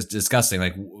just discussing,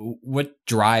 like what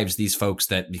drives these folks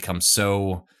that become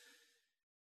so,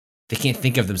 they can't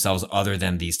think of themselves other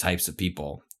than these types of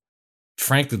people.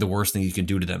 Frankly, the worst thing you can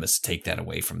do to them is to take that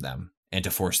away from them and to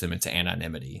force them into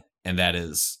anonymity. And that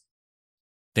is,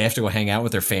 they have to go hang out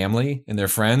with their family and their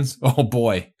friends. Oh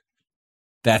boy,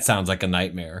 that sounds like a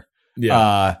nightmare.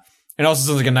 Yeah. It also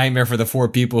sounds like a nightmare for the 4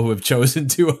 people who have chosen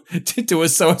to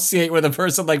associate with a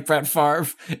person like Brett Favre,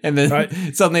 and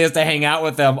then suddenly has to hang out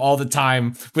with them all the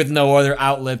time with no other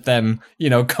outlet than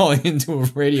calling into a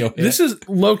radio hit. This is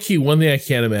low key. One thing I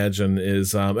can't imagine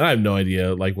is I have no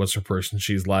idea what's her person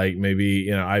she's like.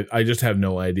 Maybe I just have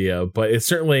no idea. But it's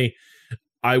certainly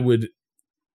I would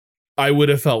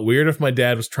have felt weird if my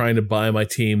dad was trying to buy my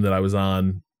team that I was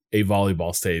on a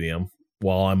volleyball stadium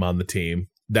while I'm on the team.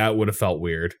 That would have felt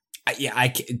weird.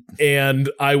 And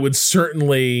I would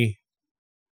certainly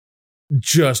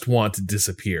just want to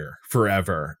disappear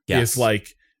forever. Yes.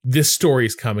 If this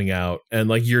story's coming out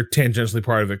and you're tangentially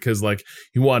part of it because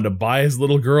he wanted to buy his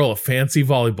little girl a fancy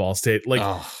volleyball state.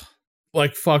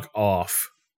 Fuck off.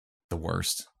 The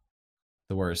worst.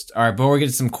 All right, before we get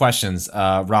to some questions,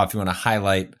 Rob, if you want to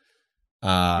highlight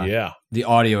the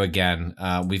audio again,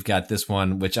 we've got this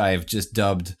one which I have just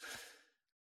dubbed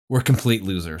 "We're Complete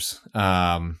Losers."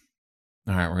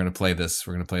 All right, we're going to play this.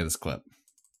 We're going to play this clip.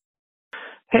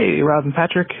 Hey, Rob and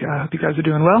Patrick. Hope you guys are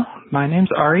doing well. My name's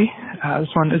Ari.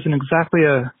 This one isn't exactly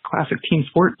a classic team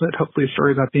sport, but hopefully a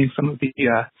story about being some of the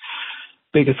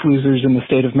biggest losers in the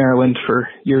state of Maryland for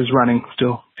years running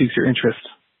still piques your interest.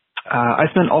 I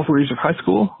spent all 4 years of high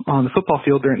school on the football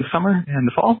field during the summer and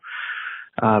the fall,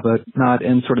 but not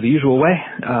in sort of the usual way.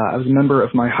 I was a member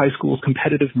of my high school's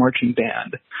competitive marching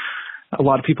band. A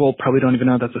lot of people probably don't even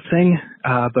know that's a thing,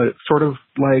 but it's sort of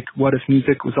like what if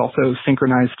music was also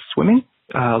synchronized swimming.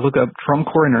 Look up Drum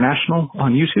Corps International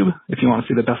on YouTube if you want to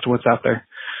see the best of what's out there.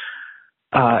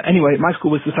 Anyway, my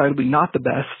school was decidedly not the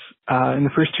best. In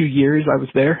the first 2 years I was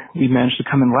there, we managed to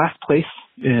come in last place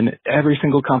in every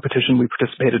single competition we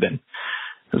participated in.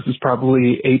 This was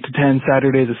probably 8 to 10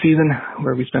 Saturdays a season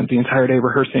where we spent the entire day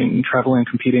rehearsing, traveling,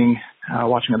 competing,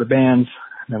 watching other bands.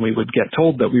 And then we would get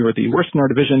told that we were the worst in our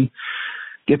division,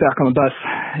 get back on the bus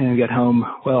and get home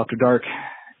well after dark,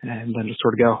 and then just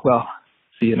sort of go, well,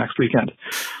 see you next weekend.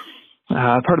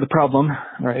 Part of the problem,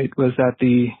 right, was that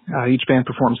each band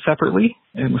performed separately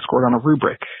and was scored on a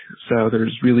rubric. So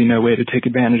there's really no way to take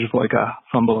advantage of a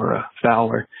fumble or a foul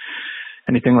or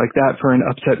anything like that for an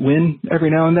upset win every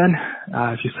now and then.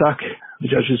 If you suck, the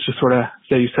judges just sort of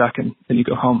say you suck and then you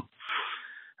go home.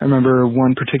 I remember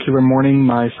one particular morning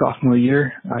my sophomore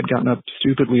year, I'd gotten up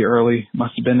stupidly early,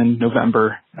 must have been in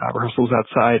November. Rehearsals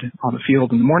outside on the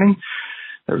field in the morning.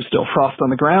 There was still frost on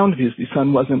the ground because the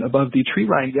sun wasn't above the tree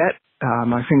line yet.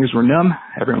 My fingers were numb.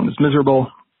 Everyone was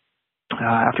miserable.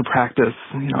 After practice,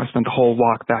 I spent the whole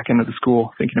walk back into the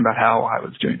school thinking about how I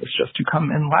was doing this just to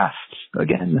come in last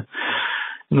again.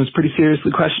 And was pretty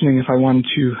seriously questioning if I wanted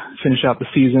to finish out the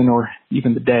season or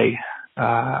even the day.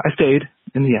 I stayed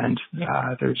in the end.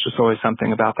 There's just always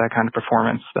something about that kind of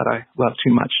performance that I love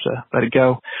too much to let it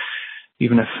go,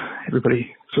 even if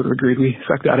everybody sort of agreed we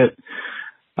sucked at it.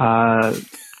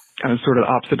 Kind of sort of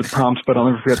opposite of the prompt, but I'll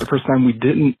never forget the first time we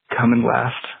didn't come in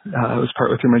last. It was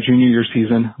partway through my junior year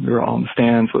season. We were all in the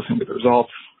stands listening to the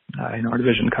results. Our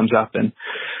division comes up and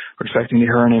we're expecting to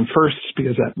hear our name first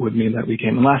because that would mean that we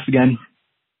came in last again.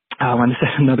 When they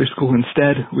said another school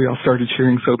instead, we all started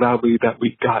cheering so loudly that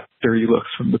we got dirty looks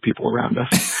from the people around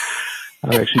us.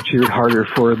 I actually cheered harder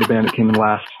for the band that came in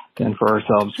last than for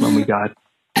ourselves when we got,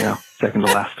 second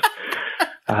to last.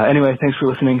 Anyway, thanks for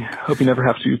listening. Hope you never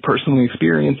have to personally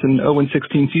experience an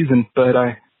 0-16 season, but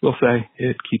I will say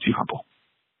it keeps you humble.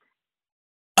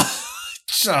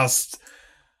 Just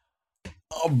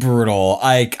brutal.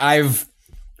 I've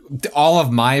all of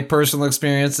my personal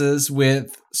experiences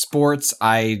with sports,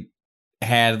 I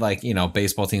had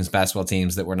baseball teams, basketball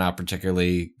teams that were not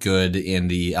particularly good in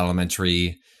the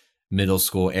elementary, middle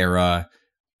school era.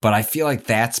 But I feel like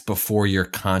that's before you're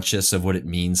conscious of what it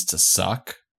means to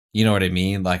suck. You know what I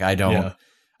mean? I don't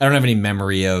have any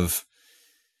memory of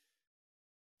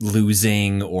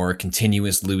losing or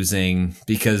continuous losing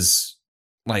because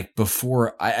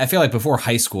before, I feel like before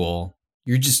high school,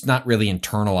 you're just not really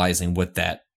internalizing what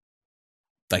that,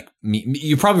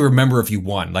 you probably remember if you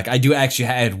won. I do actually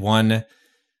had one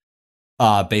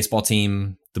baseball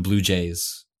team, the Blue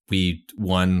Jays. We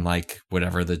won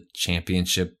whatever the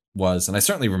championship was. And I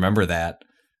certainly remember that.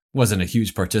 Wasn't a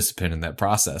huge participant in that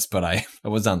process, but I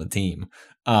was on the team.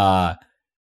 But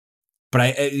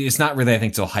it's not really, I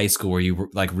think, till high school where you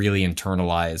really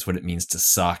internalize what it means to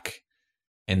suck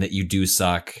and that you do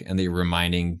suck and that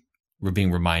we're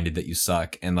being reminded that you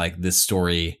suck. And this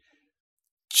story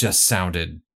just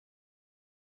sounded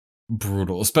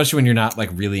brutal, especially when you're not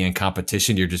really in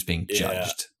competition. You're just being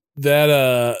judged.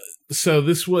 So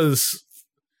this was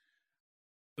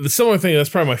the similar thing. That's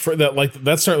probably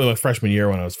that's certainly my freshman year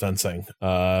when I was fencing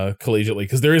collegiately,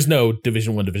 because there is no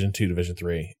Division I, Division II, Division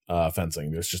III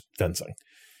fencing. There's just fencing.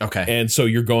 Okay. And so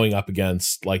you're going up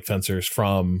against fencers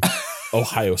from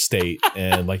Ohio State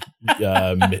and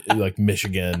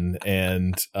Michigan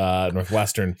and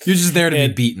Northwestern. You're just there to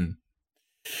be beaten.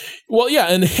 Well, yeah,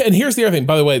 and here's the other thing.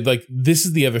 By the way, this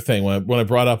is the other thing when I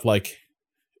brought up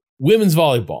women's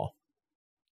volleyball.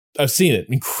 I've seen it.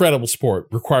 Incredible sport.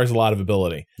 Requires a lot of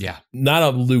ability. Yeah. Not a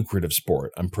lucrative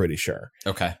sport, I'm pretty sure.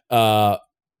 Okay.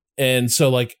 And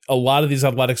so a lot of these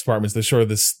athletics departments, they're sort of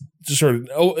this just sort of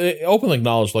openly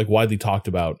acknowledged, widely talked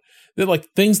about. They're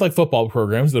things like football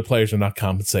programs, the players are not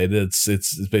compensated. It's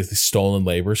basically stolen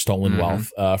labor, stolen wealth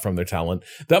from their talent.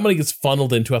 That money gets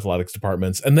funneled into athletics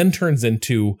departments and then turns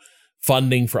into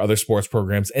funding for other sports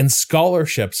programs and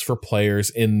scholarships for players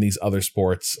in these other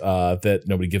sports that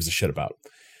nobody gives a shit about.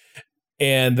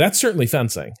 And that's certainly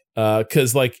fencing,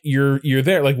 because you're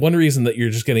there. One reason that you're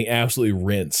just getting absolutely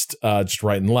rinsed, just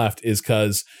right and left, is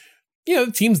because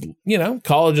the teams,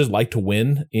 colleges like to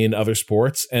win in other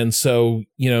sports, and so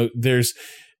there's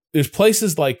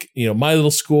places my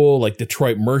little school,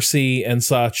 Detroit Mercy and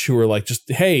such, who are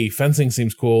just, hey, fencing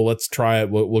seems cool, let's try it.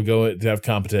 We'll go to have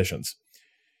competitions,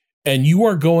 and you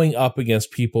are going up against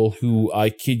people who,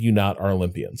 I kid you not, are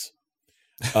Olympians.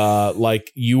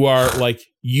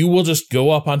 You will just go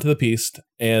up onto the piste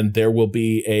and there will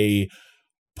be a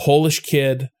Polish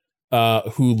kid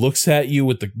who looks at you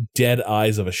with the dead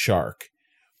eyes of a shark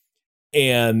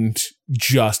and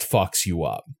just fucks you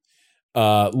up.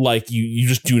 You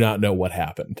just do not know what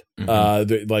happened.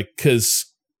 Because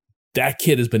that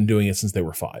kid has been doing it since they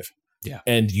were 5. Yeah.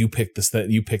 And you picked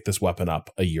this weapon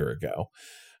up a year ago.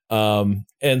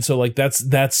 And so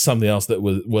that's something else that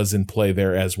was in play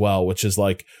there as well, which is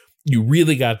you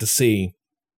really got to see,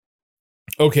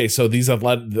 okay, so these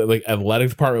athletic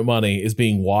department money is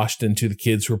being washed into the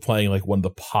kids who are playing one of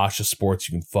the poshest sports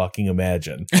you can fucking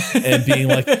imagine, and being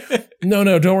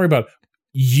no, don't worry about it.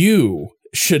 You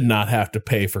should not have to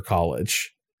pay for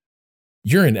college.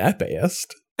 You're an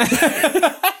epayist.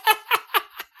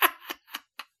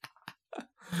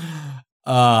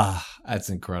 That's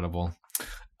incredible.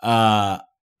 I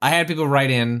had people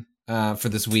write in for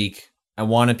this week I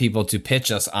wanted people to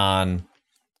pitch us on,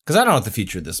 because I don't know what the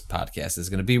future of this podcast is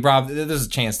going to be. Rob, there's a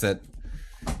chance that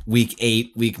week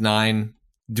 8, week 9,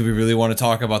 do we really want to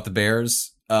talk about the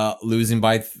Bears losing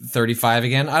by 35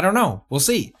 again? I don't know. We'll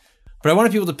see. But I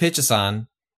wanted people to pitch us on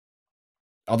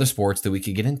other sports that we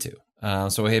could get into.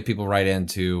 So I had people write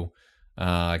into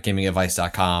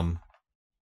gamingadvice.com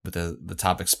with the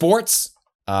topic sports,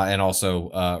 and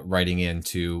also writing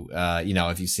into,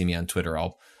 if you see me on Twitter,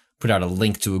 I'll put out a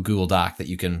link to a Google Doc that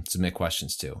you can submit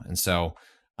questions to. And so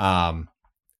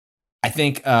I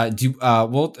think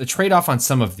we'll trade off on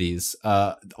some of these.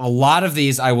 A lot of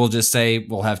these I will just say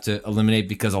we'll have to eliminate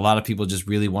because a lot of people just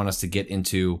really want us to get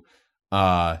into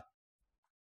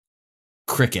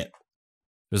cricket.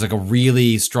 There's like a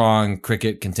really strong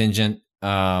cricket contingent.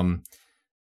 So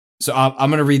I'm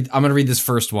gonna read this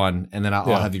first one, and then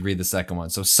I'll have you read the second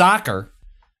one. So soccer,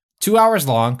 2 hours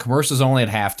long, commercials only at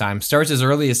halftime, starts as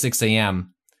early as 6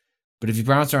 a.m. But if you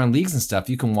bounce around leagues and stuff,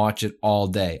 you can watch it all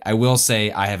day. I will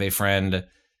say I have a friend,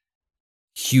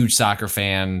 huge soccer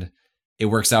fan. It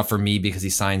works out for me because he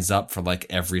signs up for like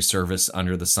every service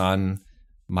under the sun.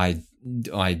 My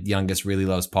youngest really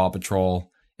loves Paw Patrol.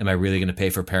 Am I really going to pay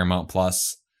for Paramount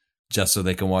Plus just so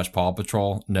they can watch Paw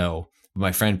Patrol? No.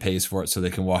 My friend pays for it so they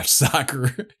can watch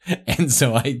soccer. And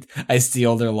so I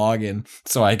steal their login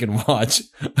so I can watch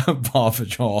Paw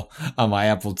Patrol on my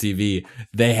Apple TV.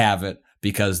 They have it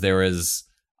because there is,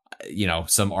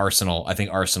 some Arsenal. I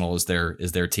think Arsenal is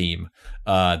their team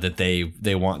that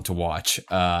they want to watch.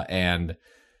 And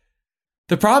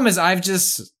the problem is I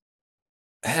don't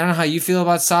know how you feel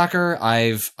about soccer.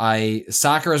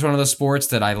 Soccer is one of those sports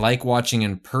that I like watching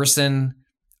in person.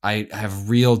 I have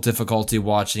real difficulty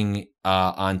watching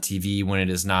on TV when it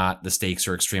is not. The stakes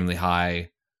are extremely high,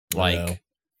 like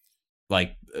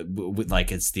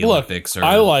it's the Olympics.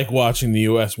 I like watching the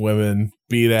U.S. women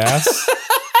beat ass.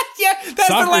 Yeah, that's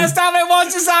soccer. The last time I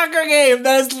watched a soccer game.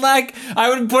 That's like I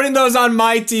would putting those on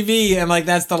my TV, and like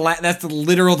that's the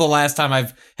last time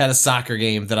I've had a soccer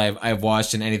game that I've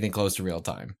watched in anything close to real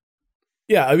time.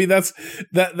 Yeah, I mean that's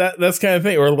kind of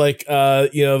thing, or like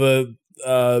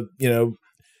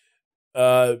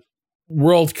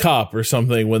World Cup or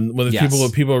something when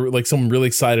the people are like someone really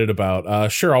excited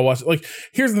about. Sure, I'll watch it. Like,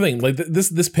 here's the thing, like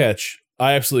this pitch,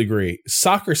 I absolutely agree.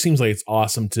 Soccer seems like it's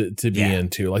awesome to be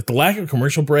into. Like the lack of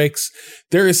commercial breaks,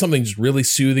 there is something just really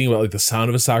soothing about like the sound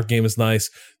of a soccer game is nice.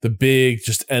 The big,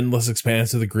 just endless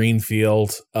expanse of the green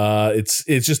field. It's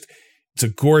a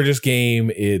gorgeous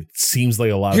game. It seems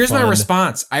like a lot of fun. Here's my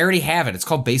response. I already have it. It's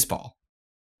called baseball.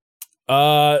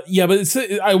 Yeah, but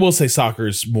I will say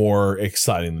soccer's more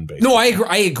exciting than baseball. No,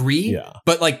 I agree. Yeah.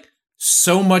 But like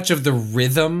so much of the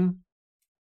rhythm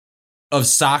of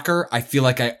soccer, I feel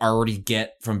like I already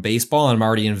get from baseball, and I'm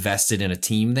already invested in a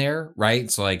team there, right?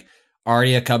 So like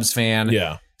already a Cubs fan.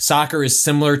 Yeah. Soccer is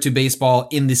similar to baseball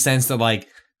in the sense that like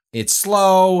it's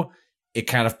slow, it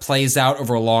kind of plays out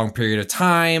over a long period of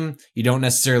time. You don't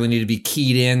necessarily need to be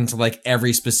keyed in to like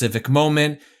every specific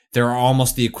moment. There are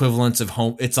almost the equivalents of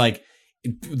home. It's like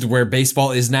where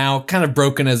baseball is now kind of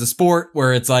broken as a sport,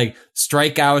 where it's like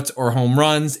strikeouts or home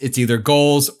runs. It's either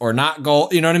goals or not goal.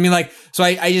 You know what I mean? Like, so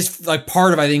I just like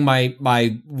part of, I think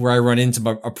my where I run into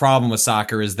a problem with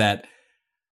soccer is that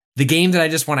the game that I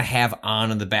just want to have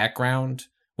on in the background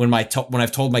when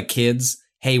I've told my kids,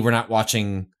 hey, we're not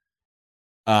watching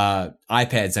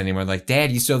iPads anymore. Like,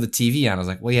 Dad, you still have the TV on. I was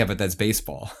like, well, yeah, but that's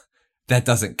baseball. That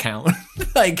doesn't count.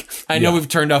 Like, I know we've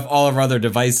turned off all of our other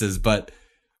devices, but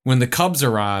when the Cubs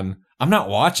are on, I'm not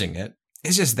watching it.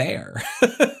 It's just there.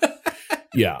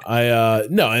 Yeah,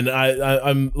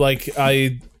 I'm like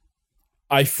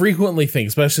I frequently think,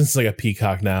 especially since it's like a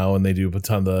Peacock now and they do a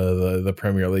ton of the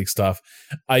Premier League stuff,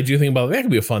 I do think about that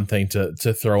could be a fun thing to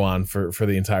throw on for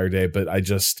the entire day. But I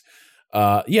just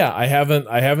I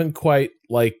haven't quite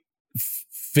like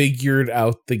figured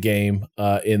out the game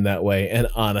in that way. And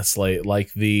honestly,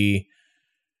 like the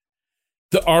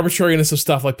arbitrariness of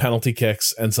stuff like penalty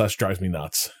kicks and such drives me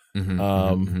nuts.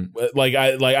 Like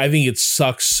I think it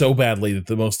sucks so badly that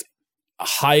the most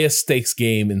highest stakes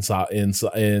game in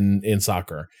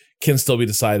soccer can still be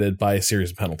decided by a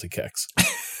series of penalty kicks.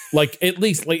 Like, at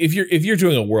least like if you're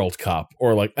doing a World Cup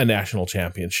or like a national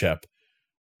championship,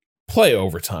 play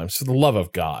overtimes for the love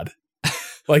of God.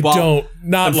 Like,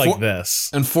 not like this.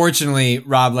 Unfortunately,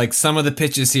 Rob, like some of the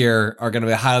pitches here are going to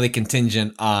be highly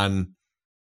contingent on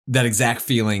that exact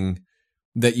feeling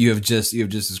that you have just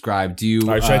described. Do you? All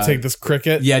right, should I take this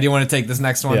cricket? Yeah. Do you want to take this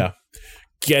next one? Yeah.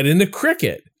 Get into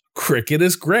cricket. Cricket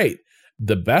is great.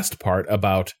 The best part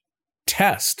about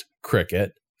Test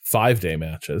cricket 5-day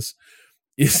matches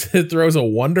it throws a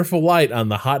wonderful light on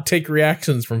the hot take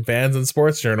reactions from fans and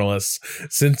sports journalists,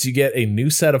 since you get a new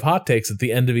set of hot takes at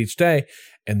the end of each day,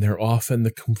 and they're often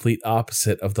the complete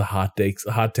opposite of the hot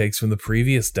takes from the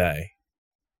previous day.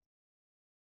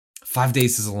 5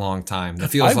 days is a long time.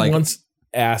 That feels I once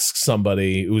asked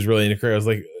somebody who was really into cricket, I was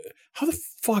like, how the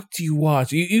fuck do you watch?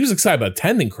 He was excited about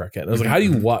attending cricket. And I was like, how do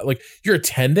you watch? Like, you're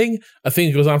attending a thing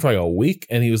that goes on for like a week?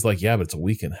 And he was like, yeah, but it's a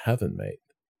week in heaven, mate.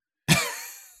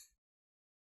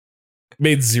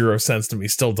 Made zero sense to me.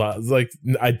 Still does. Like,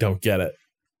 I don't get it.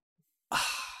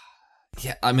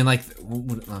 Yeah, I mean, like,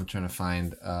 I'm trying to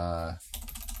find another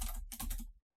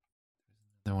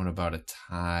one about a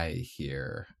tie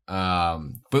here.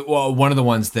 But one of the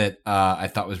ones that I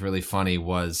thought was really funny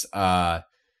was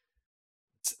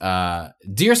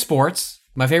Dear Sports.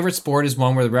 My favorite sport is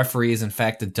one where the referee is in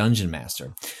fact a dungeon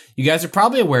master. You guys are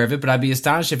probably aware of it, but I'd be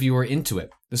astonished if you were into it.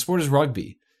 The sport is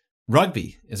rugby.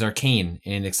 Rugby is arcane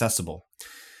and inaccessible.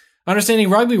 Understanding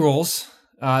rugby rules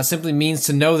simply means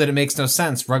to know that it makes no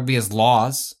sense. Rugby has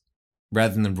laws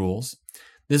rather than rules.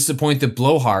 This is a point that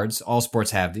blowhards, all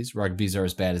sports have these, rugby's are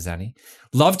as bad as any,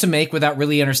 love to make without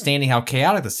really understanding how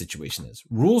chaotic the situation is.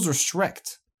 Rules are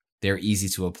strict. They're easy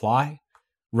to apply.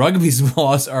 Rugby's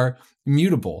laws are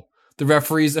mutable. The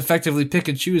referees effectively pick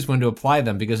and choose when to apply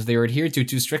them because if they were adhered to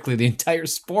too strictly, the entire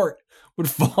sport would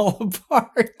fall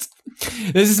apart.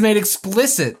 This is made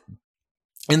explicit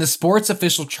in the sport's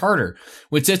official charter,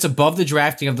 which sits above the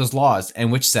drafting of those laws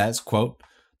and which says, quote,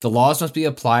 the laws must be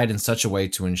applied in such a way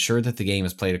to ensure that the game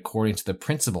is played according to the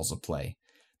principles of play.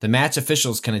 The match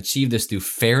officials can achieve this through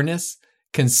fairness,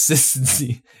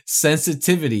 consistency,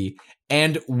 sensitivity,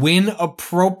 and when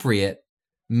appropriate,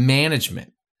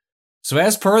 management. So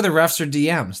as per, the refs are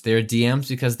DMs. They're DMs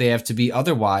because they have to be,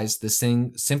 otherwise this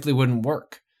thing simply wouldn't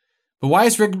work. But why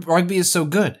is rugby so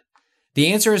good?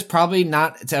 The answer is probably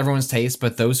not to everyone's taste,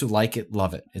 but those who like it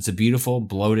love it. It's a beautiful,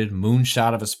 bloated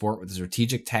moonshot of a sport with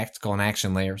strategic, tactical, and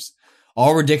action layers,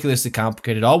 all ridiculously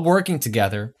complicated, all working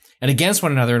together and against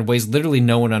one another in ways literally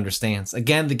no one understands.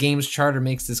 Again, the game's charter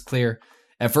makes this clear.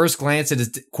 At first glance, it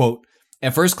is, quote,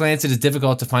 at first glance, it is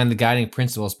difficult to find the guiding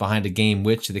principles behind a game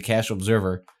which, to the casual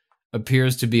observer,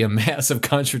 appears to be a mass of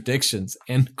contradictions,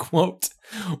 end quote.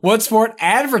 What sport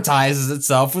advertises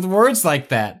itself with words like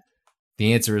that?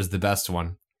 The answer is the best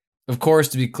one. Of course,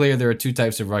 to be clear, there are two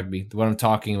types of rugby. The one I'm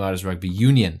talking about is rugby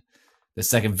union. The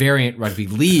second variant, rugby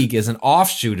league, is an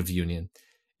offshoot of union.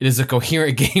 It is a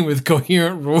coherent game with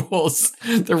coherent rules.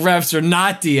 The refs are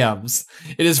not DMs.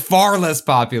 It is far less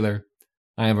popular.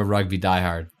 I am a rugby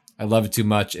diehard. I love it too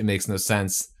much. It makes no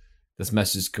sense. This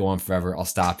message go on forever. I'll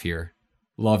stop here.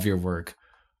 Love your work,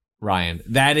 Ryan.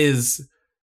 That is...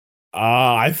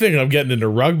 I think I'm getting into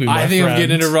rugby, my I think friend. I'm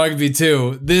getting into rugby,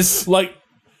 too. This... Like...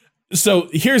 So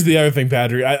here's the other thing,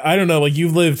 Patrick. I don't know. Like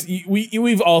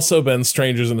we've also been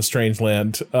strangers in a strange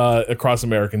land across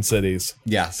American cities.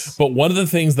 Yes. But one of the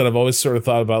things that I've always sort of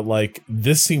thought about, like,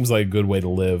 this seems like a good way to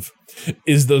live,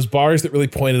 is those bars that really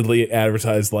pointedly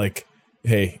advertise, like,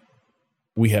 hey,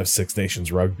 we have Six Nations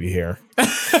rugby here.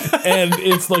 And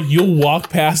it's like you'll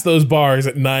walk past those bars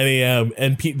at 9 a.m.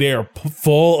 and they are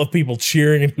full of people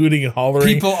cheering and hooting and hollering.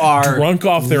 People are drunk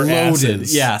off their loaded.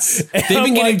 asses. Yes. And They've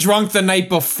been getting like, drunk the night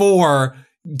before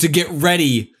to get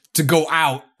ready to go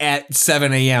out at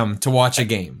 7 a.m. to watch a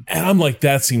game. and I'm like,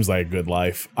 that seems like a good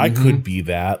life. I could be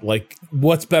that. Like,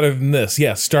 what's better than this?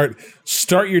 Yeah, start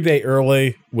your day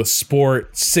early with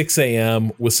sport, 6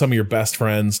 a.m. with some of your best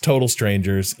friends, total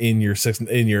strangers in your Six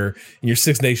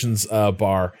Nations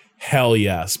bar. Hell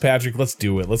yes. Patrick, let's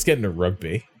do it. Let's get into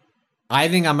rugby. I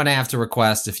think I'm going to have to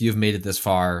request, if you've made it this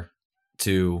far,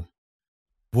 to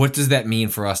what does that mean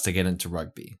for us to get into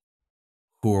rugby?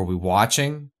 Who are we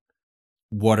watching?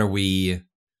 What are we...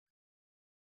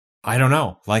 I don't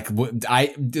know. Like,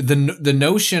 the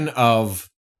notion of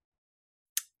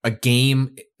a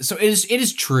game... So it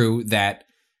is true that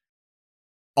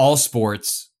all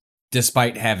sports,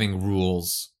 despite having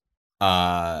rules,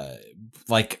 there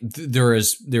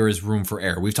is room for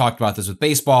error. We've talked about this with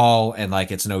baseball and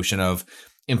like its notion of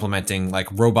implementing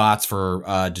like robots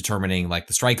for determining like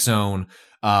the strike zone.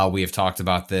 We have talked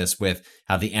about this with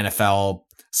how the NFL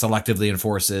selectively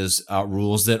enforces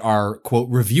rules that are, quote,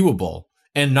 reviewable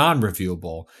and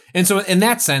non-reviewable. And so in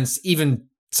that sense, even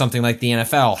something like the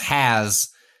NFL has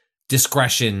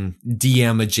discretion,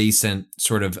 DM adjacent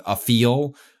sort of a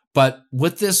feel. But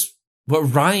what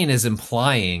Ryan is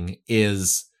implying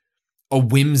is a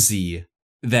whimsy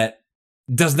that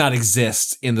does not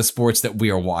exist in the sports that we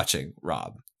are watching,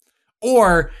 Rob.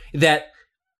 Or that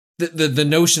the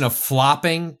notion of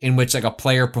flopping, in which like a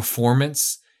player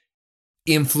performance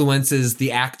influences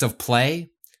the act of play,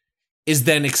 is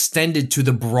then extended to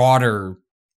the broader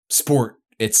sport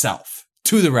itself,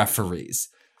 to the referees,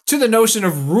 to the notion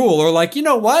of rule, or like, you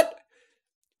know what?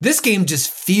 This game just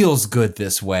feels good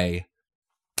this way.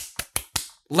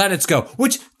 Let it go.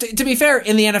 Which, to be fair,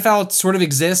 in the NFL, it sort of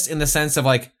exists in the sense of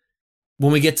like,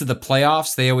 when we get to the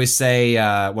playoffs, they always say,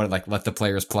 let the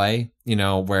players play, you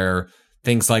know, where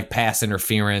things like pass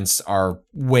interference are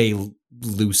way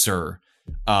looser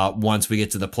once we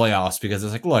get to the playoffs, because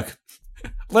it's like, look,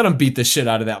 let him beat the shit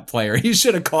out of that player. He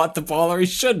should have caught the ball or he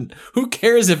shouldn't. Who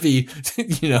cares if he,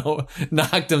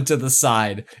 knocked him to the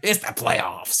side? It's the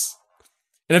playoffs.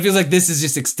 And it feels like this is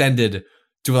just extended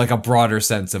to like a broader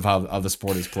sense of how the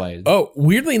sport is played. Oh,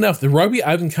 weirdly enough, the rugby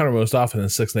I've encountered most often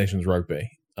is Six Nations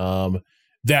rugby.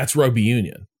 That's rugby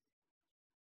union.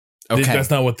 Okay. That's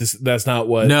not what.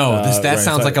 No, that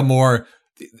sounds like a more,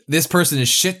 this person is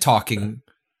shit talking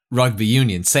rugby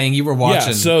union, saying you were watching.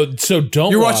 Yeah, so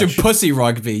don't. You're watching pussy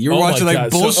rugby. You're watching like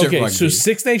bullshit rugby. So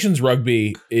Six Nations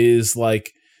rugby is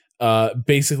like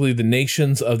basically the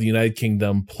nations of the United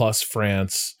Kingdom plus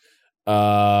France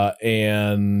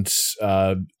and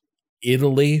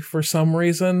Italy for some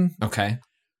reason. Okay.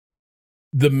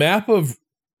 The map of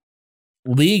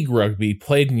league rugby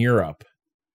played in Europe.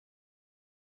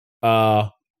 The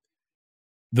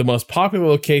most popular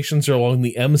locations are along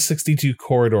the M62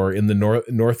 corridor in the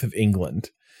north of England.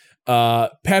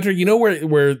 Patrick, you know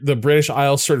where the British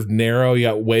Isles sort of narrow? You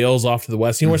got Wales off to the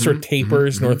west. You know where it sort of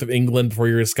tapers north of England before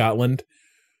you're in Scotland?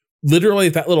 Literally,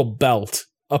 that little belt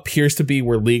appears to be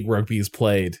where league rugby is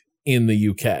played in the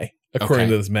UK, according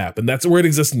to this map. And that's where it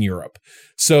exists in Europe.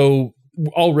 So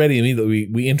already, immediately,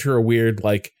 we enter a weird,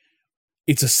 like,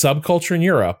 it's a subculture in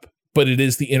Europe, but it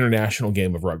is the international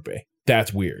game of rugby.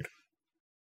 That's weird.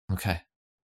 Okay.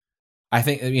 I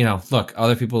think, look,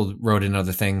 other people wrote in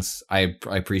other things. I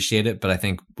appreciate it, but I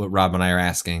think what Rob and I are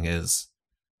asking is,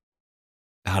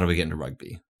 how do we get into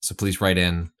rugby? So please write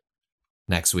in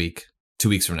next week, 2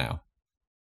 weeks from now.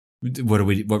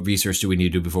 What research do we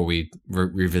need to do before we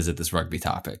revisit this rugby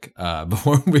topic?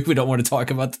 Before we don't want to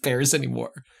talk about the Bears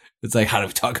anymore. It's like, how do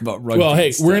we talk about rugby? Well,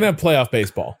 hey, we're gonna have playoff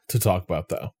baseball to talk about,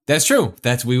 though. That's true.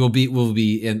 We'll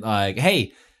be in like,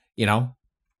 hey,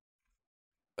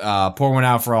 pour one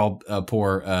out for all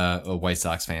poor White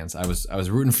Sox fans. I was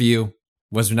rooting for you.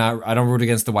 I don't root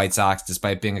against the White Sox,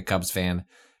 despite being a Cubs fan.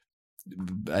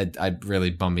 I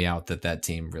really bummed me out that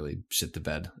team really shit the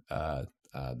bed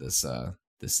this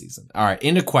season. All right,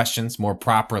 into questions more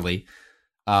properly,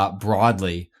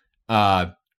 broadly.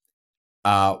 Hey,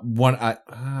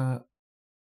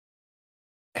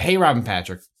 Rob and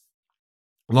Patrick,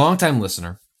 longtime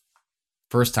listener,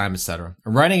 first time, etc.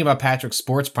 I'm writing about Patrick's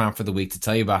sports prompt for the week to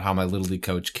tell you about how my Little League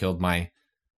coach killed my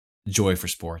joy for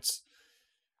sports.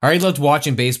 I already loved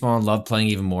watching baseball and loved playing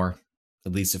even more,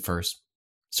 at least at first.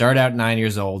 Started out 9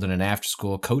 years old in an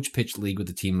after-school coach pitch league with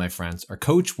a team of my friends. Our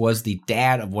coach was the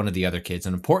dad of one of the other kids,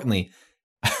 and importantly,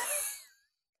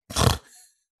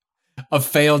 a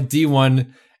failed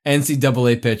D1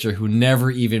 NCAA pitcher who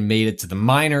never even made it to the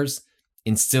minors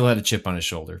and still had a chip on his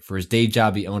shoulder. For his day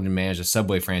job, he owned and managed a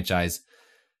Subway franchise,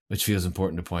 which feels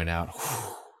important to point out.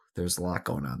 There's a lot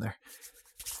going on there.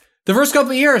 The first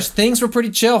couple of years, things were pretty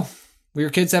chill. We were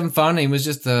kids having fun. And he was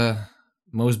just the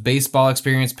most baseball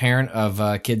experienced parent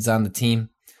of kids on the team.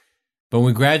 But when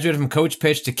we graduated from coach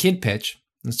pitch to kid pitch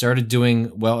and started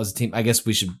doing well as a team, I guess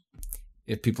we should,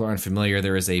 if people are unfamiliar,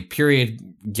 there is a period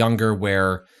younger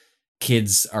where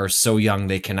kids are so young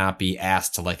they cannot be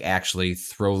asked to like actually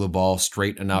throw the ball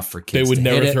straight enough for kids. They would to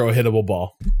never hit it. throw a hittable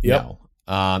ball. Yep.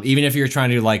 No. Even if you're trying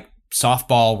to do like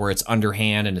softball where it's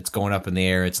underhand and it's going up in the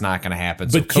air, it's not going to happen.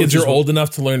 But kids are old enough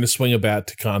to learn to swing a bat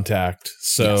to contact.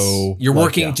 So yes. You're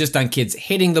working just on kids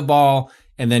hitting the ball,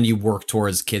 and then you work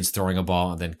towards kids throwing a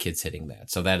ball and then kids hitting that.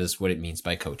 So that is what it means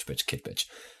by coach pitch, kid pitch.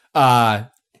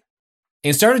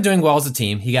 And started doing well as a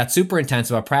team. He got super intense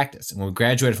about practice. And when we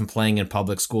graduated from playing in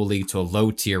public school league to a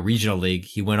low-tier regional league,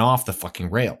 he went off the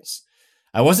fucking rails.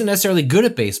 I wasn't necessarily good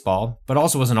at baseball, but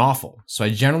also wasn't awful, so I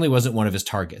generally wasn't one of his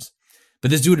targets.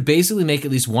 But this dude would basically make at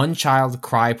least one child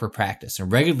cry per practice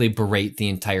and regularly berate the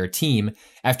entire team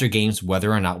after games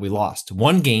whether or not we lost.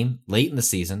 One game, late in the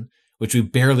season, which we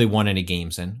barely won any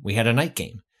games in, we had a night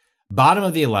game. Bottom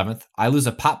of the 11th, I lose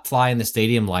a pop fly in the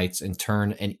stadium lights and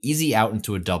turn an easy out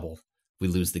into a double. We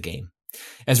lose the game.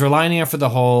 As we're lining up for the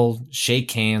whole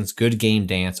shake hands, good game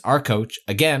dance, our coach,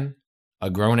 again, a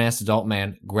grown-ass adult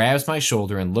man, grabs my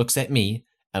shoulder and looks at me,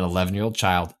 an 11-year-old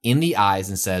child, in the eyes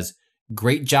and says,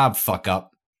 "Great job, fuck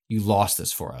up. You lost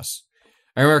this for us."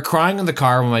 I remember crying in the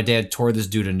car when my dad tore this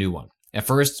dude a new one. At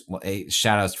first,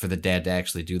 shout outs for the dad to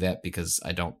actually do that because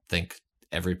I don't think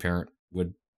every parent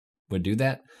would do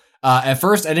that. At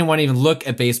first, I didn't want to even look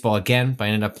at baseball again, but I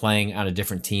ended up playing on a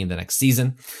different team the next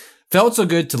season. Felt so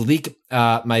good to leak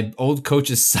my old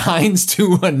coach's signs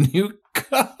to a new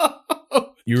coach.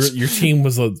 Your team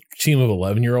was a team of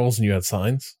 11-year-olds and you had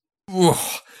signs?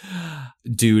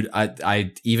 Dude,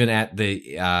 I even at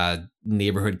the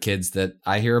neighborhood kids that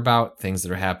I hear about, things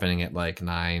that are happening at like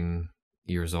 9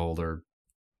 years old, or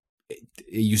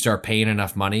you start paying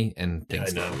enough money and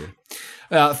things get weird.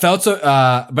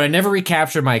 But I never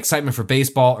recaptured my excitement for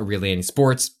baseball or really any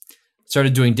sports.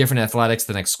 Started doing different athletics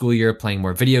the next school year, playing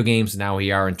more video games. Now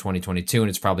we are in 2022, and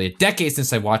it's probably a decade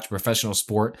since I watched a professional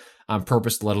sport on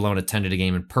purpose, let alone attended a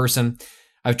game in person.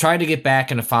 I've tried to get back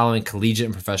into following collegiate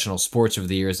and professional sports over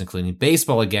the years, including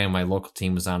baseball again. My local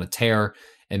team was on a tear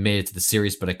and made it to the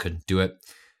series, but I couldn't do it.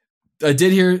 I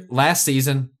did hear last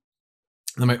season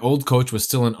that my old coach was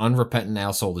still an unrepentant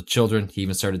asshole to children. He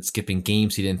even started skipping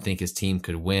games he didn't think his team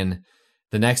could win.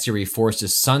 The next year, he forced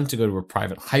his son to go to a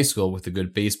private high school with a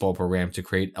good baseball program to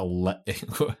create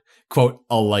quote,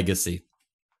 a legacy.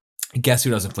 Guess who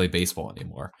doesn't play baseball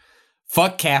anymore?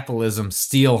 Fuck capitalism,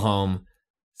 steal home,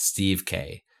 Steve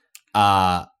K.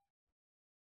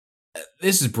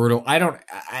 This is brutal. I don't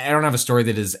have a story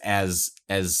that is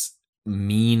as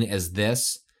mean as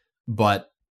this,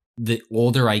 but the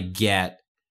older I get,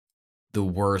 the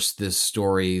worse this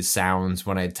story sounds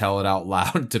when I tell it out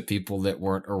loud to people that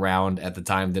weren't around at the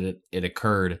time that it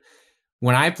occurred.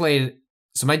 When I played,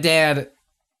 so my dad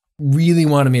really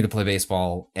wanted me to play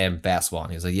baseball and basketball.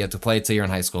 And he was like, you have to play it till you're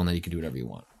in high school and then you can do whatever you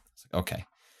want. I was like, okay.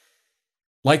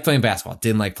 Like playing basketball,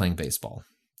 didn't like playing baseball.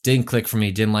 Didn't click for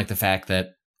me, didn't like the fact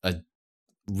that a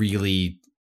really,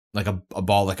 like a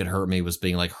ball that could hurt me was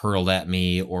being like hurled at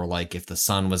me, or like if the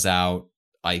sun was out,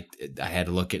 I had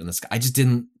to look it in the sky. I just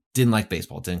didn't like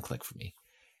baseball. It didn't click for me.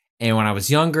 And when I was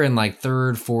younger, in like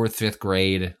 3rd, 4th, 5th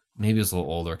grade, maybe it was a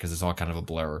little older because it's all kind of a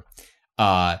blur,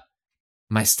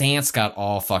 my stance got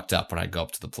all fucked up when I'd go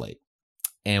up to the plate.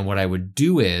 And what I would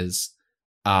do is,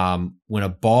 when a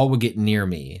ball would get near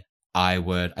me, I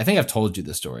think I've told you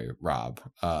this story, Rob,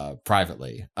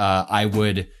 privately. I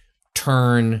would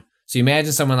turn. So you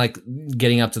imagine someone like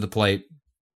getting up to the plate.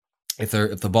 If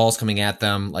the ball's coming at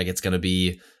them, like it's going to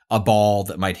be a ball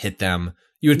that might hit them,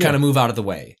 you would kind of move out of the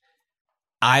way.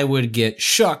 I would get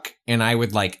shook and I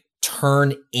would like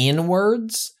turn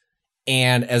inwards.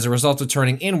 And as a result of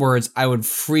turning inwards, I would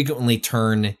frequently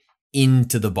turn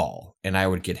into the ball and I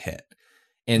would get hit.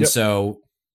 And so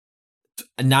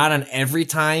not on every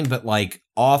time, but like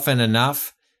often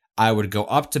enough, I would go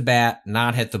up to bat,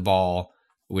 not hit the ball,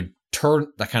 would kind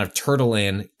of turtle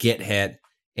in, get hit,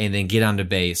 and then get onto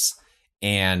base.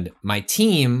 And my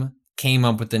team came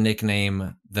up with the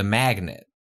nickname The Magnet,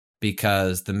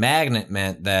 because the magnet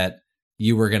meant that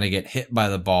you were going to get hit by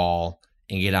the ball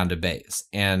and get onto base.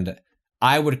 And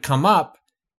I would come up,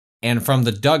 and from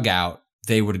the dugout,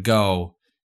 they would go,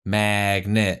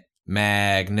 magnet,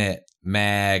 magnet,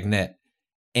 magnet.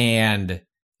 And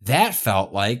that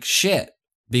felt like shit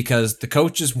because the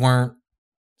coaches weren't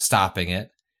stopping it.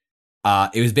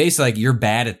 It was basically like, you're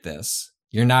bad at this.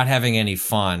 You're not having any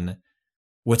fun.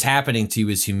 What's happening to you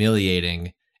is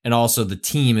humiliating. And also the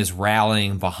team is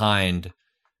rallying behind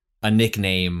a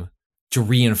nickname to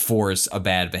reinforce a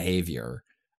bad behavior,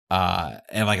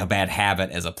 and like a bad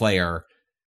habit as a player.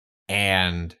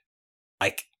 And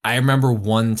like, I remember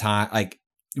one time, like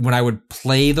when I would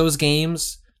play those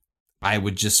games, I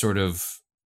would just sort of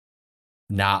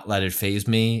not let it faze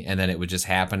me. And then it would just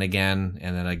happen again.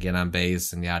 And then I'd get on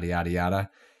base and yada, yada, yada.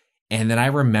 And then I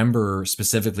remember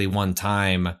specifically one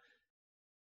time,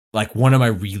 like one of my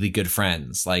really good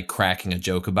friends, like cracking a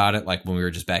joke about it, like when we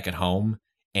were just back at home,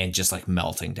 and just like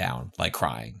melting down, like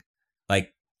crying,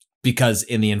 like, because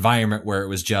in the environment where it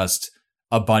was just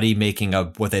a buddy making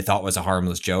what they thought was a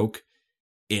harmless joke,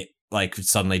 it like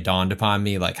suddenly dawned upon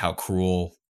me like how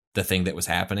cruel the thing that was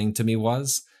happening to me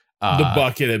was. The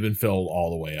bucket had been filled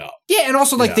all the way up. Yeah. And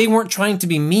also like they weren't trying to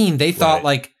be mean. They thought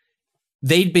like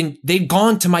they'd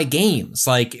gone to my games.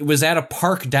 Like it was at a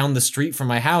park down the street from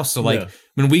my house. So like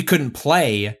when we couldn't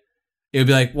play, it would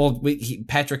be like, well,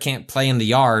 Patrick can't play in the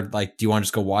yard. Like, do you want to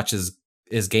just go watch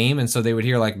his game? And so they would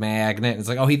hear like magnet. And it's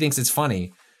like, oh, he thinks it's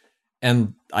funny.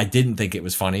 And I didn't think it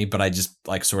was funny, but I just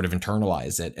like sort of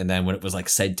internalized it. And then when it was like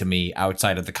said to me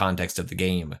outside of the context of the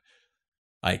game,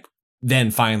 like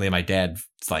then finally my dad,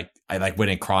 like, I like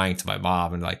went in crying to my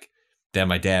mom, and like, then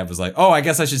my dad was like, oh, I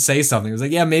guess I should say something. He was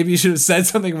like, yeah, maybe you should have said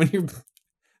something when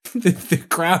the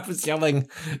crowd was yelling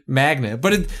magnet.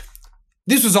 But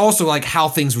this was also like how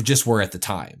things were at the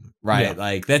time, right? Yeah.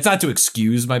 Like that's not to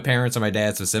excuse my parents or my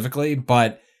dad specifically,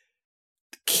 but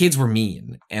kids were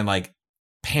mean and like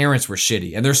parents were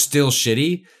shitty, and they're still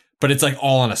shitty, but it's like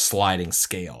all on a sliding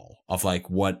scale of like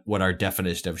what our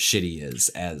definition of shitty is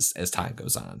as time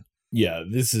goes on. Yeah,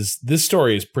 this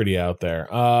story is pretty out there.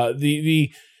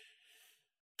 It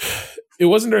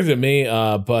wasn't directed at me,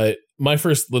 but my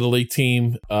first Little League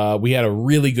team, we had a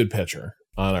really good pitcher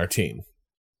on our team.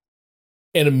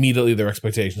 And immediately their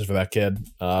expectations for that kid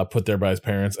put there by his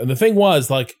parents. And the thing was,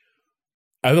 like,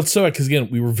 I felt so bad because, again,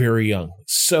 we were very young.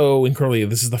 So incredibly,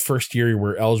 this is the first year we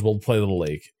were eligible to play Little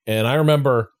League. And I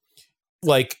remember,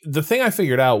 like, the thing I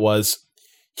figured out was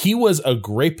he was a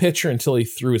great pitcher until he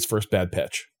threw his first bad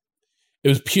pitch. It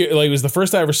was pure, like, it was the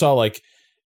first I ever saw, like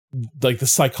the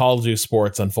psychology of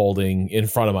sports unfolding in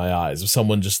front of my eyes, of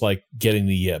someone just like getting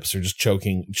the yips or just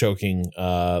choking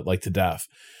like to death,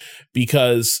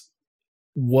 because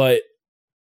what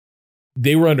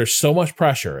they were under so much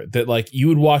pressure that like you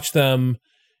would watch them,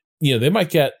 you know, they might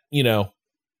get, you know,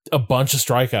 a bunch of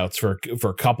strikeouts for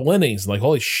a couple innings, and like,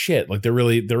 holy shit, like they're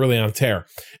really on a tear,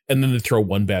 and then they throw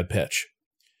one bad pitch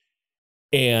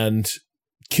and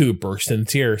Q would burst into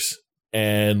tears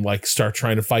and like start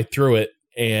trying to fight through it,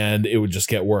 and it would just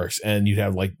get worse, and you'd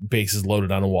have like bases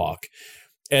loaded on a walk.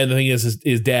 And the thing is,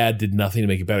 his dad did nothing to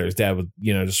make it better. His dad would,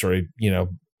 you know, just sort of, you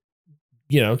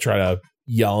know, try to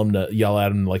yell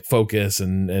at him, like focus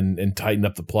and tighten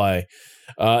up the play.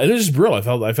 And it was just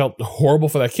brutal. I felt horrible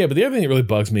for that kid. But the other thing that really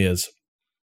bugs me is,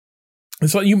 and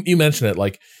so you mentioned it,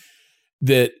 like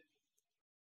that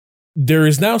there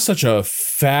is now such a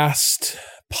fast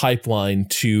pipeline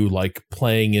to like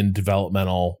playing in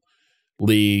developmental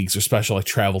leagues or special like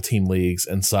travel team leagues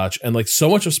and such. And like so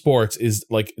much of sports is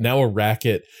like now a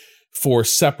racket for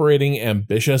separating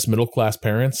ambitious middle-class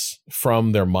parents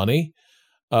from their money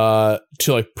to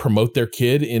like promote their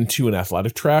kid into an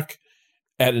athletic track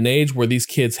at an age where these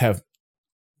kids have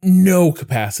no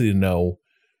capacity to know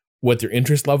what their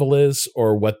interest level is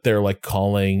or what their like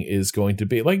calling is going to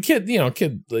be. Like kid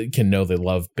can know they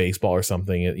love baseball or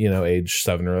something at, you know, age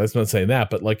 7, or that's not saying that,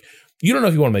 but like, you don't know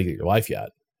if you want to make it your life yet.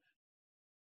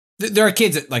 There are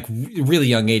kids at like really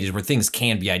young ages where things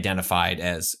can be identified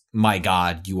as, my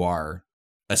God, you are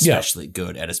especially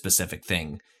good at a specific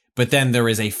thing. But then there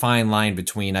is a fine line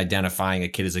between identifying a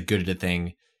kid as a good at a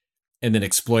thing and then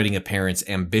exploiting a parent's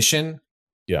ambition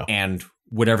and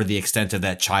whatever the extent of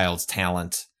that child's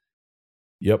talent.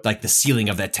 Yep. Like the ceiling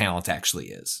of that talent actually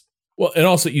is. Well, and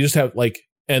also you just have like,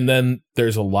 and then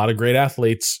there's a lot of great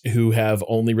athletes who have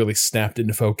only really snapped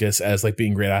into focus as like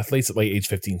being great athletes at like age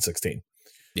 15, 16.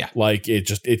 Yeah. Like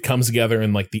it comes together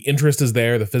and like the interest is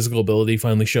there. The physical ability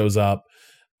finally shows up.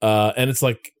 And it's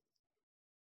like,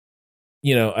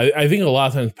 you know, I think a lot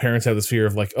of times parents have this fear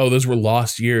of like, oh, those were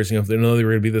lost years. You know, if they know they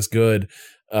were going to be this good,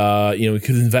 you know, we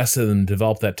could invest in and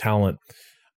develop that talent.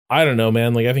 I don't know,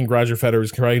 man. Like, I think Roger Federer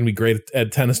is probably going to be great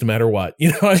at tennis no matter what.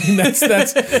 You know, I mean, that's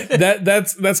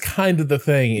kind of the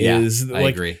thing. Is I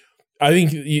like, agree. I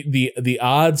think the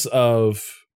odds of,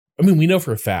 I mean, we know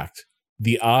for a fact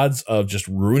the odds of just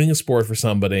ruining a sport for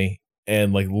somebody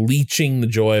and like leeching the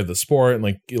joy of the sport and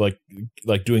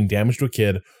like doing damage to a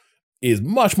kid is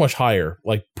much, much higher,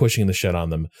 like pushing the shit on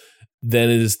them, than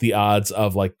it is the odds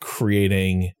of like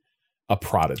creating a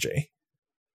prodigy.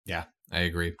 Yeah, I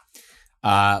agree.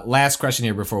 Last question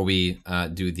here before we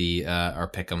do the our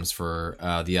pick'ems for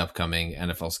the upcoming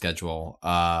NFL schedule.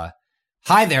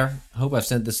 Hi there. Hope I've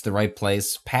sent this to the right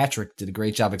place. Patrick did a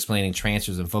great job explaining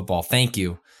transfers in football. Thank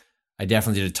you. I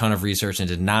definitely did a ton of research and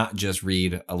did not just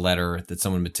read a letter that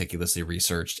someone meticulously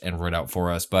researched and wrote out for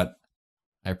us, but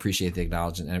I appreciate the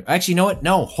acknowledgement. Actually, you know what?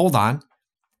 No, hold on.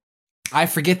 I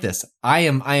forget this. I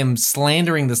am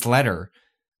slandering this letter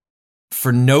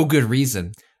for no good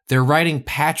reason. They're writing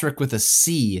Patrick with a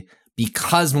C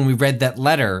because when we read that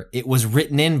letter, it was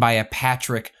written in by a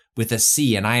Patrick with a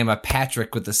C, and I am a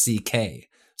Patrick with a CK.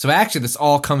 So actually, this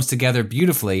all comes together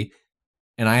beautifully,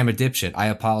 and I am a dipshit. I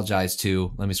apologize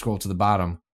to, let me scroll to the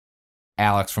bottom,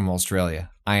 Alex from Australia.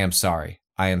 I am sorry.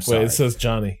 I am sorry. Wait, it says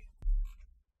Johnny.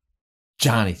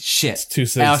 Johnny, shit. It's 2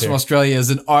 6 Alex here. from Australia is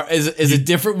a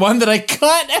different one that I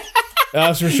cut.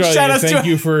 Alex from Australia, thank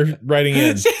you for writing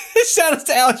in. Shout out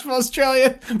to Alex from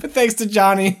Australia, but thanks to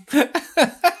Johnny.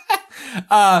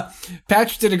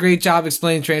 Patrick did a great job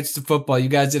explaining transfers to football. You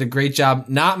guys did a great job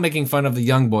not making fun of the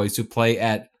young boys who play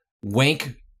at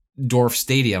Wankdorf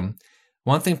Stadium.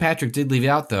 One thing Patrick did leave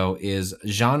out, though, is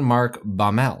Jean-Marc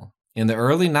Baumel. In the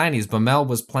early 90s, Baumel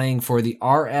was playing for the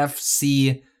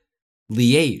RFC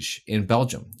Liège in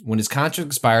Belgium. When his contract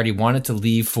expired, he wanted to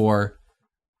leave for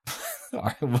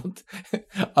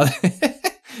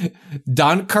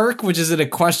Dunkirk, which is in a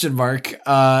question mark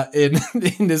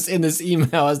in this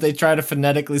email as they try to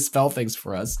phonetically spell things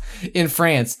for us. In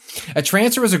France, a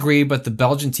transfer was agreed, but the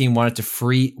Belgian team wanted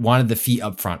the fee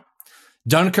up front.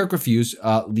 Dunkirk refused,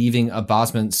 leaving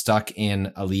Bosman stuck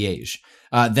in Liège.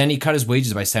 Then he cut his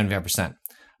wages by 75%.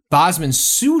 Bosman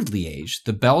sued Liège,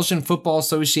 the Belgian Football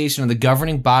Association, and the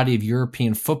governing body of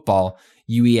European football,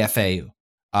 UEFA.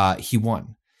 He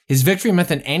won. His victory meant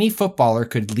that any footballer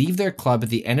could leave their club at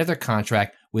the end of their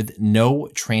contract with no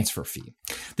transfer fee.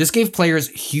 This gave players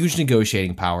huge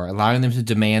negotiating power, allowing them to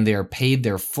demand they are paid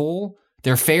their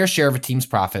fair share of a team's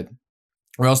profit,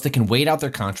 or else they can wait out their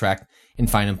contract and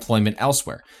find employment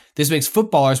elsewhere. This makes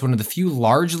footballers one of the few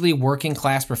largely working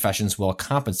class professions well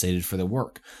compensated for their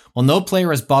work. While no player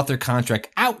has bought their contract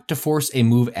out to force a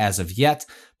move as of yet,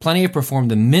 plenty have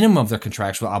performed the minimum of their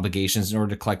contractual obligations in order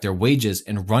to collect their wages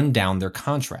and run down their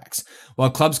contracts. While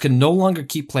clubs can no longer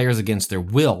keep players against their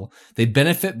will, they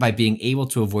benefit by being able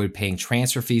to avoid paying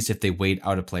transfer fees if they wait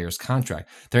out a player's contract.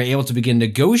 They're able to begin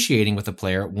negotiating with a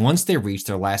player once they reach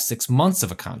their last 6 months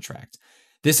of a contract.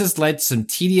 This has led to some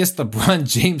tedious LeBron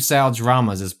James-style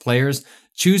dramas as players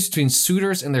choose between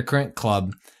suitors in their current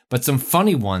club, but some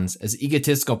funny ones as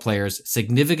egotistical players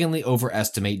significantly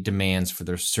overestimate demands for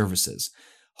their services.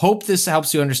 Hope this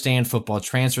helps you understand football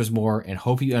transfers more, and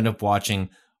hope you end up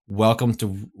watching Welcome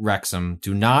to Wrexham.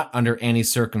 Do not, under any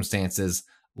circumstances,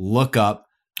 look up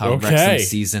how Wrexham's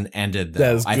season ended,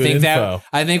 though. I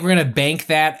think we're gonna bank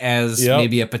that as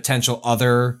maybe a potential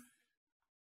other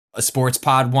a sports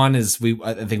pod one. I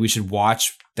think we should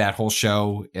watch that whole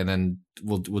show, and then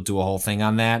we'll do a whole thing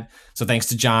on that. So thanks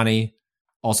to Johnny.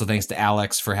 Also thanks to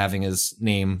Alex for having his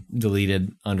name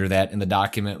deleted under that in the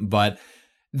document. But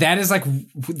that is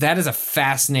a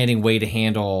fascinating way to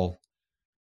handle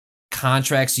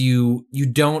contracts. You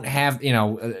don't have,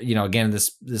 again,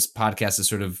 this podcast is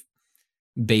sort of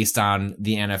based on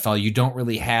the NFL. You don't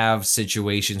really have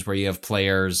situations where you have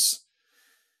players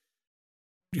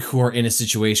who are in a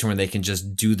situation where they can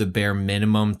just do the bare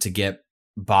minimum to get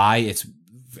by. It's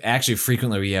actually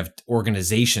frequently we have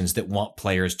organizations that want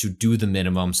players to do the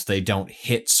minimum so they don't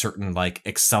hit certain like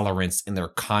accelerants in their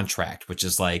contract, which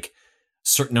is like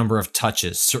certain number of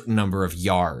touches, certain number of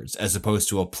yards, as opposed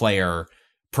to a player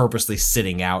purposely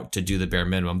sitting out to do the bare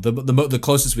minimum. The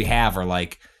closest we have are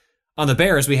like on the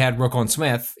Bears, we had Roquan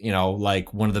Smith,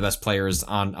 like one of the best players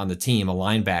on the team, a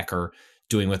linebacker,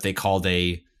 doing what they called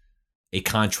a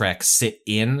contract sit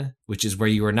in, which is where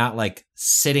you are not like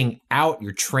sitting out,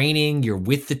 you're training, you're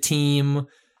with the team,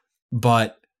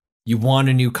 but you want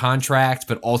a new contract,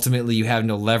 but ultimately you have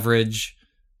no leverage.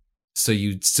 So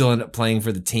you still end up playing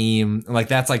for the team. Like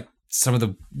that's like some of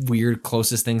the weird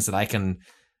closest things that I can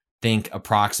think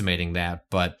approximating that.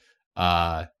 But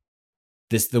the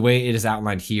way it is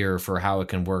outlined here for how it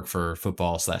can work for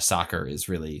football/soccer is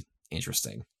really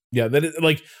interesting. Yeah, that is,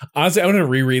 like, honestly, I want to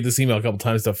reread this email a couple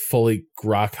times to fully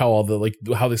grok how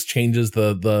this changes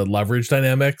the leverage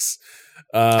dynamics.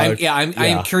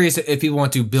 I'm curious if people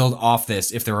want to build off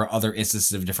this, if there are other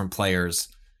instances of different players.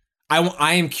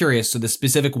 I am curious. So the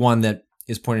specific one that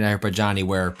is pointed out here by Johnny,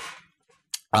 where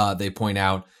they point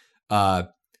out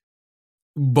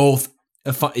both.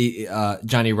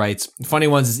 Johnny writes, funny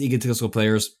ones is egotistical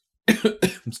players.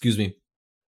 Excuse me.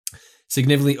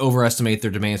 Significantly overestimate their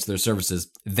demands for their services.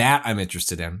 That I'm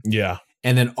interested in. Yeah.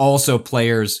 And then also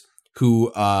players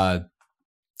who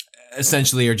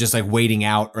essentially are just like waiting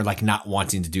out or like not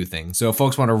wanting to do things. So if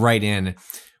folks want to write in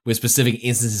with specific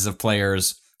instances of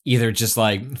players, either just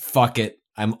like, fuck it,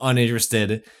 I'm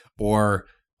uninterested, or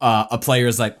a player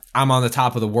is like, I'm on the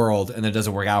top of the world and it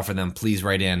doesn't work out for them, please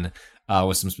write in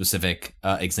with some specific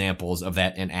examples of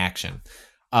that in action.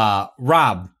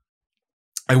 Rob,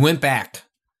 I went back.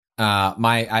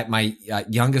 My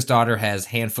youngest daughter has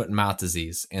hand, foot, and mouth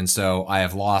disease, and so I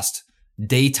have lost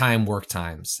daytime work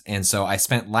times. And so I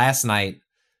spent last night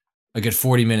a good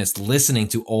 40 minutes listening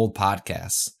to old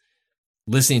podcasts,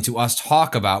 listening to us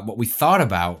talk about what we thought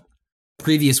about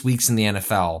previous weeks in the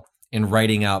NFL and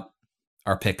writing up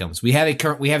our pick'ems. We have a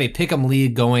pick'em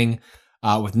league going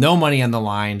with no money on the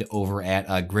line over at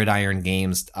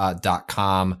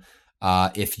gridirongames.com.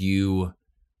 If you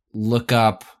look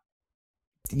up,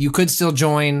 you could still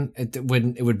join. It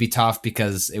would be tough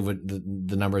because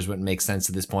the numbers wouldn't make sense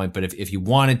at this point. But if you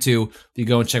wanted to, if you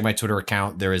go and check my Twitter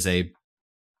account, there is a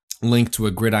link to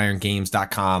a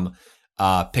gridirongames.com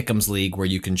pick'ems league where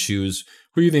you can choose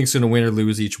who you think is going to win or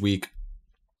lose each week.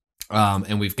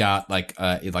 And we've got like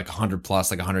 100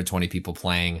 plus, like 120 people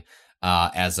playing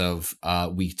as of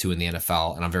week 2 in the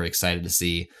NFL, and I'm very excited to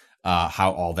see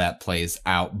how all that plays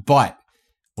out. But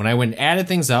when I went and added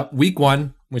things up, week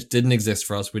 1, which didn't exist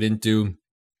for us. We didn't do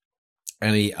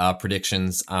any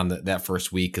predictions on that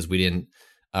first week because we didn't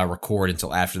record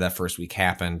until after that first week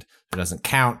happened. It doesn't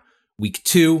count. Week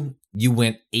 2, you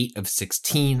went 8 of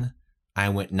 16. I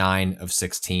went 9 of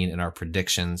 16 in our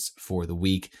predictions for the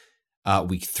week.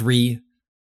 Week 3,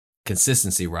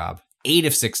 consistency, Rob. 8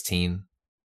 of 16.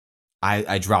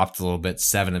 I dropped a little bit,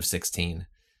 7 of 16.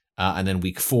 And then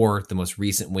week 4, the most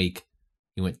recent week,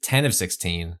 you went 10 of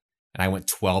 16, and I went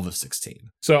 12 of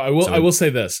 16. So I will say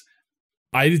this.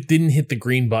 I didn't hit the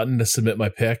green button to submit my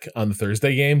pick on the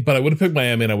Thursday game, but I would have picked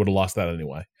Miami and I would have lost that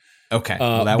anyway. Okay.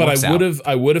 Well, but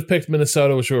I would have picked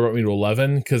Minnesota, which would have brought me to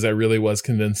 11, because I really was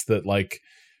convinced that like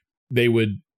they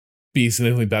would be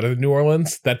significantly better than New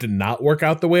Orleans. That did not work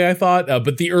out the way I thought.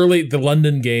 But the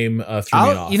London game threw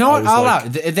me off. You know what? I'll allow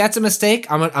it. That's a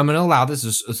mistake. I'm going to allow this.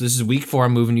 This is week 4.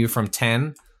 I'm moving you from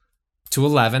 10 to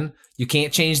 11. You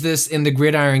can't change this in the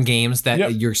gridiron games.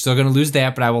 That you're still going to lose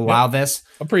that, but I will allow this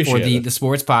for the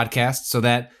sports podcast. So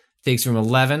that takes you from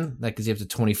 11. That gets you up to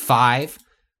 25.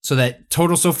 So that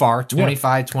total so far,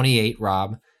 25-28,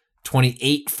 Rob.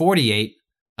 28-48,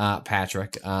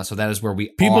 Patrick. So that is where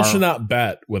people should not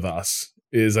bet with us,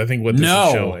 is I think what this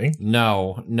is showing.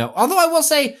 No. Although I will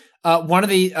say one of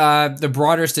the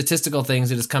broader statistical things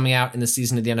that is coming out in the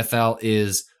season of the NFL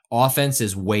is offense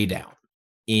is way down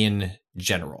in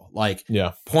general. Like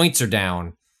points are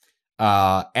down.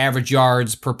 Average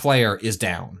yards per player is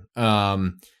down.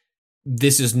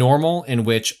 This is normal, in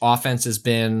which offense has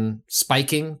been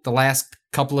spiking the last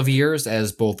couple of years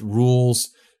as both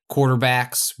rules,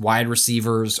 quarterbacks, wide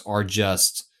receivers are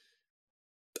just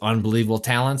unbelievable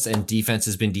talents, and defense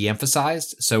has been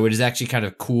de-emphasized. So it is actually kind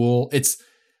of cool. It's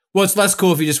less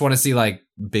cool if you just want to see like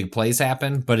big plays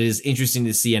happen, but it is interesting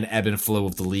to see an ebb and flow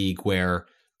of the league where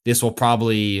this will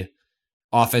probably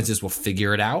offenses will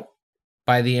figure it out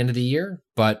by the end of the year.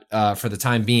 But for the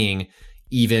time being,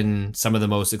 even some of the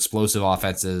most explosive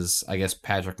offenses, I guess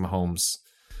Patrick Mahomes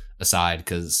aside,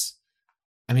 because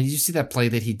I mean, did you see that play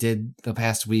that he did the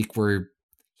past week where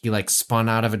he like spun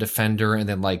out of a defender and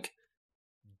then like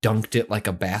dunked it like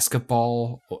a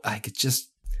basketball? Like it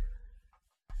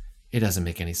doesn't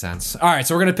make any sense. All right,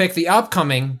 so we're going to pick the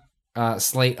upcoming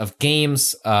slate of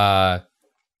games.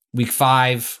 Week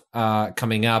 5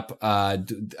 coming up.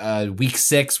 Week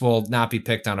 6 will not be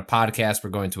picked on a podcast. We're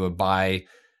going to a bye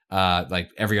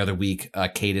like every other week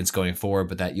cadence going forward,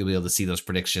 but that you'll be able to see those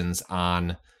predictions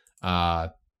on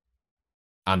the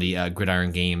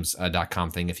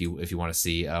gridirongames.com thing if you want to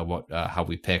see how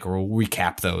we pick, or we'll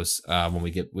recap those when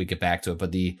we get back to it.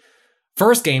 But the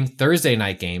first game, Thursday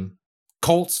night game,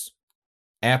 Colts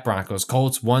at Broncos.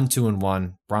 Colts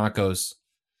 1-2-1. Broncos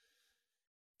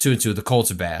 2-2. The Colts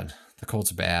are bad.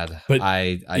 But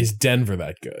is Denver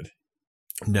that good?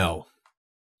 No.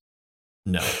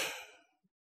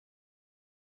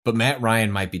 But Matt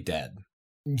Ryan might be dead.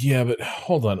 Yeah, but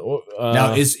hold on.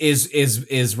 Now,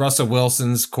 is Russell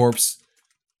Wilson's corpse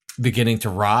beginning to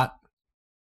rot?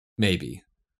 Maybe.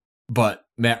 But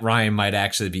Matt Ryan might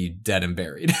actually be dead and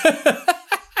buried.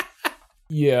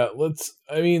 Yeah,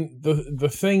 the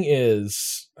thing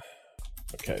is,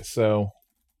 okay, so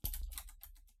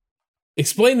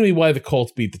explain to me why the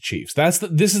Colts beat the Chiefs.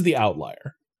 This is the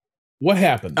outlier. What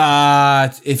happened?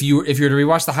 If you were to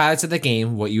rewatch the highlights of the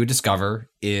game, what you would discover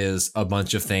is a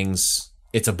bunch of things.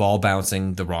 It's a ball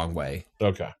bouncing the wrong way.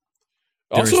 Okay.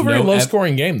 Also a very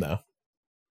low-scoring game, though.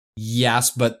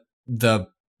 Yes, but the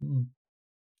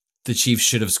Chiefs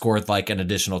should have scored like an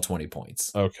additional 20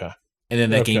 points. Okay. And then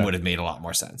that game would have made a lot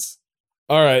more sense.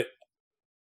 All right.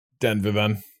 Denver,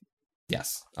 then.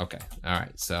 Yes. Okay. All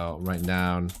right. So write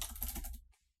down.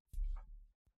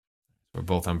 We're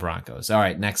both on Broncos. All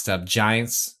right. Next up,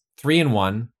 Giants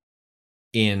 3-1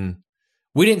 in.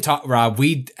 We didn't talk, Rob.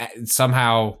 We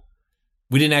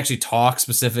didn't actually talk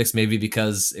specifics, maybe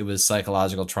because it was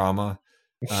psychological trauma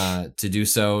to do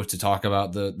so, to talk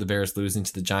about the Bears losing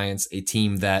to the Giants, a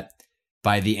team that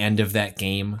by the end of that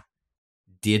game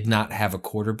did not have a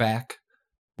quarterback,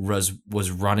 was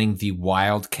running the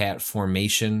Wildcat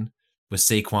formation with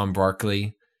Saquon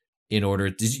Barkley in order.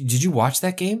 Did you watch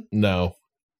that game? No.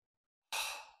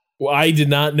 Well, I did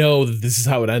not know that this is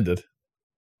how it ended.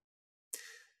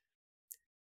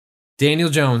 Daniel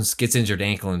Jones gets injured,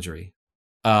 ankle injury.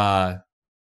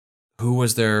 Who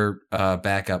was their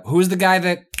backup? Who was the guy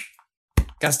that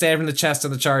got stabbed in the chest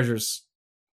on the Chargers?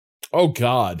 Oh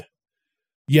God.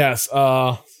 Yes.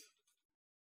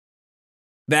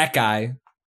 That guy.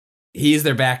 He's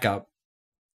their backup.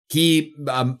 He,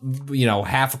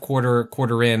 half a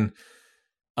quarter in,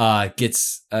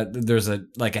 gets there's a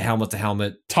helmet to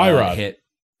helmet Tyrod hit.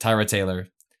 Tyrod Taylor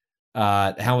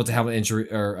helmet to helmet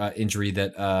injury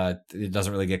that it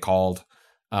doesn't really get called.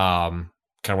 Kind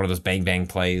of one of those bang bang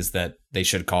plays that they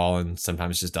should call and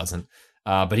sometimes just doesn't.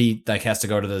 But he has to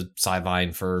go to the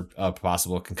sideline for a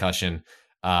possible concussion.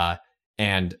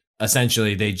 And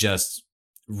essentially they just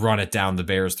run it down the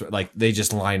Bears. They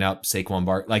just line up Saquon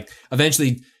Barkley.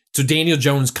 Eventually, so Daniel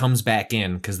Jones comes back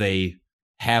in because they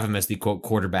have him as the quote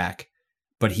quarterback,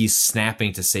 but he's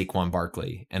snapping to Saquon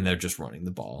Barkley and they're just running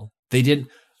the ball.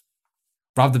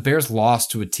 Rob, the Bears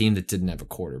lost to a team that didn't have a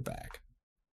quarterback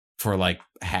for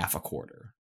half a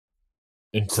quarter.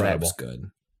 Incredible. So that was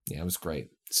good. Yeah, it was great.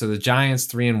 So the Giants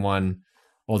 3-1,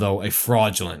 although a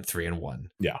fraudulent 3-1.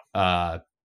 Yeah.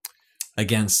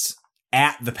 Against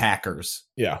at the Packers.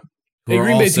 Yeah. The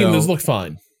Green Bay team does look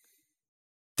fine.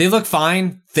 They look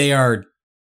fine. They are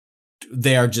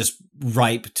just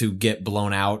ripe to get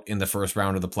blown out in the first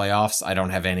round of the playoffs. I don't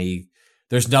have any.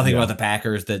 There's nothing about the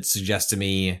Packers that suggests to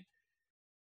me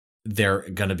they're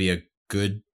going to be a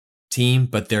good team,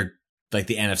 but they're the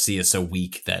NFC is so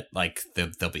weak that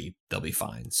they'll be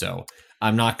fine. So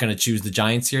I'm not going to choose the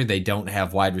Giants here. They don't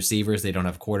have wide receivers. They don't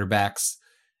have quarterbacks,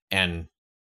 and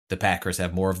the Packers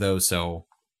have more of those. So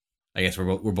I guess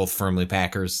we're both firmly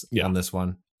Packers on this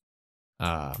one.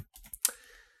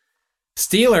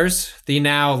 Steelers, the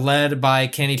now led by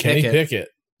Kenny Pickett.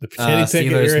 The Kenny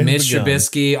Pickett Steelers, Mitch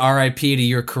Trubisky, RIP to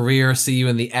your career. See you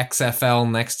in the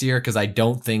XFL next year, because I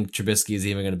don't think Trubisky is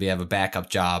even going to have a backup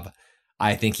job.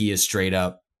 I think he is straight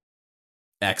up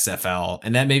XFL.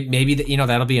 And that maybe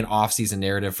that'll be an off-season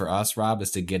narrative for us, Rob,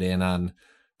 is to get in on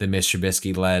the Mitch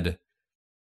Trubisky-led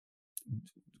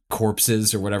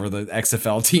corpses or whatever the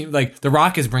XFL team. The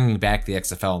Rock is bringing back the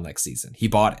XFL next season. He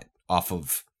bought it off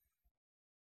of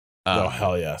oh,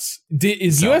 hell yes.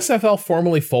 Is USFL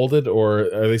formally folded, or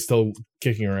are they still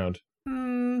kicking around?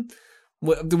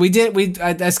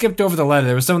 I skipped over the letter.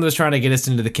 There was someone that was trying to get us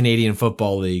into the Canadian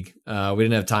Football League. We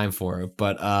didn't have time for it,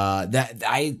 but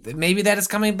maybe that is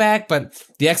coming back. But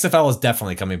the XFL is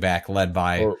definitely coming back, led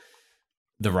by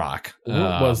The Rock.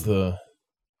 What was the?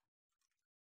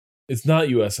 It's not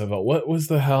USFL. What was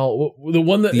the hell? The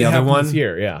one that the other one this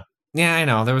year? Yeah. Yeah, I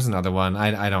know. There was another one.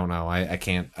 I don't know. I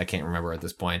can't remember at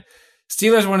this point.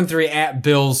 Steelers 1-3 at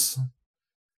Bills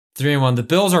 3-1. The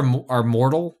Bills are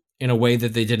mortal in a way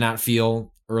that they did not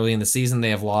feel early in the season. They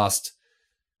have lost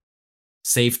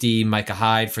safety Micah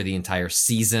Hyde for the entire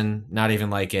season. Not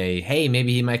even hey,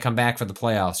 maybe he might come back for the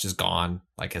playoffs. Just gone.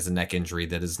 Has a neck injury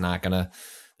that's gonna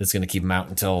keep him out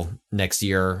until next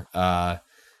year.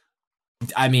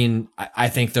 I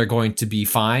think they're going to be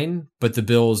fine, but the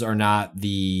Bills are not at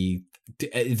the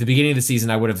beginning of the season,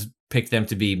 I would have picked them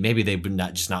to be, maybe they would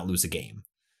not lose a game.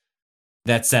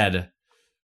 That said,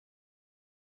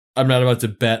 I'm not about to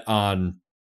bet on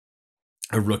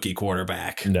a rookie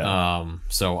quarterback. No.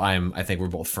 So I think we're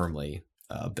both firmly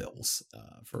Bills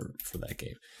for that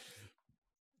game.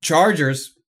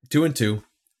 Chargers 2-2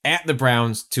 at the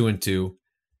Browns 2-2.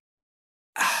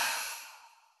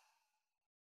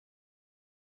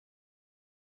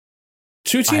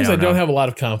 Two teams I don't have a lot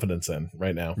of confidence in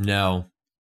right now. No.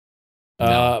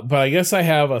 But I guess I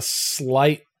have a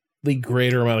slightly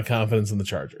greater amount of confidence in the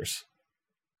Chargers.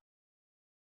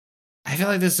 I feel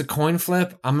like this is a coin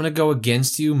flip. I'm going to go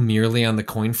against you merely on the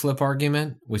coin flip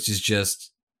argument, which is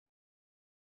just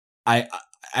I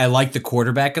like the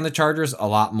quarterback in the Chargers a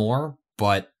lot more,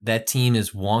 but that team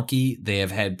is wonky. They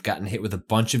have gotten hit with a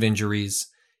bunch of injuries,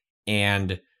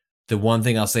 and the one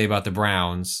thing I'll say about the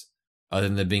Browns, other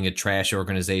than them being a trash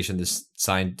organization that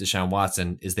signed Deshaun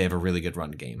Watson, is they have a really good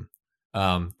run game.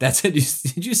 That's it.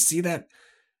 Did you see that?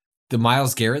 The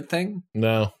Myles Garrett thing?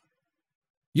 No.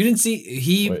 You didn't see?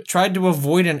 He tried to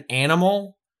avoid an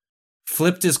animal,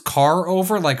 flipped his car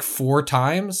over 4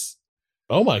 times.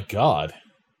 Oh my God.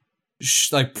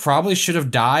 Probably should have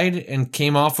died and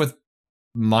came off with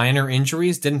minor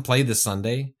injuries. Didn't play this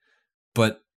Sunday,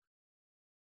 but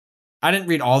I didn't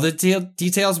read all the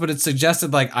details, but it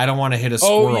suggested I don't want to hit a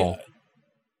squirrel. Yeah.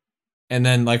 And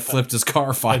then flipped his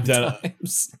car 5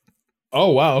 times.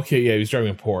 Oh wow, okay, yeah, he was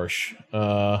driving a Porsche.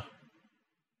 I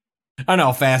don't know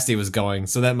how fast he was going,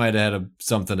 so that might have had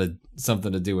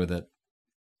something to do with it.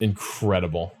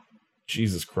 Incredible.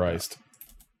 Jesus Christ.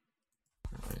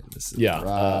 Right, this is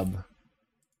Rob.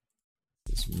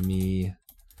 This is me.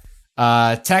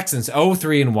 Texans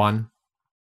 0-3-1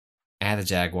 at the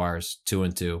Jaguars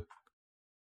 2-2.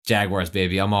 Jaguars,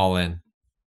 baby, I'm all in.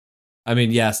 I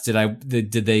mean, yes,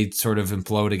 did they sort of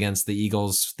implode against the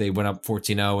Eagles? They went up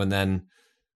 14-0, and then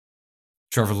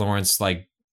Trevor Lawrence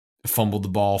fumbled the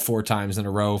ball 4 times in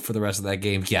a row for the rest of that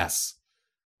game. Yes,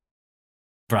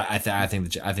 but I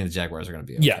think the Jaguars are going to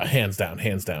be okay. Yeah, hands down.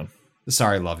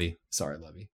 Sorry, Lovey.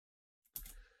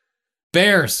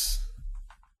 Bears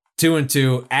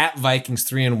 2-2 at Vikings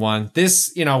 3-1.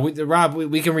 This, Rob,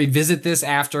 we can revisit this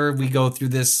after we go through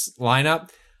this lineup.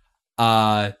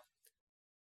 But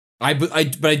I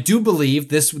do believe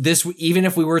this even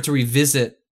if we were to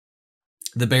revisit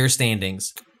the Bears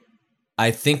standings,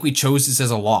 I think we chose this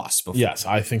as a loss before. Yes,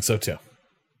 I think so too.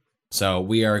 So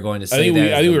we are going to say I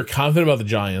think we were confident about the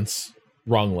Giants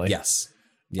wrongly. Yes.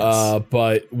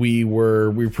 But we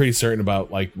were pretty certain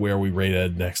about like where we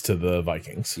rated next to the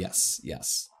Vikings.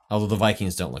 Yes. Although the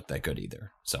Vikings don't look that good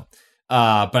either. So,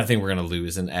 but I think we're going to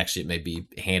lose, and actually it may be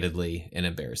handedly and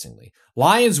embarrassingly.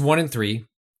 Lions 1-3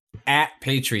 at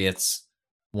Patriots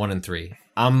 1-3.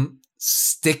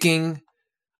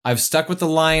 I've stuck with the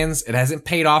Lions. It hasn't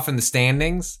paid off in the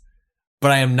standings,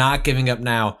 but I am not giving up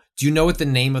now. Do you know what the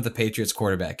name of the Patriots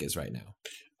quarterback is right now?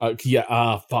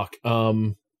 Fuck.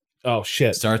 Oh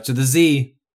shit. Starts with a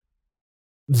Z.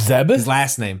 Zeb? His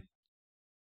last name.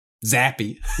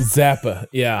 Zappy. Zappa.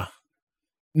 Yeah.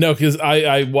 No, because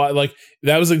I like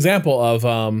that was an example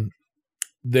of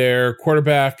their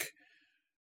quarterback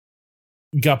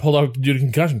got pulled out due to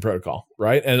concussion protocol,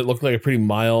 right? And it looked like a pretty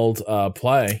mild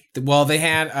play. Well, they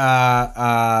had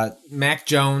Mac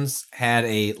Jones had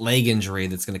a leg injury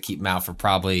that's going to keep him out for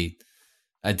probably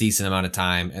a decent amount of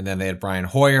time, and then they had Brian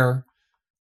Hoyer,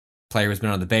 player who's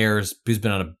been on the Bears, who's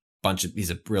been on a bunch of. He's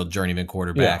a real journeyman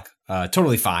quarterback. Yeah.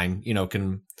 Totally fine.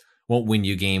 Won't win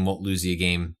you a game, won't lose you a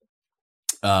game.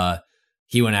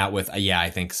 He went out with I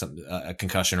think a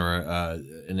concussion or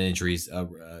an injury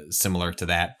similar to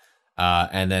that.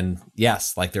 And then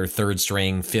yes, like their third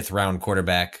string, 5th round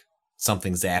quarterback,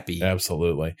 something zappy.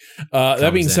 Absolutely.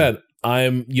 That being said,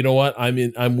 I'm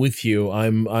with you.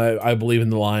 I believe in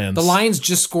the Lions. The Lions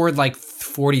just scored like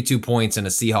 42 points in a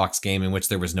Seahawks game in which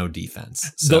there was no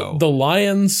defense. So the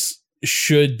Lions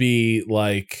should be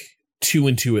like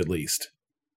 2-2 at least.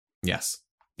 Yes.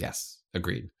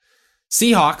 Agreed.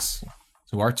 Seahawks,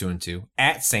 who are 2-2,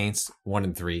 at Saints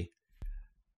 1-3.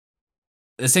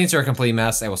 The Saints are a complete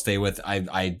mess. I will stay with.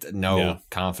 I no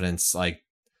confidence. Like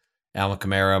Alvin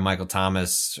Kamara, Michael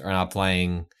Thomas are not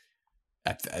playing.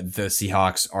 The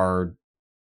Seahawks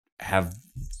have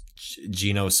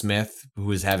Geno Smith,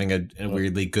 who is having a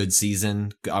weirdly good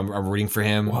season. I'm rooting for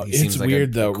him. Well, it's like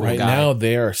weird though. Cool right guy. Now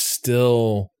they are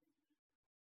still.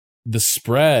 The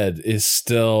spread is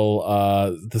still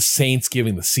the Saints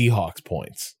giving the Seahawks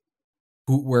points.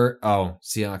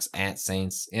 Seahawks at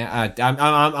Saints. Yeah,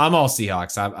 I'm all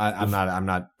Seahawks. I'm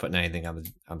not putting anything on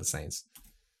the Saints.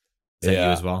 Is that you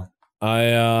as well?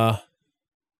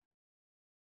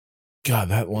 God,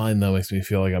 that line though makes me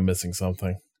feel like I'm missing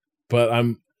something. But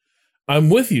I'm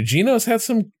with you. Geno's had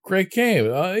some great game.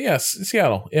 Yes,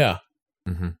 Seattle. Yeah.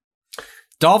 Mm-hmm.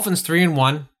 Dolphins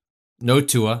 3-1. No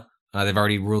Tua. They've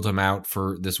already ruled him out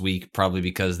for this week, probably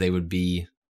because they would be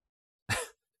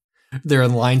they're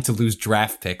in line to lose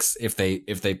draft picks if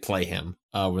they play him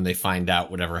when they find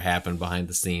out whatever happened behind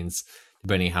the scenes,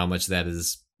 depending how much that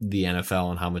is the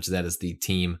NFL and how much that is the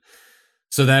team.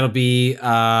 So that'll be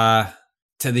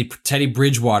Teddy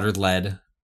Bridgewater led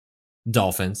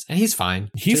Dolphins, and he's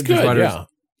fine. He's good. Yeah,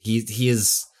 he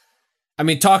is. I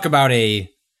mean, talk about a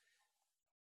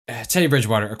Teddy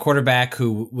Bridgewater, a quarterback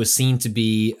who was seen to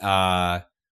be not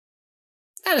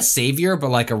a savior, but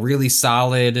like a really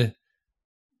solid,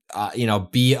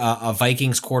 be a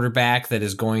Vikings quarterback that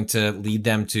is going to lead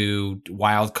them to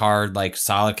wild card, like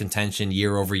solid contention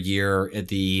year over year at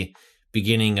the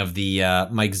beginning of the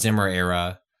Mike Zimmer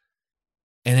era.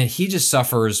 And then he just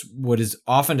suffers what is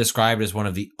often described as one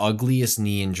of the ugliest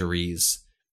knee injuries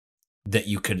that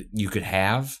you could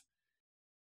have.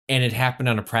 And it happened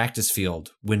on a practice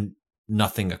field when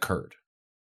nothing occurred.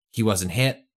 He wasn't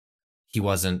hit. He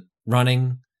wasn't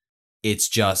running. It's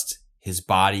just his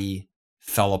body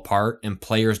fell apart, and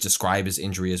players describe his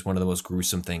injury as one of the most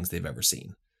gruesome things they've ever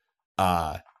seen.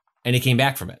 And he came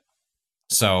back from it.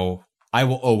 So I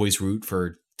will always root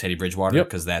for Teddy Bridgewater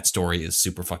because that story is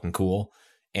super fucking cool.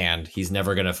 And he's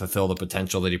never going to fulfill the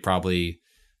potential that he probably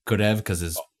could have because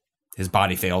his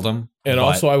body failed him. And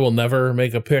also, I will never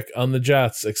make a pick on the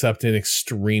Jets except in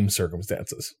extreme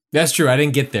circumstances. That's true. I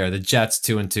didn't get there. The Jets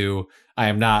 2-2. I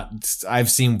am not. I've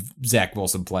seen Zach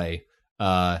Wilson play.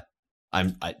 No,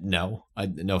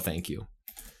 thank you.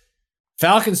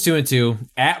 Falcons 2-2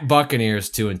 at Buccaneers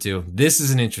 2-2. This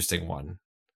is an interesting one.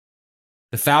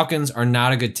 The Falcons are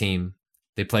not a good team.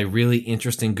 They play really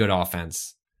interesting, good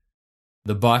offense.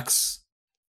 The Bucs,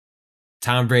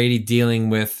 Tom Brady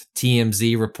dealing with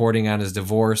TMZ reporting on his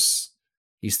divorce.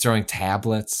 He's throwing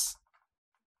tablets.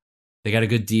 They got a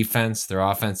good defense. Their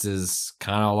offense is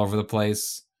kind of all over the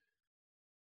place.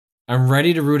 I'm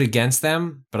ready to root against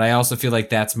them, but I also feel like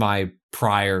that's my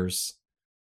priors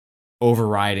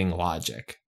overriding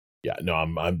logic. Yeah, no,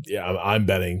 I'm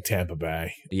betting Tampa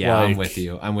Bay. Yeah, I'm with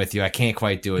you. I can't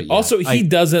quite do it yet. Also, he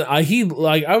doesn't. I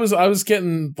was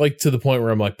getting like to the point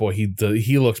where I'm like, boy,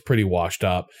 he looks pretty washed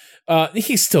up.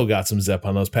 He's still got some zip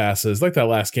on those passes. Like that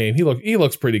last game, he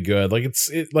looks pretty good. Like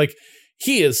like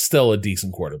he is still a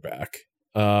decent quarterback.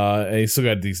 And he's still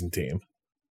got a decent team.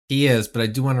 He is, but I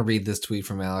do want to read this tweet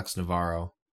from Alex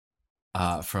Navarro.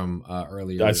 From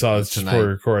earlier. I saw this tonight. before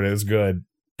we recorded. It was good.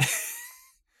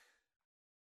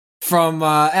 From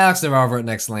Alex Navarro at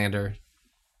Nextlander.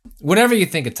 Whatever you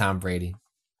think of Tom Brady,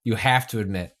 you have to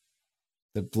admit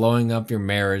that blowing up your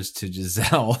marriage to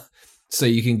Giselle so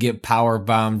you can get power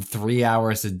bombed 3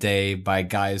 hours a day by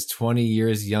guys 20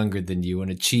 years younger than you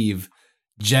and achieve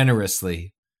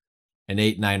generously an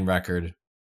 8-9 record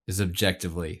is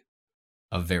objectively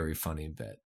a very funny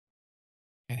bit.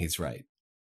 And he's right.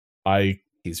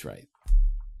 He's right.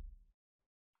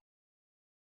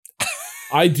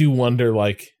 I do wonder,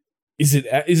 like, is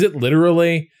it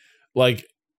literally like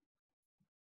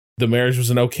the marriage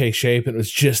was in okay shape and it was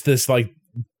just this like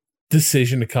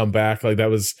decision to come back? Like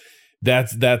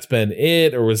that's been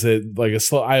it, or was it like a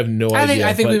slow? I have no idea.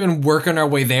 I think we've been working our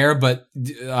way there, but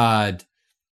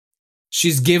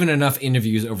she's given enough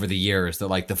interviews over the years that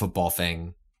like the football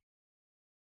thing,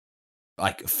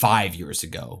 like 5 years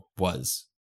ago, was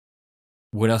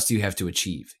what else do you have to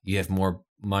achieve? You have more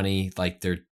money, like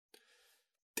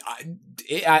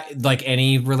like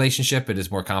any relationship, it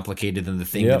is more complicated than the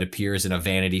thing that appears in a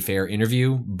Vanity Fair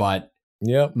interview. But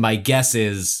my guess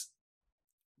is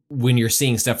when you're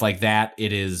seeing stuff like that,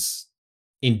 it is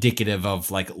indicative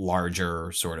of like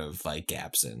larger sort of like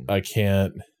gaps in. I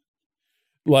can't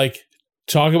like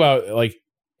talk about like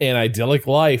an idyllic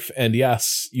life, and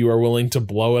yes, you are willing to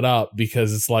blow it up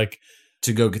because it's like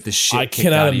to go get the shit. I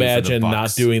cannot imagine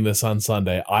not doing this on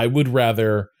Sunday. I would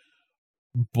rather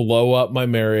blow up my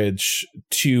marriage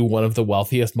to one of the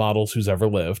wealthiest models who's ever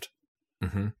lived.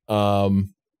 Mm-hmm.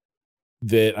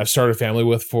 That I've started a family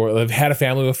with I've had a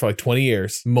family with for like 20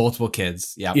 years. Multiple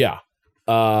kids. Yeah. Yeah.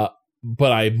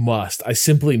 But I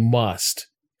simply must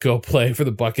go play for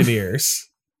the Buccaneers.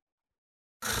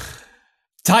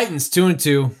 Titans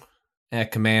 2-2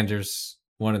 at Commanders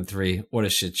 1-3. What a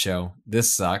shit show.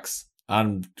 This sucks.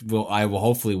 I will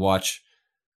hopefully watch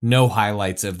no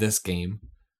highlights of this game.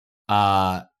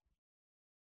 I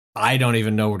don't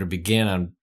even know where to begin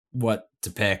on what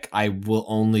to pick. I will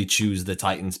only choose the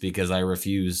Titans because I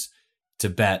refuse to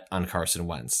bet on Carson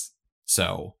Wentz.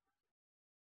 So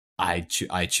I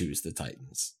choose the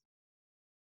Titans.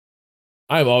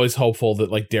 I'm always hopeful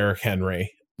that like Derrick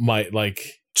Henry might like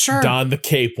don the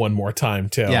cape one more time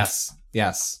too.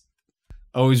 Yes.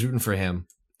 Always rooting for him.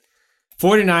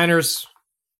 49ers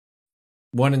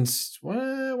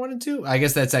 1-2. I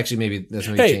guess that's actually changed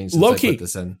since I put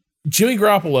this in. Jimmy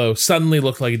Garoppolo suddenly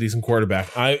looked like a decent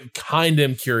quarterback. I kind of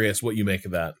am curious what you make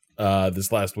of that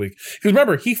this last week. Because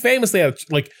remember, he famously had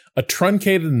like a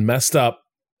truncated and messed up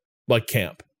like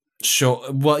camp. Sure.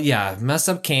 Well, yeah, messed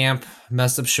up camp,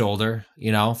 messed up shoulder.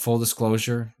 You know, full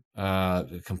disclosure,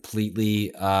 completely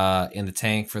in the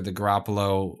tank for the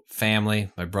Garoppolo family.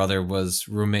 My brother was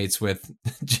roommates with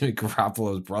Jimmy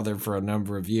Garoppolo's brother for a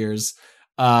number of years.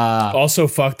 Also,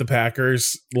 fuck the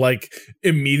Packers. Like,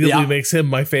 immediately makes him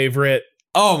my favorite.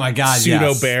 Oh my god,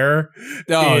 pseudo bear.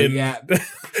 Oh yeah,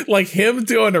 like him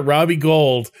doing a Robbie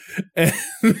Gold, and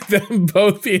them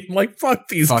both being like, "Fuck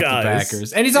these guys." The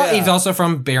Packers, and he's also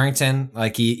from Barrington.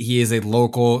 Like he is a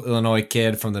local Illinois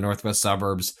kid from the northwest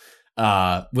suburbs.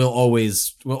 We'll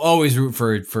always root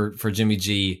for Jimmy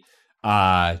G.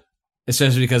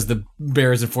 Especially because the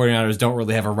Bears and 49ers don't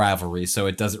really have a rivalry, so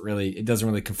it doesn't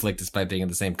really conflict despite being in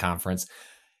the same conference.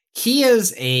 He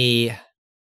is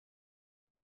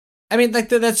like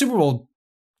that Super Bowl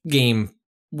game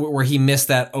where he missed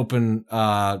that open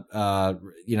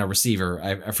receiver.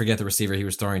 I forget the receiver he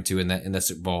was throwing to in the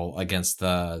Super Bowl against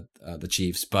the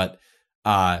Chiefs, but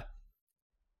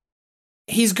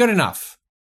he's good enough.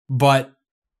 But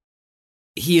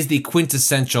he is the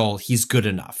quintessential he's good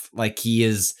enough. Like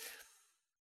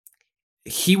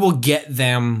he will get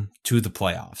them to the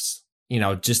playoffs,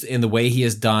 just in the way he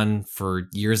has done for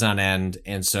years on end.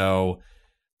 And so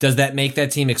does that make that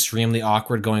team extremely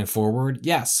awkward going forward?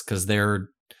 Yes, because they're,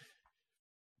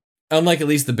 unlike at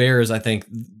least the Bears, I think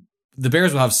the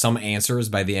Bears will have some answers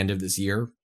by the end of this year,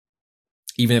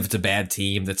 even if it's a bad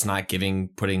team that's not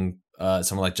putting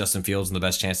someone like Justin Fields in the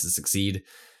best chance to succeed.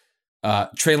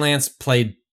 Trey Lance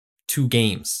played 2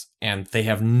 games, and they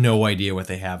have no idea what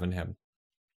they have in him.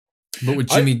 But with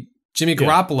Jimmy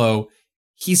Garoppolo,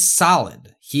 he's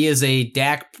solid. He is a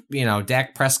Dak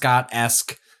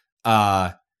Prescott-esque.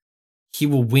 He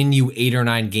will win you 8 or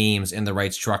 9 games in the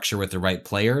right structure with the right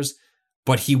players,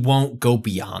 but he won't go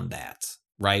beyond that,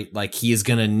 right? Like, he is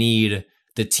going to need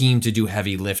the team to do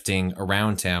heavy lifting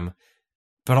around him,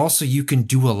 but also you can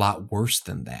do a lot worse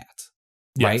than that,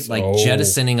 right? Yes. Like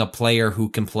jettisoning a player who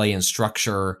can play in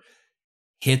structure,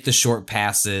 hit the short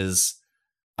passes.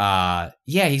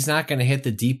 He's not going to hit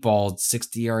the deep ball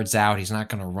 60 yards out. He's not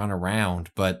going to run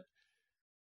around, but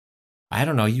I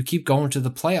don't know. You keep going to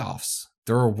the playoffs.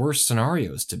 There are worse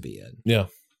scenarios to be in. Yeah.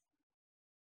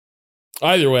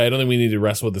 Either way, I don't think we need to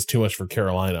wrestle with this too much for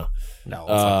Carolina. No,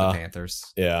 it's like the Panthers.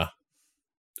 Yeah.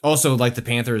 Also, like the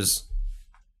Panthers,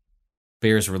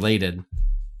 Bears related,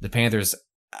 the Panthers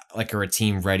are a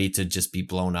team ready to just be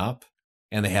blown up,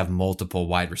 and they have multiple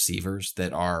wide receivers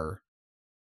that are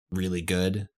really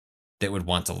good that would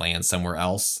want to land somewhere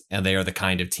else, and they are the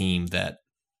kind of team that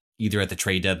either at the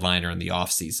trade deadline or in the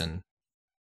offseason,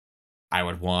 I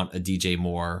would want a DJ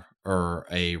Moore or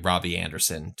a Robbie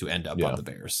Anderson to end up on the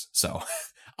Bears. So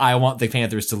I want the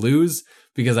Panthers to lose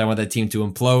because I want that team to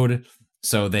implode.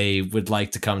 So they would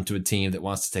like to come to a team that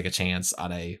wants to take a chance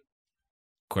on a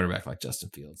quarterback like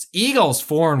Justin Fields. Eagles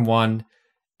 4-1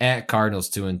 at Cardinals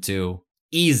 2-2.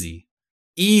 Easy.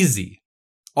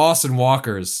 Austin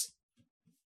Walker's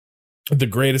the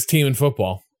greatest team in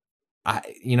football.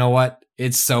 You know what?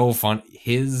 It's so fun.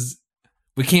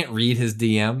 We can't read his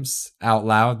DMs out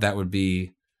loud. That would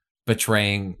be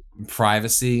betraying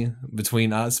privacy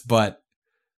between us, but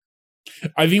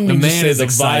I think we just say the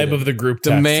vibe of the group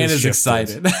text. The man is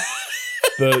excited.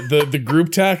 the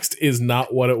group text is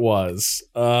not what it was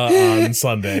on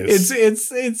Sundays.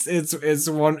 It's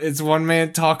one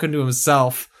man talking to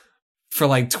himself for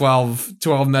like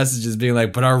 12 messages being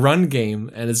like, but our run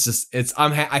game, and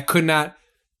I could not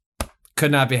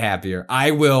be happier.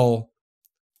 I will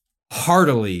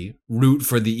heartily root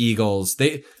for the Eagles.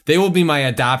 They will be my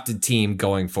adopted team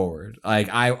going forward. Like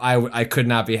I could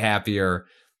not be happier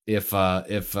if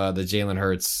the Jalen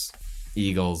Hurts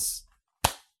Eagles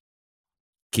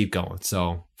keep going.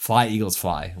 So fly Eagles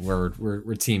fly.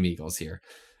 We're team Eagles here.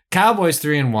 Cowboys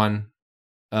 3-1.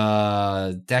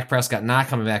 Dak Prescott not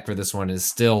coming back for this one is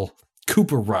still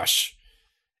Cooper Rush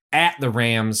at the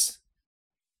Rams.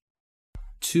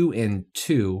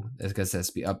 2-2. I guess that has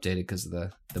to be updated because of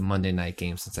the Monday night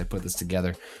game since I put this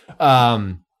together. I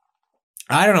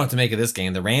don't know what to make of this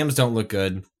game. The Rams don't look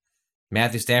good.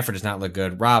 Matthew Stafford does not look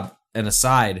good. Rob, an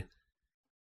aside,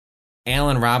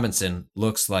 Allen Robinson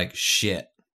looks like shit.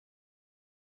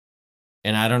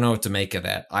 And I don't know what to make of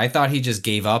that. I thought he just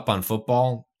gave up on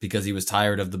football because he was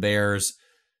tired of the Bears.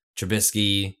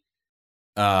 Trubisky.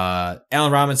 Allen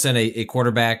Robinson, a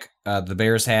quarterback the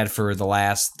Bears had for the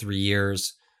last 3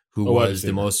 years, who was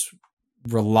the most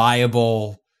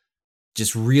reliable,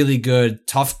 just really good,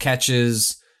 tough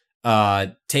catches,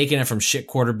 taking it from shit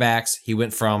quarterbacks. He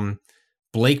went from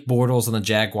Blake Bortles on the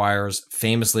Jaguars,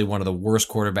 famously one of the worst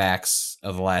quarterbacks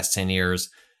of the last 10 years,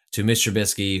 to Mitch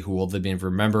Trubisky, who will be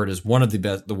remembered as one of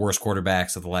the worst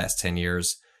quarterbacks of the last 10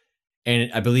 years.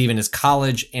 And I believe in his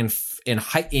college and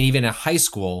even in high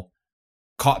school,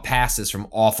 caught passes from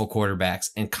awful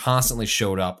quarterbacks and constantly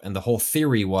showed up. And the whole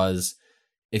theory was,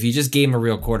 if you just gave him a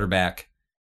real quarterback,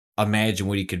 imagine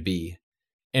what he could be.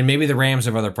 And maybe the Rams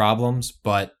have other problems,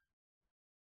 but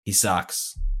he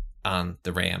sucks on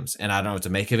the Rams. And I don't know what to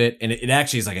make of it. And it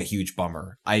actually is like a huge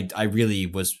bummer. I really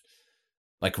was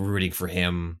like rooting for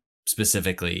him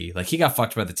specifically. Like, he got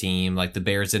fucked by the team. Like, the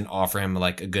Bears didn't offer him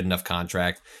like a good enough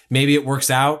contract. Maybe it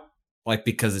works out, like,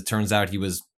 because it turns out he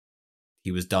was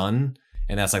done.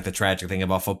 And that's like the tragic thing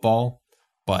about football.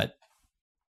 But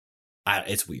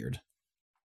it's weird.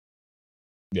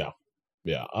 Yeah.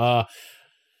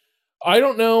 I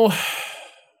don't know.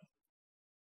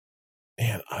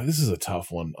 Man, this is a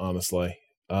tough one, honestly.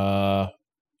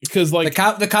 Because like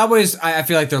the Cowboys, I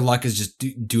feel like their luck is just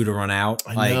due to run out.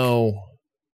 I know.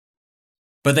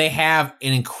 But they have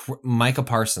Micah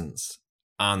Parsons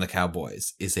on the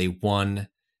Cowboys is a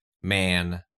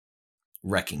one-man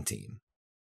wrecking team.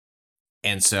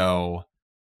 And so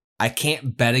I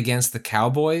can't bet against the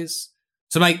Cowboys.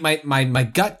 So my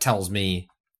gut tells me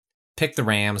pick the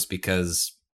Rams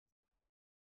because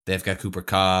they've got Cooper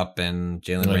Kupp and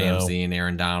Jalen Ramsey and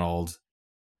Aaron Donald.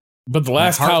 But the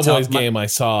last Cowboys game I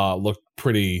saw looked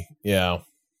pretty,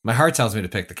 My heart tells me to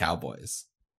pick the Cowboys.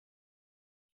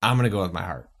 I'm going to go with my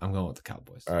heart. I'm going with the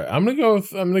Cowboys. All right, I'm going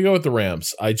to go with the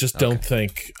Rams. I just don't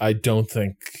think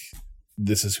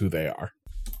this is who they are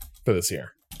for this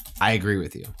year. I agree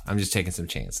with you. I'm just taking some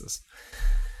chances.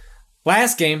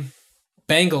 Last game,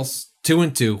 Bengals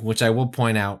 2-2, which I will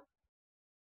point out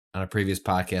on a previous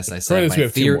podcast, I said we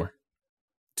have two more.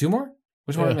 Two more?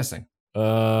 Which one am I missing?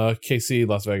 KC,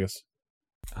 Las Vegas.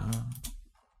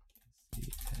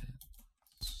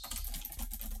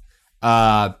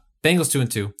 Bengals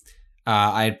 2-2.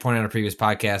 I had pointed out on a previous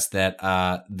podcast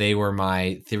that they were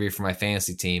my theory for my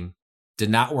fantasy team. Did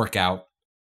not work out.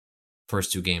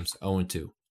 First 2 games, 0-2.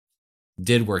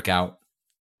 Did work out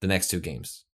the next 2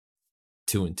 games,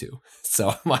 2-2.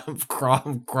 So I'm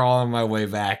crawling my way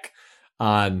back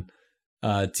on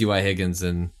T.Y. Higgins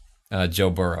and Joe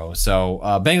Burrow. So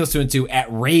Bengals 2-2 at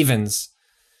Ravens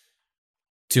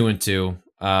 2-2.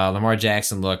 Lamar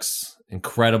Jackson looks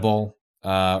incredible.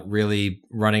 Really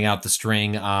running out the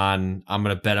string on I'm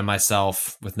going to bet on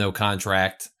myself with no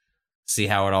contract. See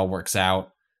how it all works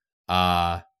out.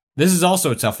 This is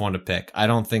also a tough one to pick. I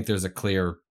don't think there's a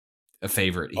clear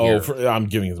favorite here. I'm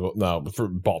giving it for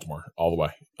Baltimore all the way.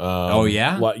 Oh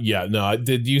yeah, yeah. No,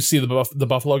 did you see the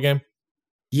Buffalo game?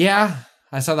 Yeah,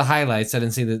 I saw the highlights. I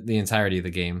didn't see the entirety of the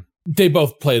game. They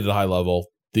both played at a high level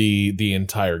the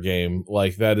entire game.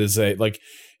 Like that is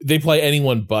they play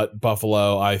anyone but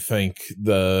Buffalo. I think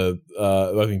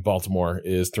Baltimore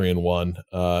is 3-1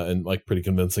 and like pretty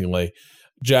convincingly.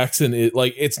 Jackson is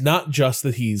like, it's not just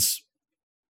that he's,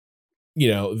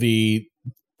 the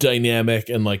dynamic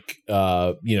and like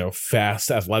fast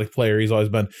athletic player he's always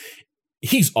been.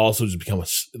 He's also just become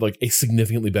a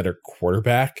significantly better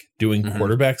quarterback doing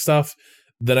quarterback stuff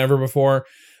than ever before.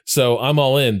 So I'm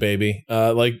all in, baby.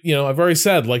 I've already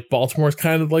said, like, Baltimore's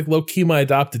kind of like low key my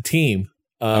adopted team.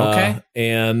 Okay.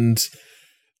 And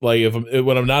like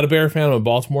when I'm not a Bear fan, I'm a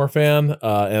Baltimore fan.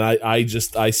 And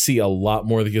I see a lot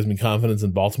more that gives me confidence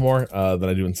in Baltimore than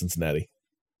I do in Cincinnati.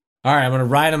 All right, I'm gonna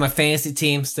ride on my fantasy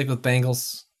team. Stick with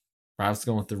Bengals. Rob's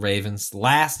going with the Ravens.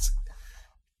 Last,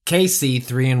 KC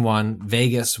 3-1,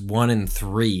 Vegas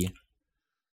 1-3.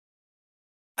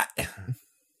 I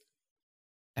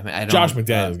don't. Josh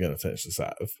McDaniels is gonna finish this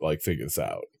out, figure this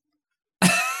out.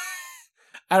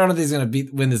 I don't know if he's gonna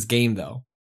win this game though.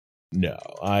 No,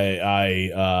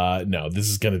 no. This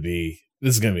is gonna be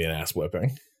an ass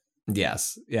whipping.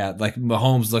 Yes, yeah. Like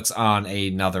Mahomes looks on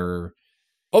another.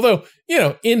 Although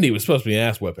Indy was supposed to be an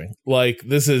ass whipping. Like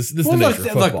this is the nature of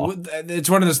football. Look, it's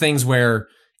one of those things where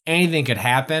anything could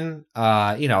happen.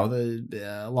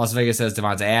 Las Vegas has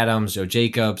Devontae Adams, Joe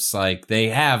Jacobs. Like they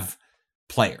have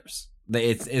players.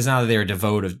 It's not that they're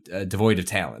devoid of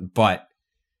talent, but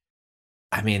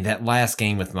I mean that last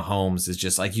game with Mahomes is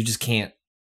just like you just can't.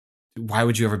 Why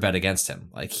would you ever bet against him?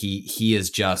 Like he is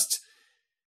just.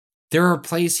 There are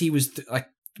plays he was like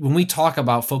when we talk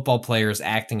about football players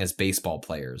acting as baseball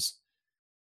players.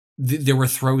 There were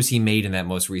throws he made in that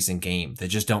most recent game that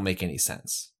just don't make any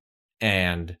sense,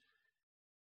 and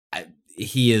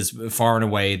he is far and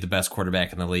away the best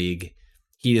quarterback in the league.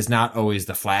 He is not always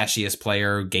the flashiest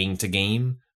player game to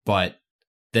game, but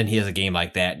then he has a game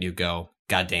like that and you go,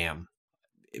 God damn,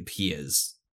 he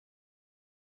is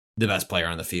the best player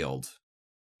on the field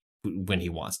when he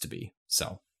wants to be.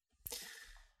 So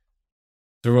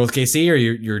we're with KC, or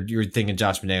you're thinking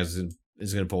Josh McDaniels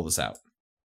is going to pull this out?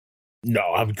 No,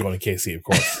 I'm going to KC, of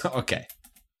course. Okay.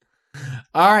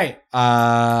 All right.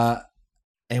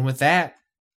 And with that,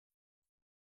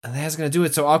 that's going to do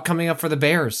it. So all coming up for the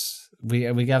Bears. We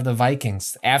have the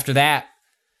Vikings. After that,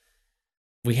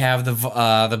 we have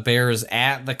the Bears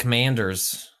at the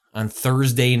Commanders on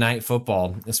Thursday Night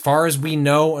Football. As far as we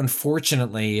know,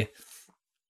 unfortunately,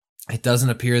 it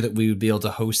doesn't appear that we would be able to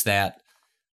host that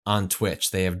on Twitch.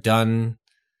 They have done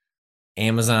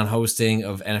Amazon hosting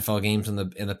of NFL games in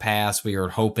the past. We were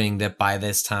hoping that by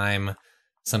this time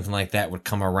something like that would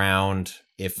come around.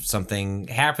 If something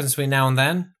happens between now and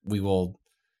then, we will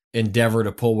endeavor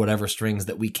to pull whatever strings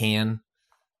that we can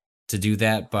to do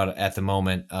that, but at the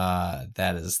moment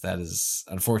that is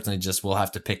unfortunately just we'll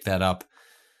have to pick that up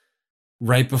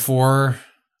right before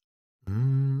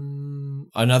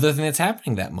another thing that's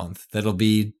happening that month that'll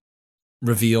be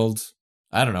revealed.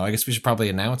 I don't know, I guess we should probably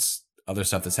announce other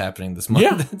stuff that's happening this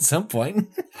month at some point.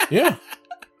 Yeah.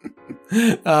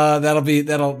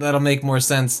 That'll make more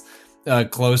sense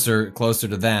closer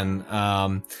to then.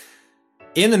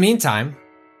 In the meantime,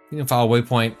 you can follow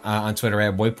Waypoint on Twitter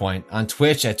at Waypoint, on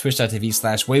Twitch at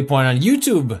twitch.tv/Waypoint, on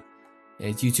YouTube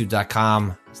at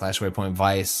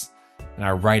youtube.com/WaypointVice, and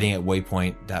our writing at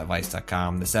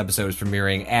waypoint.vice.com. This episode is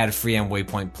premiering ad-free on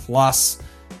Waypoint Plus,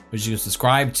 which you can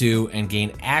subscribe to and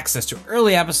gain access to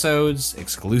early episodes,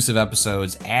 exclusive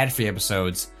episodes, ad-free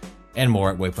episodes, and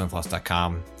more at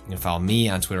waypointplus.com. You can follow me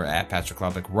on Twitter at Patrick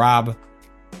Lubbock. Rob,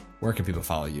 where can people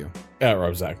follow you? At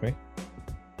Rob Zachney.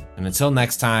 And until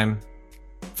next time,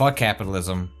 fuck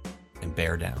capitalism and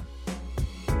bear down.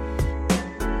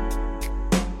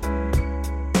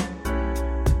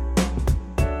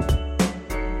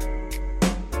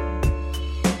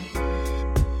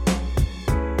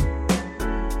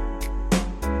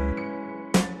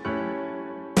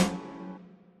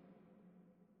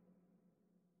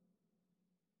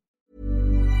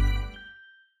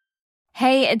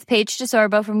 Hey, it's Paige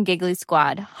DeSorbo from Giggly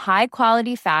Squad. High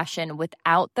quality fashion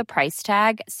without the price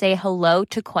tag. Say hello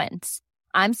to Quince.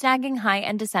 I'm snagging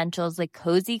high-end essentials like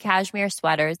cozy cashmere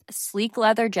sweaters, sleek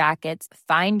leather jackets,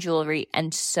 fine jewelry,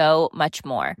 and so much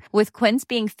more. With Quince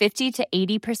being 50 to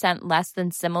 80% less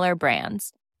than similar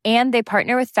brands. And they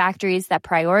partner with factories that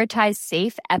prioritize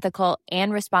safe, ethical,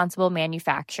 and responsible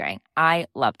manufacturing. I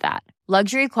love that.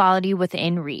 Luxury quality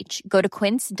within reach. Go to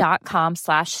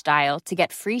quince.com/style to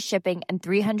get free shipping and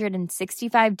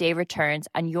 365-day returns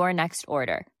on your next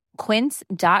order.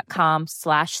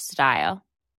 Quince.com/style.